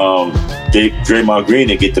Draymond Green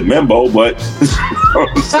didn't get the memo, but you know what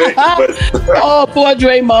I'm saying? Oh, poor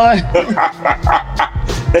Draymond.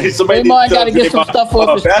 Draymond got to get some stuff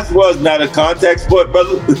off. Basketball is not a contact sport,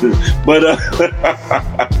 brother. But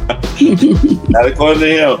not according to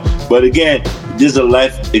him. But again, there's a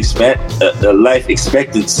life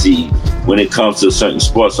expectancy when it comes to certain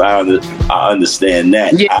sports. I understand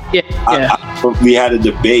that. We had a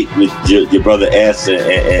debate with your brother S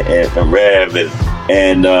and Rev,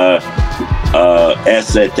 and S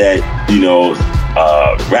said that, you know,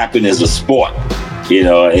 rapping is a sport. You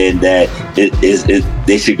know, and that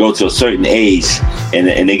they should go to a certain age,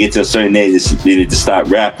 and they get to a certain age, they need to stop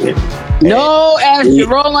rapping. No, Ash, you're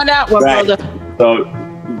wrong on that one, brother. So,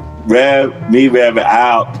 Rev and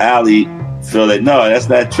Ali feel like, no, that's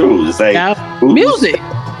not true. It's like music,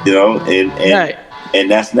 you know, and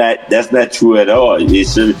that's not true at all. It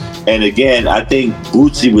should. And again, I think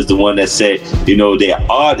Bootsy was the one that said, you know, they're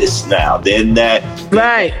artists now. They're not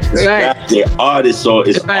right. They're artists, so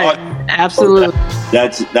it's art. Absolutely.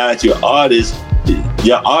 That's not your artist.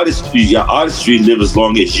 Your artistry live as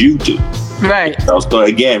long as you do. Right. So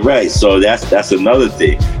again, right. So that's another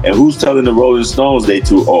thing. And who's telling the Rolling Stones they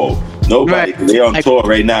too old? Nobody. Right. They're on tour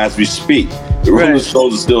right now as we speak. The Rolling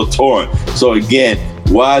Stones are still touring. So again,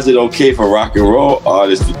 why is it okay for rock and roll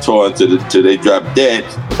artists to tour until they drop dead,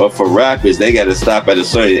 but for rappers they got to stop at a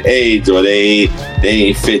certain age, or they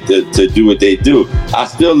ain't fit to do what they do? I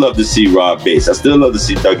still love to see Rob Bass. I still love to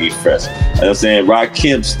see Dougie Fresh. You know what I'm saying?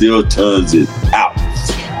 Rakim still turns it out.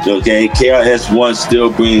 Okay, KRS-One still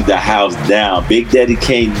brings the house down. Big Daddy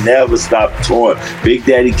Kane never stopped touring. Big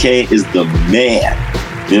Daddy Kane is the man.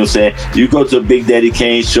 You know what I'm saying? You go to a Big Daddy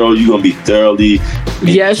Kane show, you're going to be thoroughly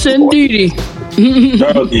indeedy.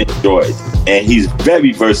 Thoroughly enjoyed. And he's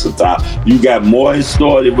very versatile. You got more in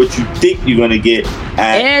store than what you think you're going to get.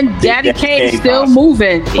 And Daddy Kane's still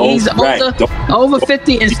moving. He's over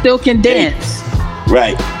 50 and still can dance.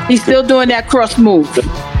 Right. He's still doing that cross move.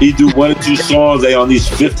 He do 1 or 2 songs on these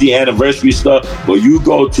 50th anniversary stuff, but you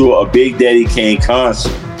go to a Big Daddy Kane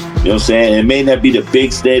concert. You know what I'm saying? It may not be the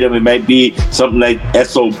big stadium. It might be something like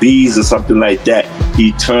SOBs or something like that.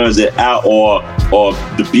 He turns it out, or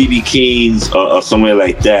the BB Kings or somewhere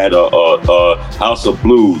like that, or House of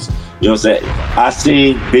Blues. You know what I'm saying? I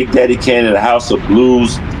seen Big Daddy Kane in the House of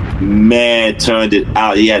Blues. Man, turned it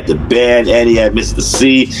out. He had the band, and he had Mr.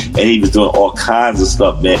 C, and he was doing all kinds of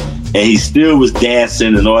stuff, man. And he still was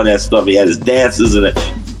dancing and all that stuff. He had his dances, and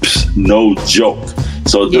no joke.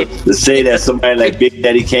 So to say that somebody like Big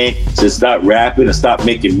Daddy Kane should stop rapping and stop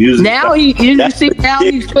making music. Now he's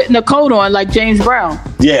putting a coat on like James Brown.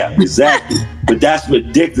 Yeah, exactly. But that's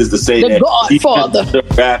ridiculous to say that he shouldn't be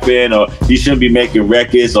rapping, or he shouldn't be making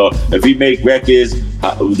records, or if he make records,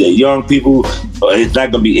 the young people it's not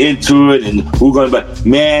gonna be into it, and who's gonna buy?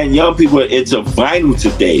 Man, young people are into vinyl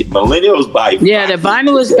today. Millennials buy vinyl. Yeah, the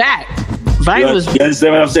vinyl is back. You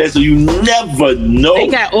understand what I'm saying? So you never know. They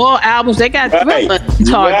got all albums. They got right.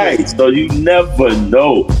 So you never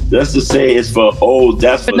know. Just to say it's for old.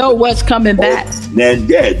 That's for know what's coming back. Then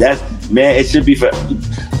it should be for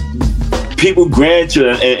people,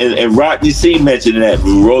 grandchildren, and Rodney C mentioned that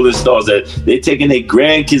Rolling Stones, that they taking their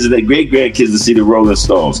grandkids and their great grandkids to see the Rolling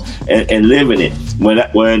Stones and living it. When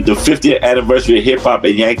the 50th anniversary of hip hop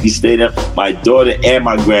at Yankee Stadium, my daughter and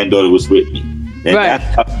my granddaughter was with me. And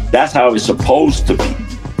that's how it's supposed to be.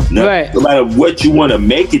 Right. No matter what you want to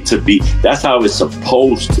make it to be, that's how it's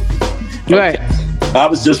supposed to be. Right. I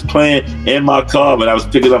was just playing in my car when I was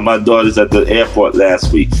picking up my daughters at the airport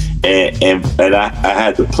last week, and I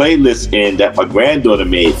had the playlist in that my granddaughter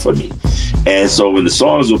made for me. And so when the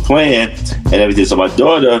songs were playing and everything, so my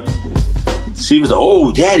daughter, she was like,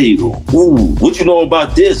 "Oh, Daddy, ooh, what you know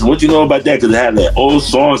about this and what you know about that?" Because I had like old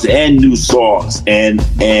songs and new songs, and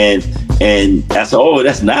I said, "Oh,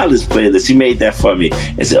 that's Nyla's playlist. She made that for me."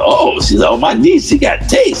 And said, "Oh," she's like, "Oh, my niece, she got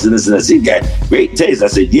taste and this and that. She got great taste." I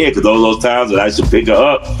said, "Yeah," because all those times that I used to pick her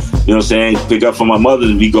up, you know what I'm saying, pick up for my mother,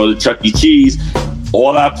 and we go to Chuck E. Cheese.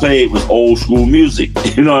 All I played was old school music.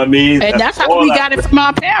 You know what I mean? And that's how we got it from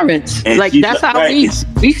our parents. And like that's how we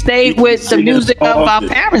stayed with the music of our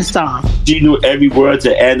parents' time. She knew every word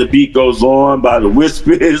to "And the Beat Goes On" by the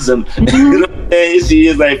Whispers, and you know what I'm saying? She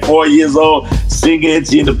is like 4 years old singing.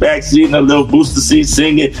 She in the back seat in a little booster seat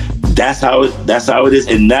singing. That's how it is.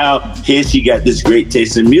 And now here she got this great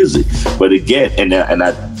taste in music. But again, and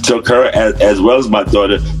I took her as well as my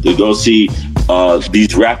daughter to go see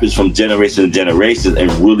these rappers from generation to generation and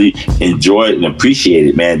really enjoy it and appreciate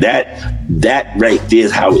it, man. That right there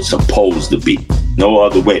is how it's supposed to be. No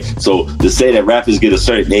other way. So to say that rappers get a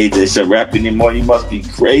certain age and they shouldn't rap anymore, you must be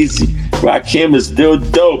crazy. Rakim is still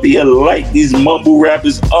dope. He'll light these mumble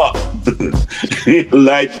rappers up. He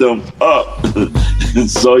light them up.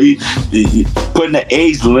 So he putting an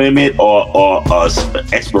age limit or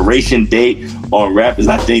expiration date on rappers,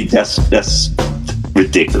 I think that's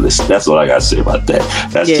ridiculous. That's all I gotta say about that.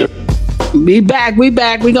 That's just. We back. We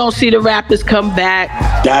gonna see the rappers come back.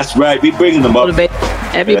 That's right. We bringing them up.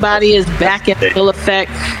 Everybody is back in full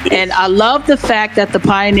effect, and I love the fact that the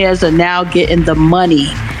pioneers are now getting the money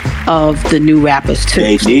of the new rappers too.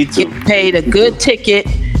 They need to get paid a good ticket.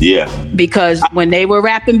 Yeah. Because when they were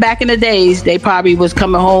rapping back in the days, they probably was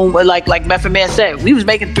coming home with like Method Man said, we was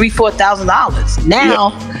making $3,000-$4,000. Now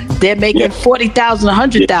they're making $40,000,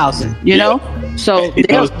 $100,000. You know, so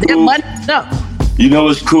their money's up. You know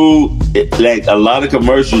what's cool? Like a lot of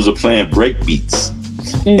commercials are playing break beats,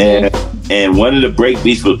 and one of the break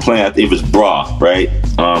beats was playing. I think it was "Bra," right,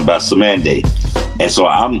 by Samande. And so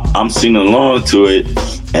I'm singing along to it,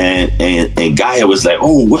 and Gaia was like,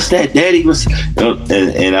 "Oh, what's that, Daddy?"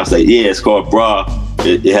 And I was like, "Yeah, it's called Bra.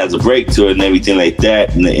 It has a break to it and everything like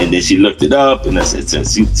that." And then she looked it up, and I said,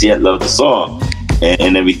 "She had loved the song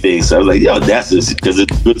and everything." So I was like, "Yo, that's just because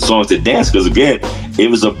it's a good song to dance." Because again, it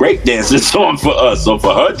was a breakdancing song for us. So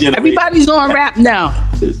for her generation, everybody's on rap now.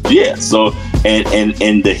 Yeah. So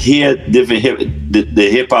and to hear different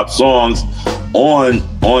hip hop songs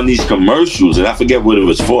on these commercials, and I forget what it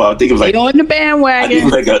was for. I think it was like on the bandwagon. I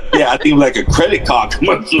think it was like a credit card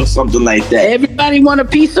commercial or something like that. Everybody want a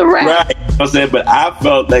piece of rap, right? You know what I'm saying, but I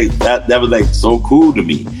felt like that was like so cool to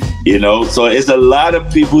me, you know. So it's a lot of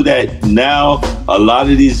people that now a lot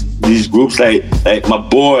of these groups like my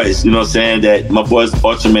boys, you know what I'm saying, that my boys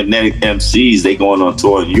Ultramagnetic MCs, they going on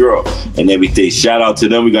tour in Europe and everything. Shout out to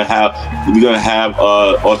them. We're gonna have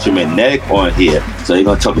Ultramagnetic on here, so they're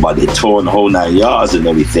gonna talk about their tour and the whole 9 yards and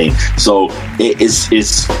everything. So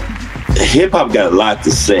it's hip hop got a lot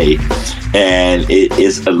to say, and it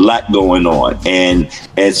is a lot going on, and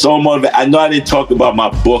so motivated. I know I didn't talk about my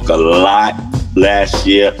book a lot last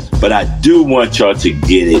year, but I do want y'all to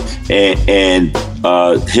get it, and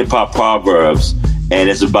Hip Hop Proverbs, and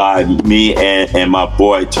it's about me and my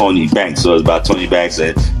boy Tony Banks. So it's about Tony Banks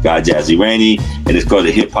and guy Jazzy Rainey, and it's called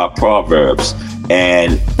the Hip Hop Proverbs.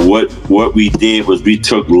 And what we did was we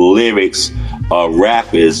took lyrics of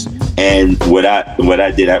rappers, and what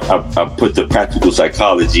I did, I put the practical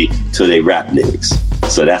psychology to their rap lyrics.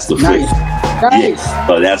 So that's the flip. Nice. Yeah.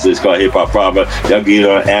 So that's what it's called, Hip Hop Proverb. Y'all get it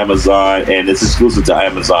on Amazon, and it's exclusive to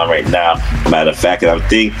Amazon right now. Matter of fact, I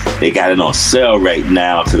think they got it on sale right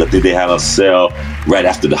now, because I think they had it on sale right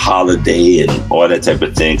after the holiday and all that type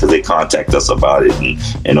of thing, because they contact us about it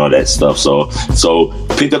and all that stuff. So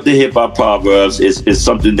pick up the Hip Hop Proverbs. It's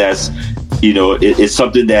something that's, you know, it's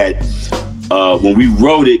something that when we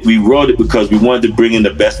wrote it because we wanted to bring in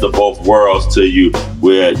the best of both worlds to you,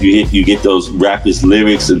 where you get those rappers'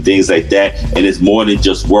 lyrics and things like that, and it's more than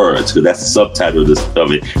just words, because that's the subtitle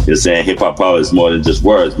of it. It's saying hip hop power is more than just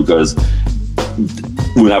words, because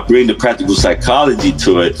when I bring the practical psychology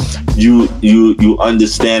to it, you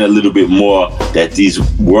understand a little bit more that these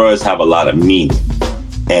words have a lot of meaning,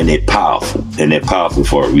 and they're powerful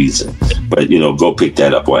for a reason. But, you know, go pick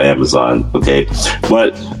that up on Amazon, okay?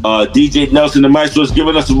 But DJ Nelson, the Maestro, is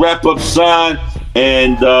giving us a wrap-up sign.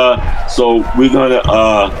 And so we're going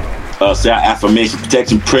to say our affirmation,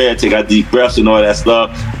 protection, prayer, take our deep breaths and all that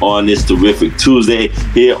stuff on this terrific Tuesday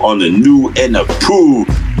here on the New and the Pooh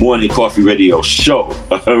Morning Coffee Radio Show.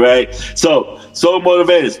 All right. So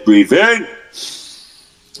motivators, breathe in.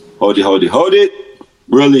 Hold it.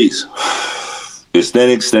 Release.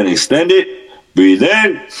 Extend it. Breathe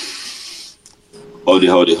in. Hold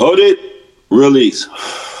it. Release.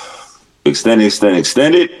 Extend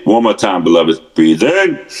it. One more time, beloveds. Breathe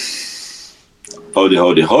in.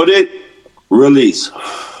 Hold it. Release.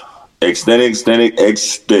 Extend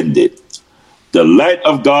it. The light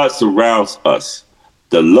of God surrounds us.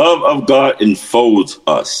 The love of God enfolds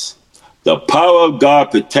us. The power of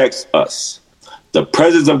God protects us. The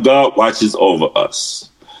presence of God watches over us.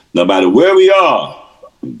 No matter where we are,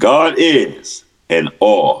 God is, and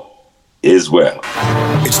all is well.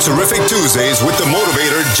 It's Terrific Tuesdays with the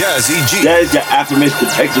motivator, Jazzy G. That is your affirmation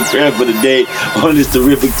protection prayer for the day on this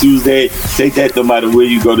Terrific Tuesday. Take that no matter where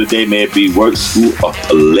you go today, may it be work, school, or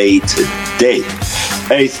play today.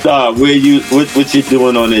 Hey, Star, what you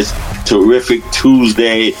doing on this Terrific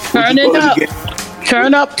Tuesday? Turn it up.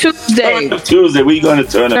 Turn up Tuesday. Turn up Tuesday. We going to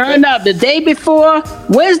turn up. Turn up the day before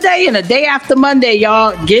Wednesday and the day after Monday,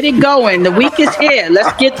 y'all. Get it going. The week is here.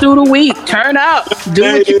 Let's get through the week. Turn up. Do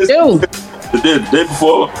what you do. The day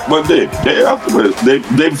before Monday, day after Wednesday,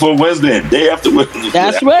 day before Wednesday, and day after Wednesday.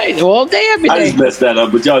 That's right. All day, every day. I just messed that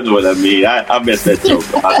up, but y'all know what I mean. I messed that joke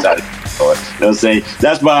up. I tried to, you know what I'm saying?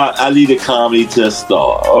 That's why I leave the comedy to a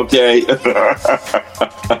star, okay?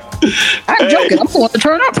 I'm joking. I'm going to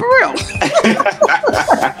turn up for real.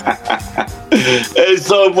 Hey,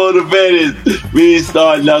 so motivated. We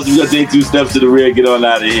start now, so we're going to take 2 steps to the rear. Get on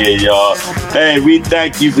out of here, y'all. Hey, we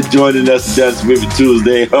thank you for joining us today on Terrific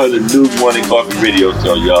Tuesday on the New Morning Coffee Radio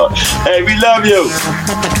Show, y'all. Hey, we love you.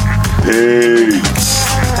 Hey.